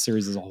Disney Plus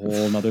series is a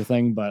whole nother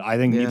thing, but I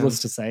think needless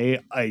to say,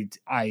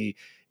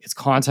 it's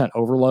content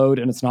overload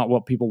and it's not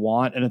what people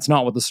want. And it's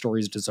not what the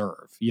stories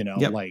deserve,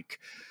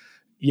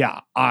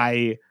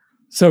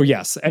 So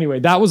yes,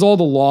 anyway, that was all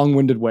the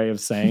long-winded way of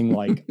saying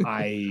like,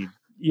 I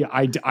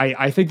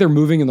think they're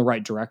moving in the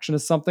right direction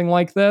as something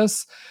like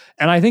this.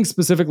 And I think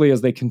specifically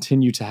as they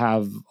continue to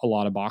have a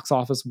lot of box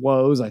office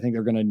woes, I think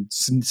they're going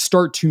to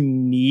start to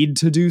need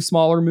to do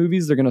smaller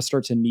movies. They're going to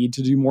start to need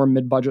to do more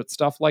mid-budget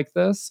stuff like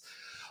this.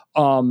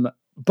 But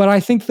I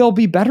think they'll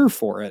be better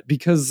for it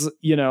because,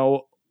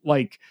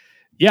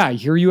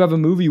 here you have a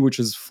movie which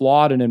is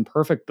flawed and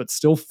imperfect, but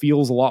still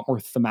feels a lot more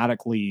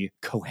thematically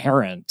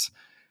coherent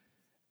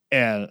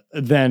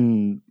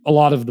than a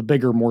lot of the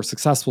bigger, more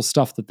successful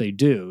stuff that they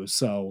do.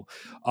 So,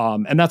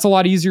 and that's a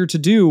lot easier to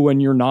do when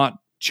you're not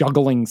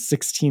juggling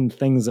 16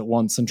 things at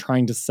once and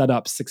trying to set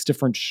up 6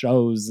 different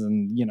shows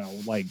and,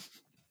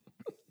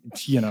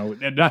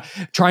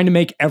 trying to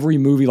make every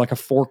movie like a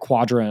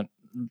 4-quadrant,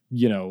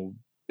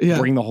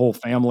 bring the whole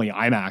family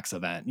IMAX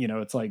event.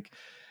 It's like,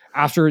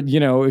 after,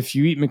 if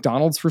you eat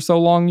McDonald's for so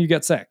long, you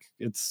get sick.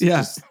 It's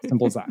just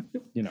simple as that,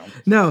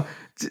 No,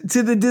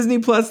 to the Disney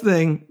Plus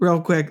thing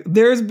real quick.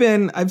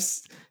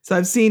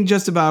 I've seen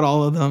just about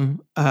all of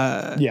them.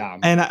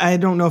 And I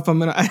don't know if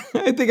I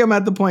think I'm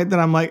at the point that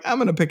I'm like, I'm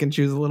going to pick and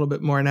choose a little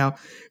bit more now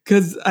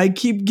because I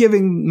keep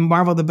giving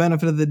Marvel the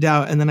benefit of the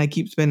doubt. And then I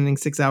keep spending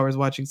 6 hours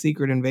watching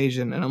Secret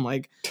Invasion. And I'm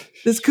like,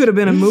 this could have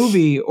been a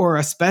movie or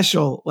a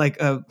special,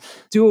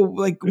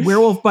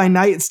 Werewolf by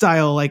Night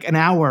style, like an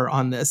hour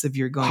on this. If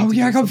you're going. Oh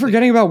yeah. I'm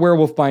forgetting about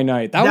Werewolf by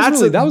Night.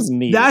 That was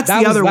neat. That's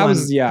the other one.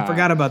 I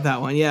forgot about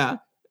that one. Yeah.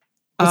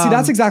 But see,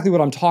 that's exactly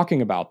what I'm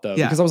talking about, though,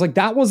 because I was like,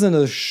 that wasn't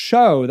a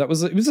show. It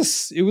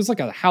was like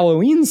a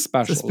Halloween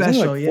special. It was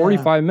only like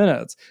 45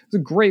 minutes. It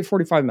was a great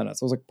 45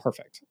 minutes. It was like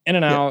perfect. In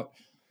and out.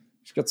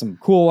 She got some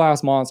cool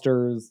ass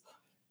monsters.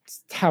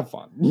 have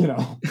fun, you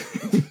know.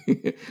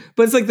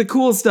 But it's like the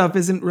cool stuff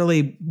isn't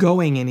really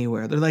going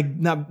anywhere.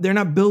 They're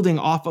not building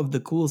off of the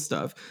cool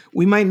stuff.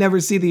 We might never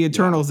see the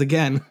Eternals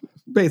again,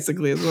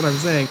 basically, is what I'm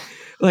saying.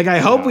 Like, I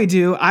hope we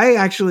do. I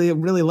actually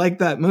really like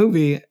that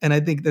movie, and I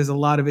think there's a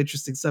lot of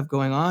interesting stuff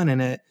going on in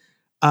it.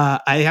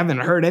 I haven't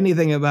heard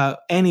anything about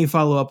any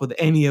follow-up with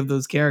any of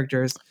those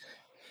characters.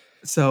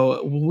 So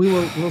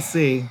we'll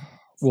see.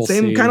 We'll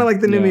Same see. kind of like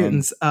the New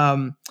Mutants.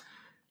 But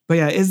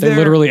yeah, They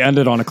literally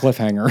ended on a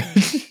cliffhanger.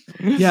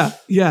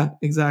 Yeah,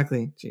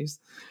 exactly. Jeez.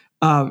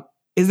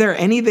 Is there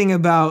anything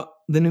about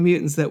the New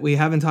Mutants that we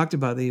haven't talked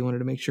about that you wanted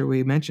to make sure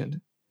we mentioned?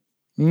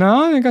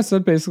 No, I think I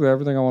said basically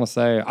everything I want to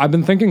say. I've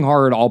been thinking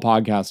hard all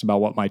podcast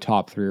about what my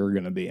top 3 are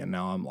going to be, and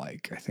now I'm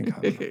like, I think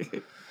I'm ready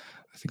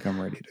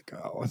to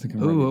go. I think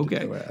I'm ready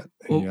to do it.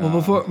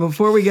 Well,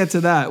 before we get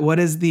to that, what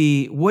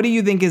do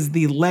you think is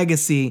the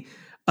legacy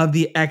of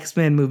the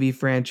X-Men movie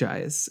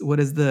franchise? What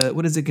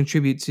does it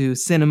contribute to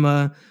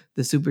cinema,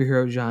 the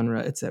superhero genre,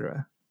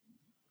 etc.?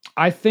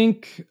 I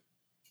think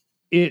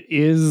it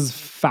is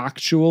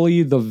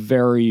factually the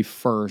very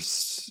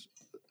first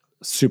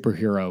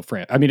superhero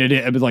franchise. I mean, it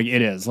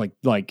is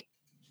like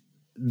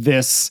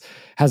this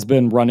has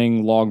been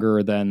running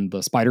longer than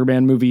the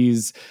Spider-Man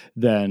movies,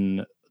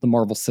 than the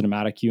Marvel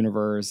Cinematic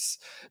Universe,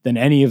 than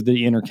any of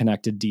the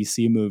interconnected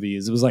DC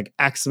movies. It was like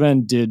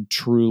X-Men did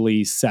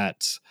truly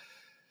set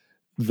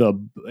the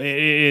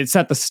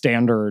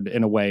standard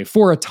in a way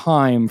for a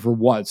time for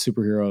what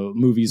superhero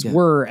movies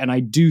were, and I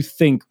do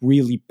think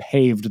really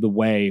paved the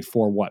way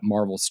for what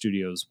Marvel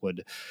Studios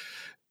would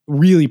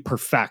really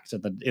perfect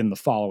in the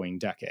following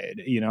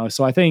decade, you know.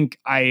 So I think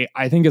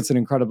it's an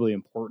incredibly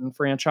important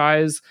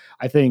franchise.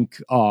 I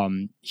think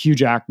Hugh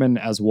Jackman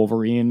as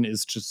Wolverine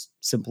is just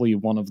simply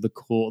one of the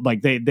cool,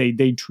 like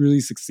they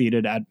truly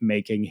succeeded at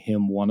making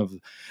him one of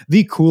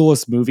the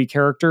coolest movie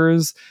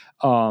characters.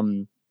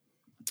 And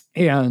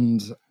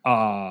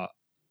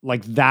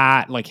like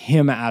that, like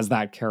him as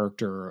that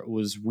character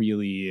was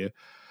really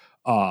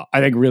I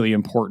think really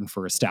important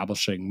for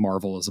establishing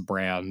Marvel as a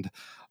brand,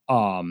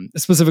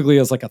 specifically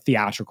as like a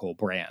theatrical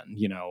brand,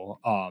 you know.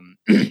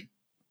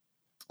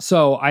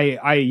 So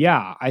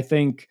I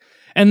think,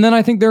 and then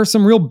I think there are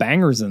some real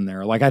bangers in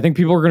there. Like I think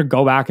people are going to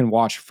go back and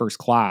watch First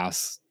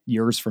Class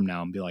years from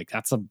now and be like,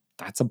 that's a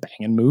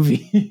banging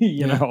movie,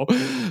 you know.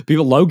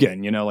 People,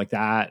 Logan, you know, like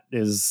that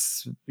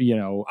is, you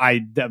know,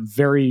 I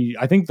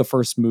think the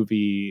first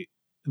superhero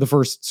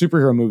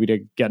movie to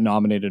get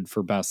nominated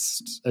for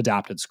best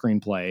adapted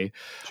screenplay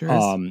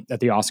at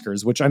the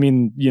Oscars, which, I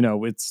mean, you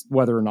know, it's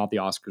whether or not the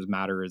Oscars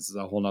matter is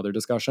a whole nother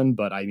discussion,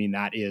 but I mean,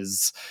 I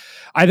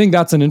think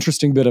that's an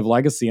interesting bit of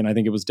legacy, and I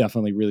think it was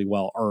definitely really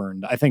well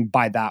earned. I think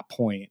by that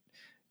point,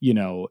 you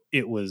know,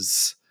 there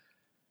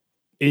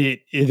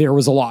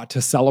was a lot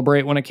to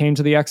celebrate when it came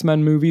to the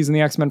X-Men movies and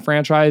the X-Men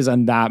franchise,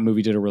 and that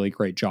movie did a really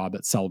great job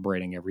at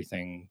celebrating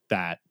everything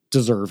that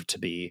deserved to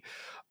be.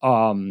 There's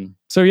a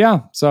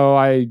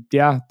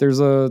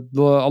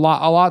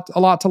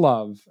lot to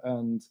love,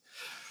 and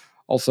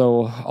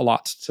also a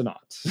lot to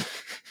not.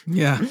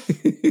 Yeah.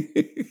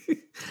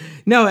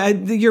 No,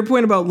 your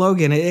point about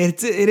Logan,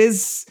 it's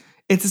a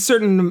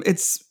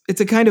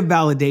kind of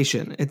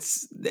validation.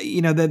 It's,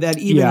 you know, that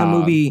even a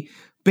movie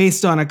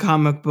based on a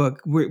comic book,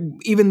 where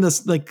even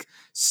this like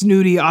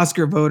snooty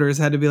Oscar voters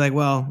had to be like,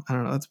 well, I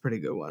don't know, that's a pretty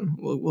good one.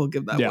 We'll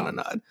give that one a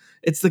nod.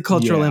 It's the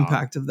cultural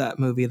impact of that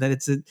movie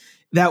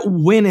that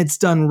when it's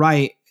done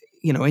right,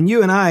 you know, and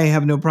you and I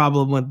have no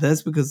problem with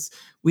this because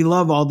we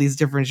love all these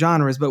different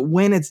genres, but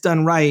when it's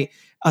done right,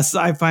 a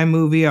sci-fi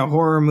movie, a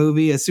horror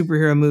movie, a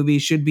superhero movie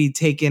should be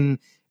taken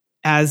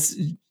as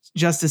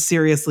just as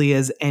seriously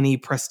as any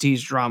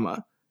prestige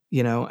drama.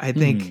 You know, I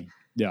think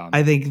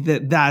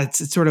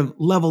that's sort of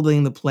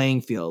leveling the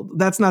playing field.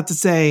 That's not to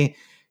say,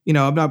 you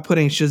know, I'm not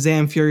putting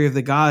Shazam! Fury of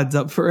the Gods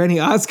up for any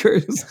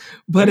Oscars,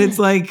 but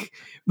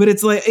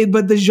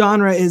but the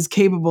genre is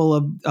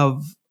capable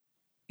of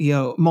you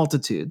know,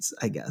 multitudes,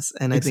 I guess.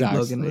 And I think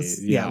Logan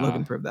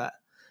Logan proved that.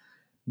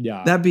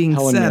 Yeah. That being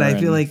Helen said, Mirren I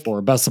feel like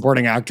for best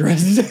supporting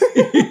actress.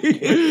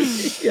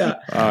 Yeah.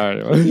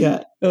 Anyway.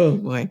 Yeah. Oh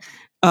boy.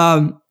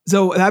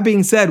 So that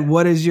being said,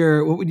 what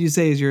would you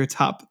say is your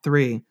top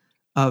 3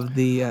 of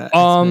the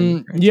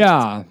X-Men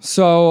franchise?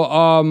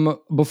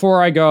 So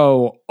before I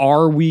go,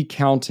 are we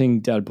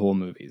counting Deadpool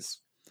movies?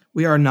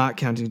 We are not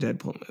counting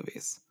Deadpool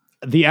movies.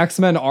 The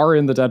X-Men are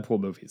in the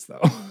Deadpool movies,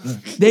 though.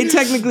 They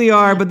technically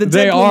are, but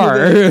they are.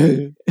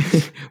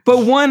 But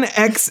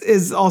 1X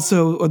is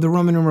also the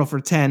Roman numeral for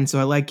 10, so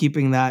I like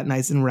keeping that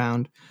nice and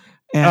round.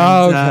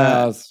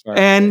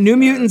 And New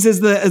Mutants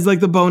is like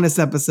the bonus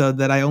episode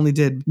that I only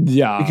did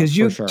because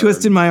you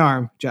twisted my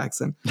arm,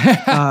 Jackson.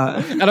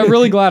 And I'm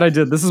really glad I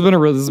did. This has been a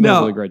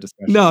really great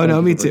discussion.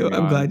 No, me too.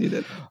 I'm glad you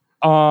did.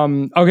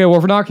 Okay, well,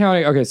 if we're not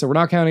counting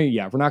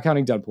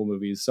Deadpool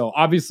movies. So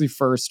obviously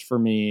first for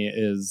me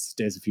is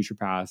Days of Future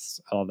Past.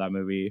 I love that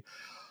movie.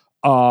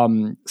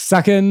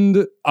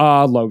 Second,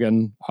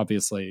 Logan,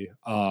 obviously.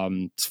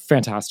 It's a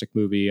fantastic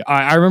movie.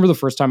 I remember the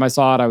first time I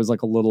saw it, I was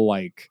like a little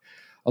like,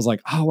 was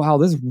like, oh wow,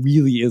 this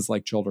really is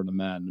like Children of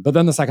Men. But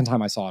then the second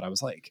time I saw it, I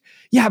was like,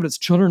 yeah, but it's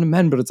Children of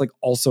Men, but it's like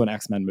also an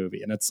X-Men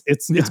movie, and it's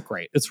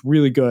great. It's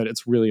really good.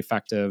 It's really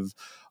effective.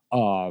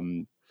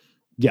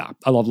 Yeah,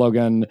 I love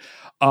Logan.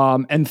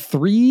 And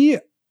 3,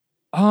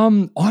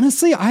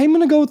 honestly, I'm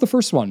gonna go with the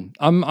first one.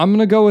 I'm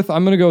gonna go with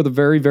the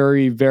very,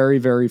 very, very,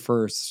 very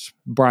first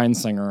Bryan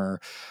Singer,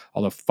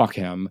 although fuck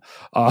him.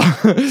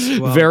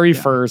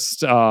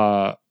 First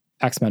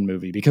X-Men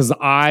movie, because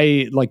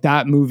I like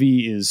that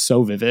movie is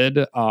so vivid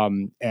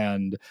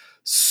and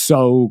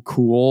so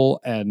cool,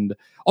 and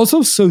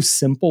also so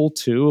simple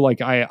too.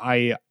 Like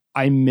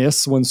I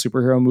miss when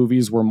superhero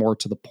movies were more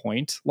to the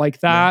point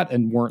like that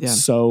and weren't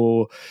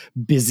so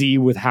busy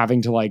with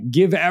having to like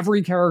give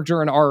every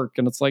character an arc.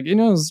 And it's like,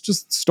 it's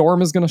just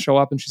Storm is going to show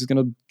up and she's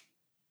going to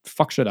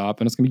fuck shit up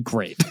and it's going to be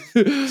great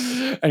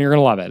and you're going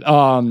to love it.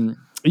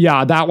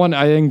 Yeah, that one,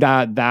 I think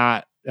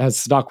that has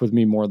stuck with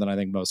me more than I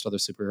think most other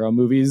superhero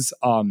movies.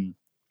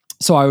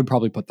 So I would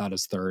probably put that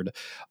as third.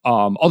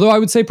 Although I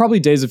would say probably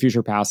Days of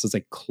Future Past is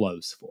a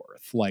close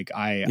fourth. Like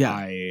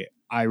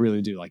I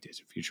really do like Days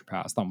of Future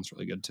Past. That one's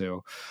really good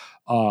too.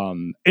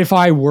 If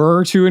I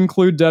were to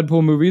include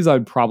Deadpool movies,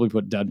 I'd probably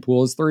put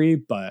Deadpool as 3,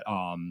 but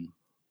I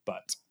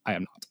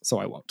am not, so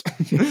I won't.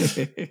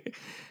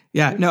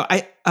 Yeah, no,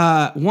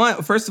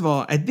 first of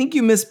all, I think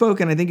you misspoke,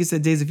 and I think you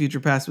said Days of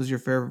Future Past was your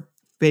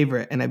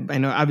favorite, and I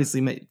know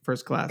obviously meant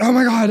First Class. Oh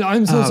my God,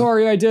 I'm so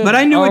sorry I did. But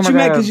I knew what you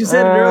meant because you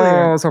said it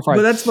earlier. So fine.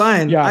 But that's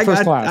fine. Yeah, I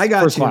First got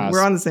Class. you.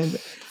 We're on the same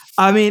thing.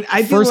 I mean,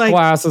 I feel First like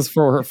Class is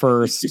for her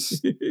first.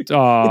 it's in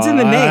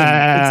the name.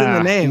 It's in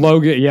the name.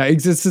 Logan. Yeah,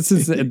 it's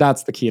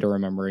that's the key to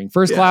remembering.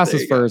 First Class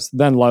is first,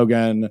 then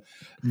Logan,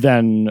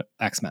 then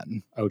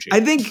X-Men. OG.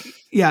 I think,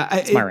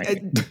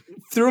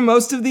 through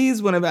most of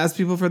these, when I've asked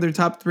people for their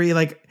top 3,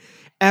 like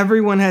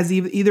everyone has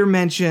either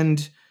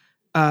mentioned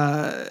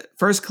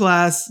First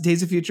Class,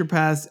 Days of Future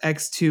Past,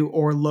 X2,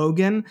 or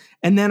Logan.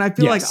 And then I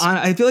feel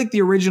like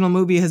the original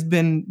movie has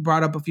been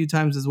brought up a few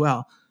times as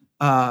well.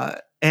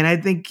 And I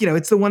think,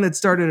 it's the one that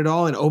started it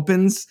all. It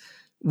opens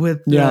with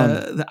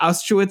the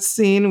Auschwitz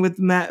scene with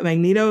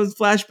Magneto's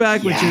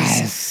flashback, which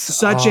is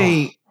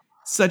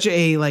such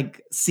a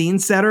like scene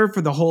setter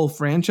for the whole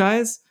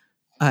franchise.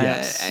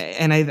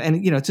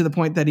 And to the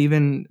point that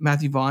even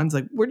Matthew Vaughn's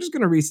like, we're just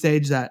going to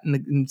restage that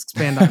and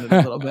expand on it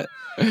a little bit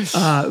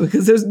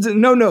because there's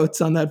no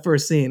notes on that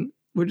first scene.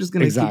 We're just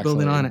going to keep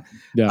building on it.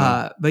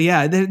 Yeah. But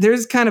yeah,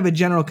 there's kind of a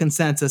general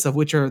consensus of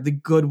which are the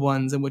good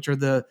ones and which are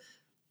the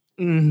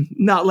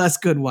not less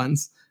good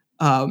ones.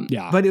 But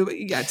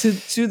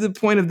to the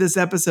point of this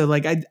episode,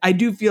 like I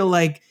do feel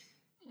like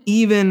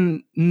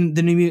even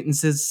the New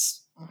Mutants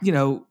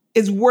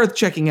is worth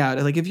checking out.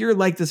 Like if you're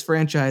like this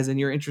franchise and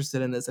you're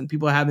interested in this and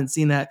people haven't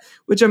seen that,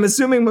 which I'm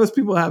assuming most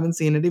people haven't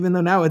seen it, even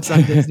though now it's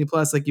on Disney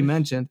Plus, like you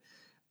mentioned,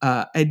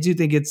 I do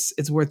think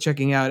it's worth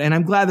checking out. And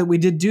I'm glad that we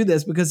did do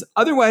this because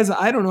otherwise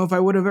I don't know if I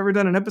would have ever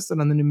done an episode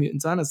on the New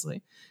Mutants,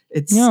 honestly.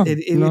 It's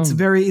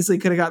very easily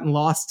could have gotten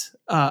lost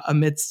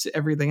amidst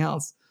everything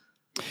else.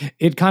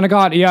 It kind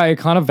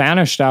of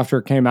vanished after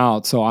it came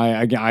out. So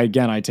I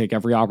take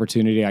every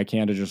opportunity I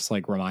can to just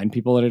like remind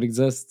people that it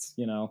exists,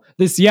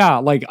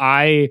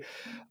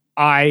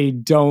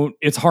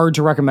 it's hard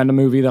to recommend a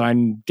movie that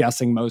I'm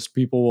guessing most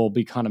people will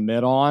be kind of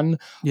mid on.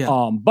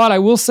 Yeah. But I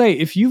will say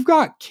if you've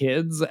got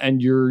kids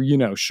and you're,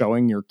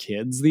 showing your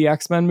kids the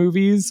X-Men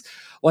movies,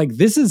 like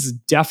this is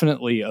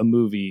definitely a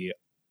movie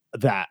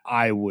that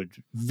I would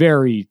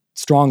very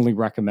strongly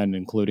recommend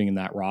including in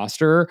that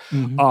roster.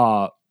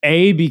 Mm-hmm.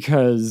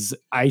 Because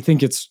I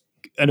think it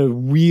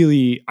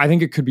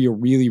could be a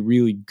really,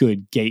 really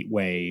good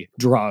gateway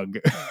drug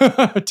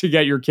to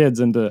get your kids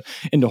into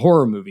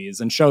horror movies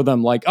and show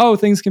them like, oh,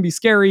 things can be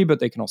scary, but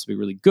they can also be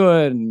really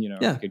good and,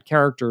 good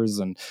characters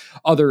and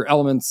other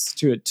elements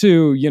to it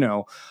too,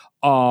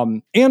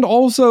 and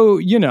also,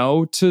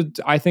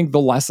 I think the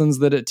lessons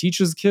that it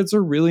teaches kids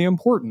are really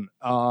important.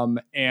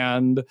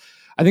 And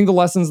I think the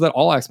lessons that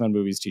all X-Men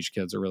movies teach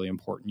kids are really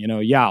important.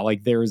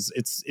 Like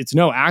it's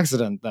no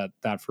accident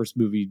that first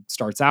movie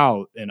starts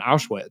out in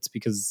Auschwitz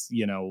because,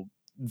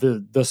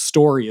 the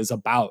story is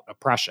about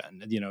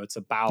oppression. It's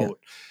about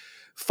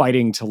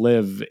fighting to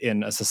live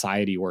in a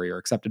society where you're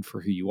accepted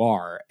for who you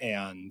are.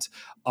 And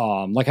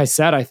like I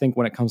said, I think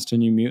when it comes to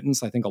New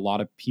Mutants, I think a lot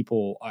of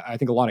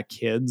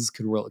kids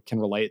can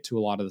relate to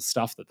a lot of the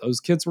stuff that those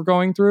kids were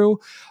going through.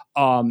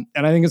 And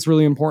I think it's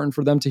really important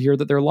for them to hear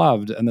that they're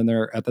loved and then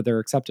that they're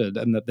accepted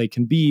and that they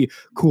can be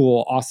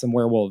cool, awesome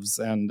werewolves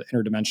and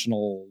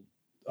interdimensional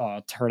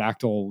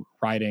pterodactyl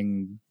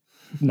riding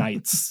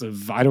knights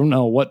of I don't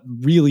know what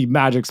really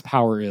magic's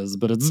power is,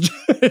 but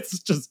it's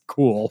just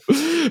cool.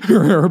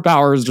 Her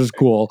power is just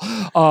cool.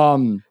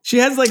 She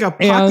has like a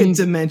pocket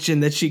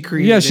dimension that she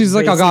created. Yeah, she's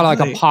like got like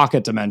a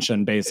pocket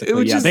dimension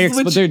basically.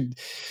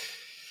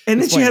 And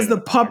then she has the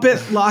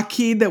puppet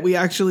Lockheed that we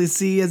actually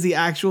see as the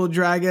actual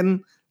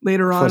dragon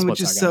later on,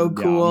 which is so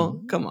cool.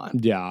 Yeah. Come on.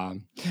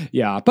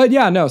 Yeah. But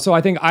yeah, no. So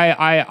I think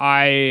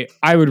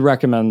I would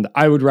recommend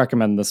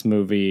this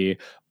movie.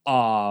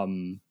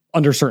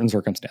 under certain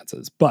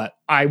circumstances, but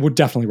I would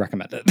definitely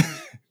recommend it.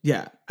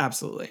 Yeah,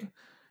 absolutely.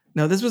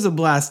 No, this was a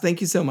blast.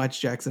 Thank you so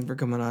much, Jackson, for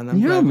coming on.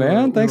 Yeah,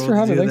 man. Thanks for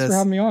having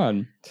me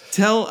on.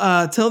 Tell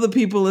the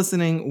people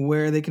listening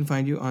where they can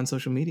find you on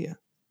social media.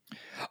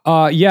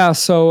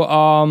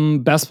 So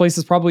best place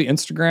is probably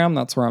Instagram.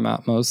 That's where I'm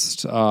at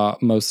most of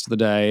the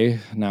day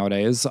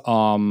nowadays.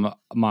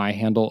 My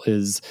handle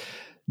is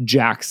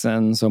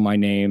Jackson, so my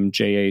name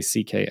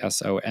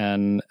JACKSON,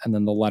 and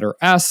then the letter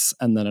S,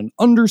 and then an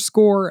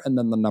underscore, and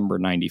then the number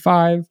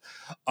 95.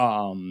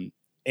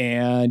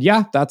 And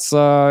yeah, that's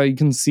you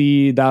can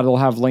see that it'll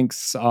have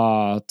links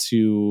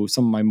to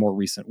some of my more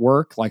recent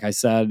work. Like I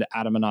said,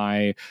 Adam and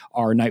I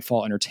are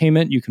Nightfall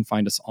Entertainment. You can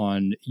find us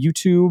on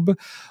YouTube,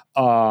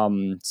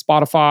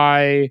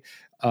 Spotify,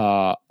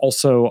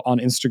 also on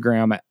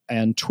Instagram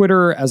and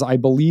Twitter as I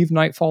believe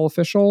Nightfall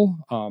Official.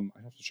 I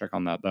have to check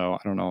on that though. I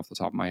don't know off the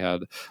top of my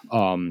head.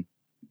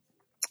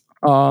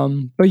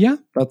 But yeah,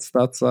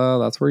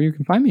 that's where you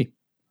can find me.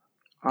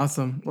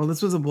 Awesome. Well,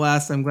 this was a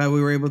blast. I'm glad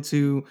we were able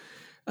to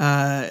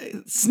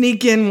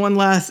sneak in one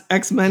last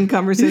X-Men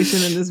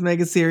conversation in this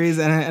mega series,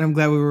 and I'm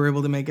glad we were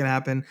able to make it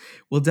happen.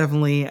 We'll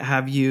definitely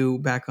have you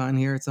back on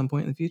here at some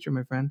point in the future,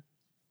 my friend.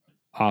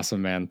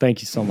 Awesome, man.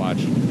 Thank you so much.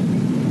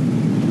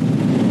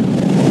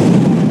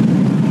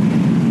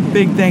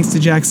 Big thanks to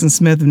Jackson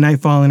Smith of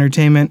Nightfall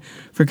Entertainment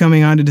for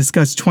coming on to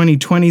discuss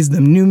 2020's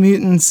The New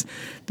Mutants,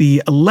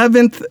 the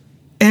 11th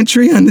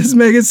entry on this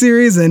mega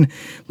series. And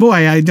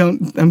boy,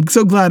 I'm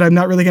so glad I'm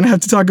not really going to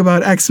have to talk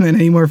about X-Men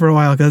anymore for a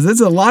while, because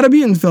it's a lot of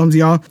mutant films,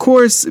 y'all. Of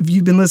course, if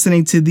you've been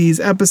listening to these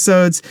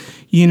episodes,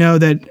 you know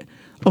that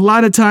a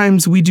lot of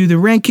times we do the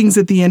rankings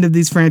at the end of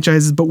these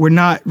franchises, but we're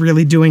not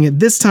really doing it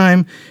this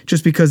time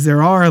just because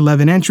there are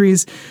 11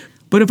 entries.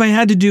 But if I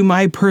had to do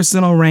my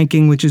personal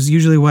ranking, which is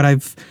usually what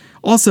I've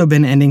also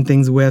been ending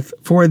things with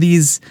for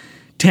these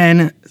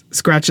 10,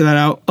 scratch that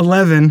out,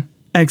 11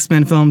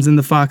 X-Men films in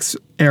the Fox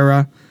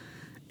era,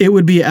 it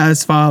would be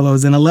as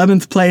follows. In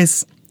 11th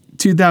place,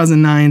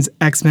 2009's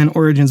X-Men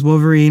Origins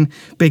Wolverine.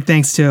 Big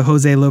thanks to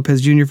Jose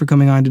Lopez Jr. for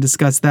coming on to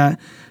discuss that.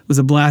 It was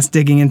a blast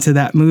digging into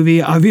that movie.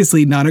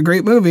 Obviously not a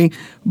great movie,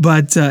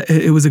 but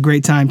it was a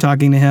great time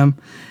talking to him.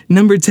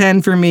 Number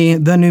 10 for me,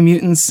 The New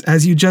Mutants.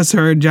 As you just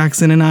heard,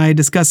 Jackson and I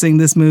discussing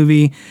this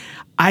movie.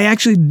 I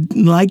actually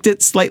liked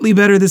it slightly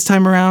better this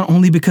time around,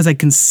 only because I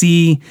can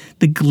see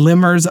the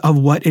glimmers of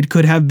what it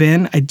could have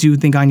been. I do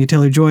think Anya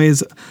Taylor-Joy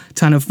is a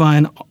ton of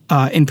fun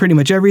in pretty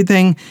much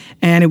everything,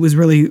 and it was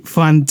really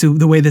fun to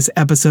the way this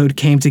episode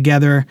came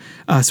together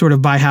sort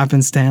of by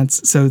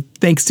happenstance. So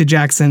thanks to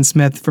Jackson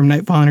Smith from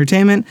Nightfall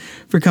Entertainment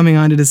for coming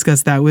on to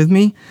discuss that with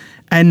me.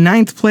 At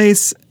 9th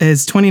place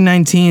is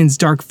 2019's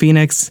Dark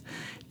Phoenix.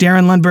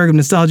 Darren Lundberg of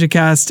Nostalgia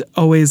Cast,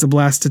 always a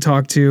blast to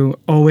talk to,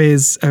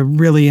 always a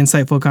really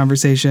insightful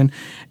conversation,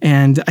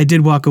 and I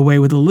did walk away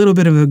with a little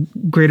bit of a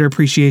greater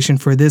appreciation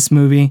for this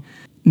movie.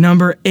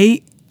 Number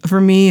 8 for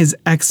me is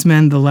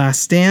X-Men: The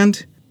Last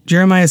Stand.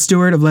 Jeremiah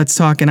Stewart of Let's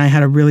Talk and I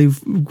had a really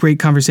great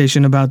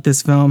conversation about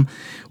this film,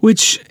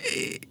 which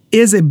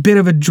is a bit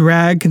of a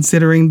drag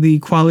considering the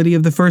quality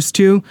of the first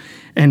two,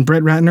 and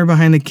Brett Ratner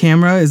behind the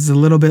camera is a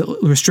little bit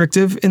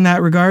restrictive in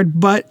that regard,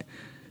 but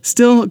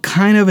still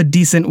kind of a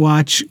decent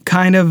watch,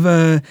 kind of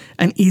an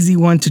easy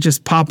one to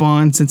just pop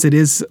on since it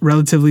is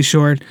relatively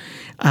short.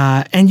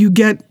 And you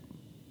get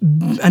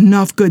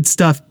enough good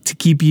stuff to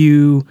keep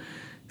you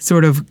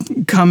sort of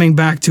coming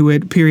back to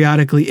it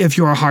periodically if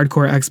you're a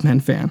hardcore X-Men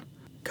fan.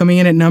 Coming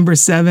in at number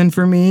 7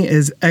 for me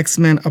is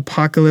X-Men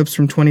Apocalypse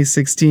from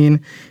 2016.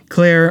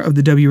 Claire of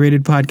the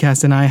W-Rated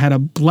Podcast and I had a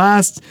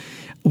blast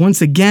once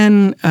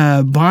again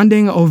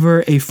bonding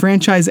over a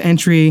franchise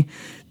entry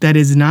that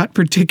is not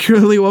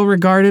particularly well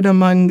regarded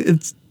among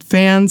its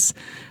fans.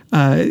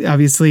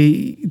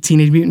 Obviously,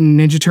 Teenage Mutant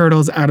Ninja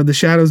Turtles Out of the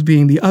Shadows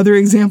being the other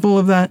example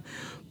of that.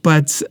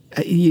 But,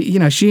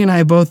 she and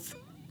I both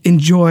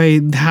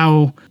enjoy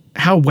how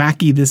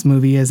wacky this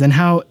movie is and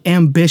how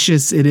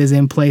ambitious it is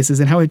in places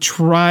and how it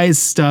tries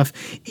stuff,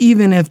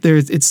 even if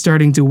it's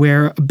starting to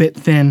wear a bit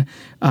thin,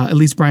 at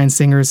least Bryan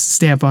Singer's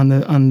stamp on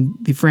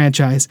the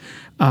franchise.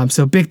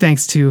 So big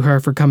thanks to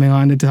her for coming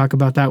on to talk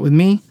about that with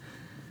me.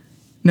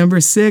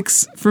 Number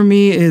 6 for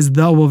me is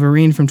The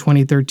Wolverine from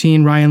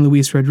 2013. Ryan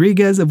Luis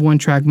Rodriguez of One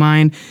Track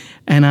Mind.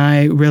 And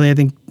I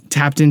think,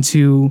 tapped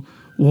into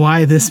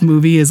why this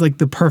movie is like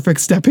the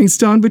perfect stepping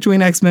stone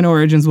between X-Men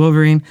Origins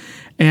Wolverine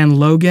and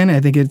Logan. I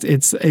think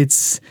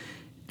it's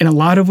in a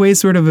lot of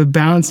ways sort of a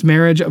balanced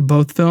marriage of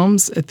both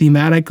films,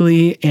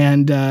 thematically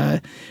and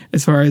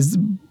as far as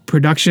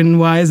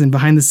production-wise and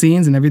behind the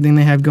scenes and everything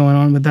they have going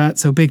on with that.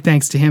 So big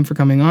thanks to him for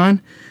coming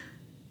on.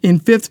 In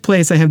 5th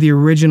place, I have the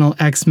original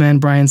X-Men.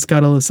 Brian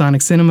Scuttle of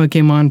Sonic Cinema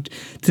came on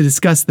to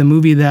discuss the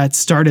movie that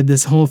started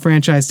this whole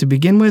franchise to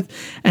begin with.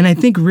 And I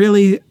think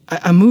really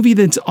a movie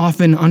that's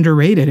often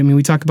underrated. I mean,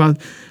 we talk about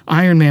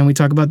Iron Man, we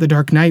talk about The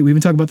Dark Knight, we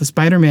even talk about the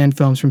Spider-Man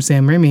films from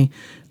Sam Raimi,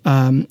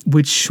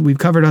 which we've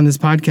covered on this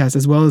podcast,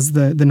 as well as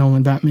the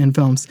Nolan Batman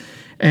films.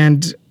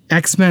 And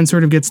X-Men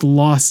sort of gets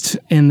lost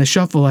in the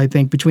shuffle, I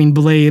think, between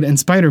Blade and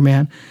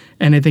Spider-Man.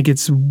 And I think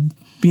it's,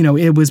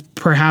 it was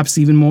perhaps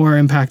even more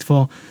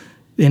impactful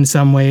in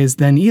some ways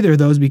than either of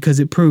those, because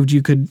it proved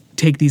you could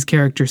take these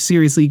characters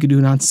seriously. You could do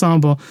an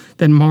ensemble.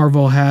 Then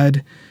Marvel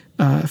had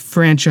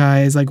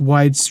franchise, like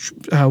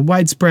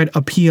widespread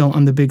appeal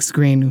on the big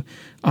screen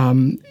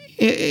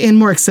in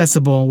more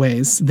accessible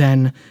ways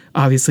than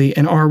obviously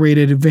an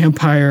R-rated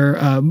vampire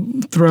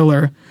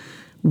thriller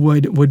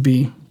would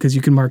be, because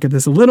you can market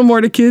this a little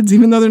more to kids,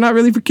 even though they're not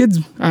really for kids,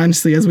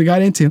 honestly, as we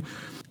got into.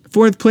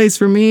 Fourth place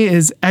for me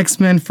is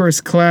X-Men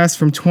First Class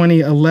from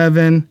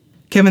 2011.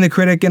 Kevin the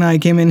Critic and I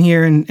came in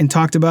here and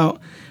talked about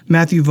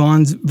Matthew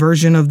Vaughn's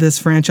version of this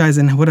franchise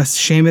and what a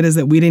shame it is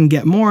that we didn't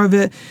get more of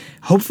it.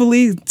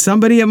 Hopefully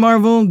somebody at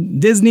Marvel,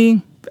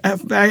 Disney,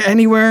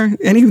 anywhere,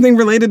 anything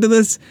related to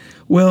this,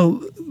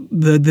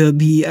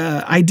 the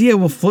idea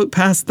will float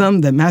past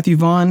them that Matthew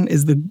Vaughn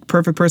is the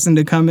perfect person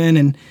to come in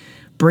and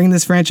bring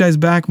this franchise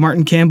back,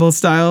 Martin Campbell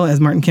style,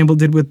 as Martin Campbell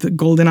did with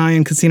GoldenEye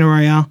and Casino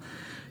Royale.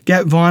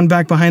 Get Vaughn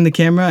back behind the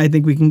camera. I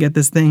think we can get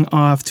this thing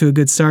off to a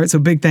good start. So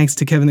big thanks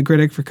to Kevin the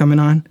Critic for coming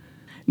on.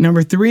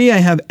 Number 3, I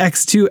have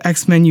X2,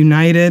 X-Men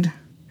United.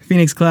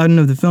 Phoenix Clouden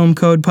of the Film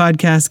Code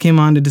podcast came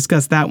on to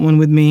discuss that one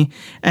with me.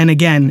 And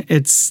again,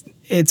 it's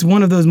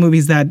one of those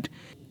movies that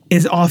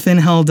is often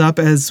held up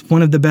as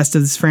one of the best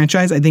of this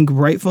franchise. I think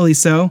rightfully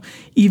so,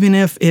 even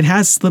if it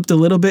has slipped a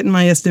little bit in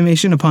my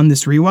estimation upon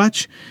this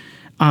rewatch.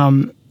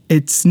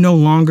 It's no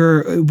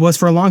longer, it was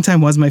for a long time,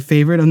 was my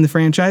favorite on the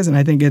franchise. And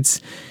I think it's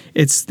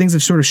things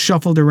have sort of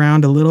shuffled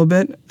around a little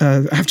bit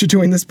after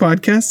doing this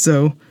podcast.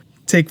 So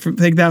take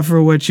that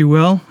for what you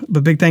will.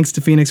 But big thanks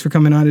to Phoenix for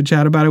coming on to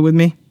chat about it with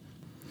me.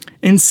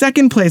 In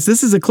second place,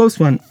 this is a close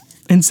one.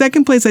 In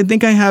second place, I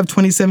think I have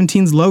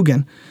 2017's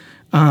Logan.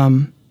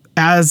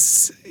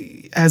 As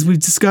we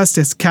discussed,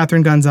 as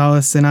Catherine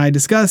Gonzalez and I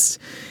discussed,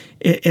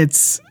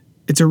 it's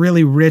a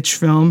really rich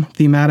film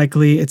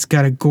thematically. It's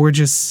got a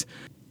gorgeous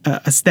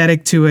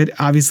aesthetic to it.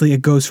 Obviously,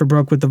 it goes for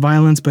broke with the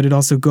violence, but it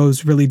also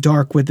goes really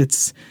dark with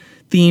its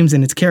themes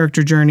and its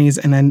character journeys.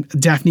 And then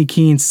Daphne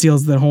Keane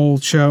steals the whole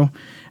show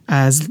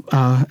as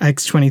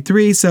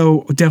X-23.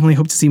 So definitely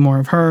hope to see more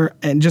of her.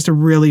 And just a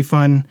really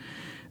fun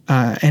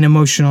and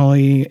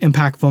emotionally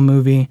impactful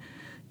movie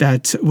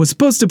that was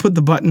supposed to put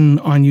the button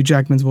on Hugh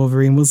Jackman's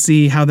Wolverine. We'll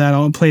see how that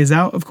all plays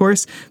out, of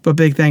course. But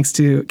big thanks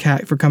to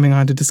Kat for coming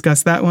on to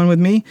discuss that one with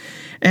me.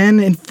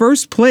 And in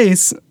first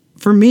place,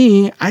 for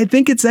me, I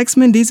think it's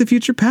X-Men Days of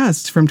Future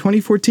Past from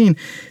 2014.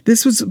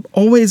 This was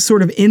always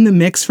sort of in the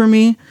mix for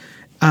me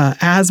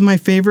as my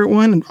favorite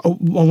one,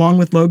 along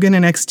with Logan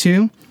and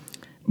X2.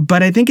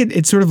 But I think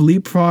it sort of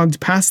leapfrogged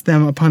past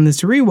them upon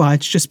this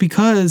rewatch just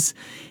because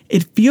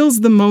it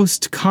feels the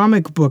most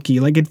comic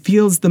booky. Like, it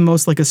feels the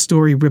most like a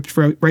story ripped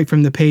right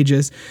from the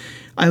pages.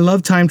 I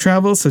love time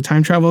travel, so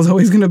time travel is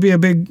always going to be a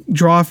big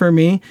draw for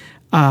me.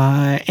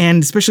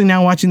 And especially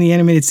now watching the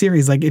animated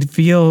series, like it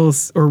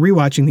feels, or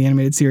rewatching the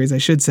animated series, I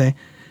should say,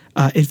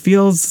 it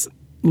feels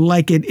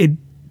like it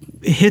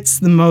hits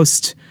the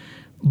most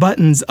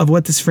buttons of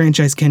what this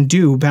franchise can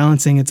do,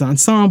 balancing its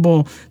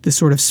ensemble, this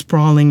sort of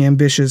sprawling,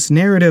 ambitious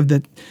narrative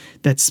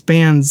that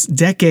spans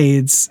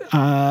decades,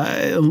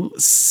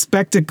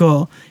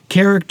 spectacle,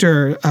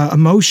 character,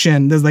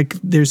 emotion.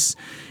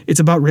 It's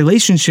about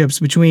relationships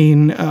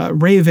between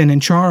Raven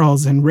and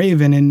Charles, and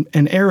Raven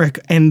and Eric,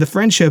 and the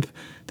friendship,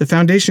 the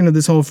foundation of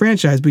this whole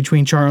franchise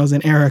between Charles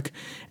and Eric.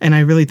 And I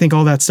really think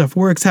all that stuff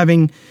works.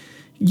 Having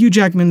Hugh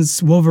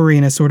Jackman's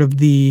Wolverine as sort of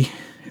the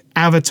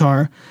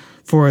avatar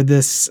for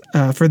this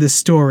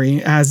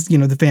story, as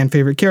the fan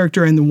favorite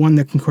character and the one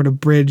that can sort of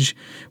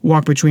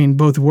walk between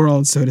both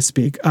worlds, so to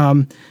speak.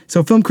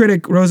 So film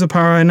critic Rosa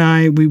Parra and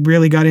I, we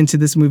really got into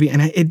this movie,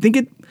 and I think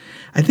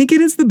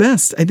it is the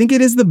best. I think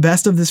it is the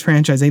best of this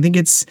franchise. I think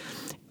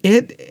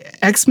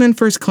X-Men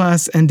First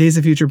Class and Days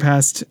of Future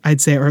Past, I'd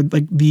say, are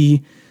like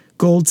the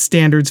gold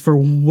standards for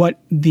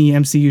what the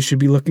MCU should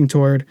be looking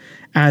toward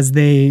as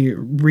they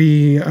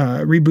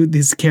reboot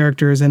these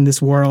characters and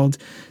this world.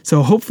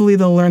 So hopefully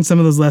they'll learn some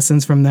of those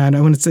lessons from that.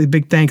 I want to say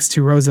big thanks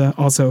to Rosa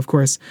also, of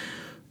course,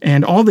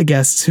 and all the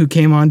guests who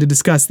came on to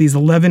discuss these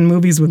 11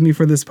 movies with me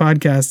for this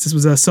podcast. This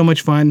was so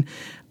much fun.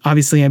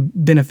 Obviously,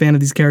 I've been a fan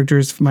of these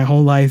characters for my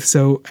whole life,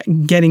 so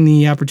getting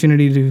the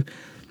opportunity to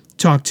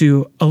talk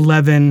to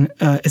 11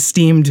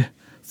 esteemed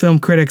film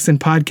critics and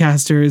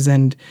podcasters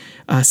and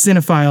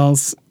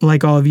cinephiles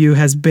like all of you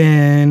has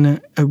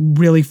been a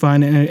really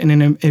fun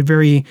and a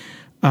very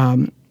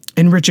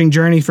enriching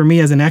journey for me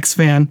as an X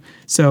fan.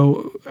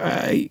 So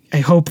I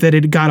hope that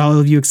it got all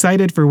of you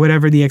excited for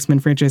whatever the X-Men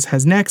franchise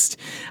has next.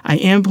 I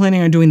am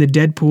planning on doing the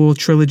Deadpool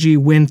trilogy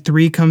when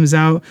 3 comes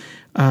out.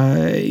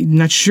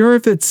 Not sure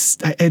if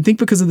I think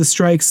because of the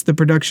strikes, the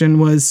production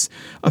was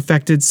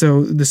affected.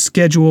 So the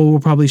schedule will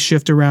probably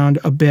shift around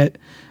a bit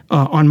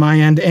on my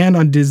end and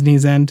on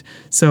Disney's end.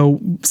 So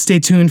stay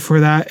tuned for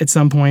that at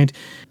some point.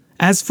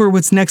 As for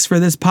what's next for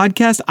this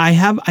podcast, I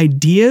have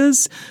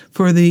ideas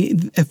for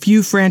a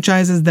few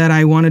franchises that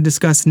I want to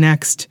discuss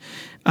next.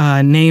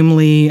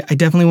 Namely, I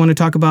definitely want to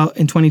talk about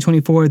in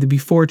 2024, the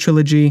Before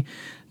trilogy,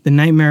 the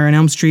Nightmare on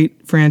Elm Street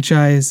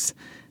franchise,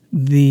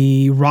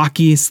 the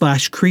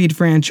Rocky/Creed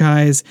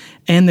franchise,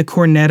 and the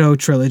Cornetto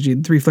trilogy,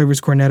 the Three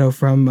Flavors Cornetto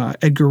from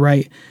Edgar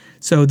Wright.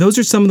 So those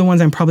are some of the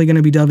ones I'm probably going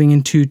to be delving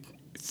into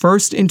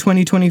first in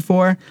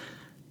 2024.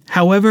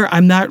 However,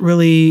 I don't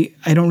really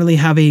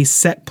have a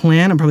set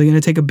plan. I'm probably going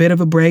to take a bit of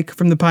a break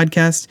from the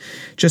podcast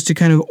just to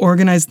kind of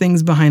organize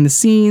things behind the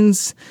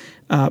scenes,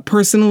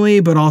 personally,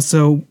 but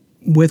also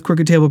with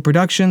Crooked Table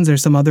Productions.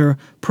 There's some other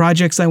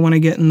projects I want to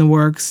get in the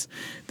works.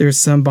 There's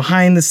some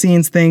behind the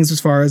scenes things as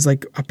far as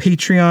like a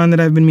Patreon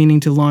that I've been meaning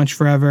to launch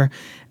forever,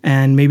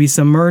 and maybe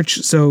some merch.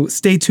 So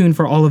stay tuned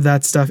for all of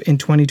that stuff in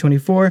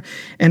 2024.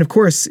 And of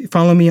course,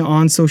 follow me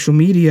on social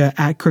media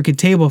at Crooked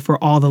Table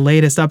for all the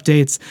latest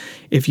updates.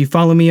 If you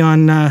follow me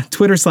on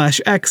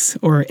Twitter/X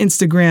or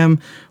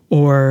Instagram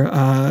or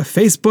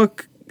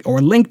Facebook or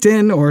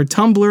LinkedIn or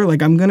Tumblr,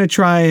 like I'm going to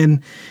try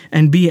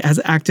and be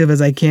as active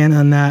as I can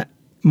on that.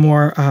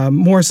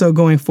 More so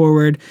going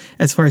forward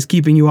as far as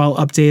keeping you all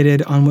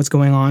updated on what's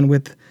going on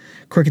with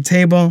Crooked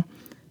Table.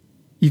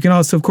 You can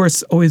also, of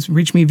course, always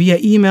reach me via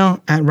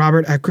email at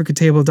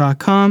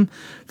robert@crookedtable.com.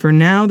 For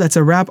now, that's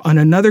a wrap on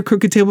another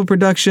Crooked Table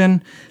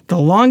production, the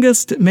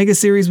longest mega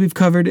series we've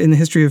covered in the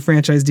history of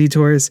Franchise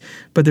Detours,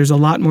 but there's a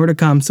lot more to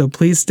come, so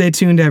please stay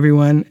tuned,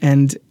 everyone,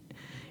 and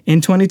in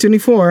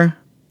 2024,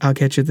 I'll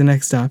catch you at the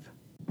next stop.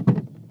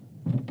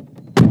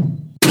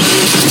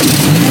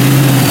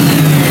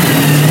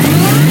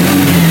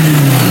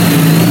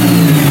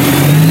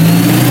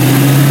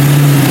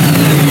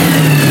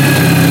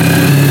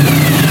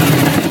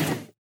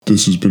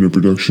 This has been a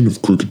production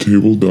of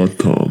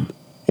crookedtable.com.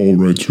 All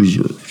rights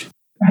reserved.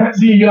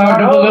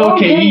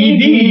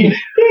 CROOKED.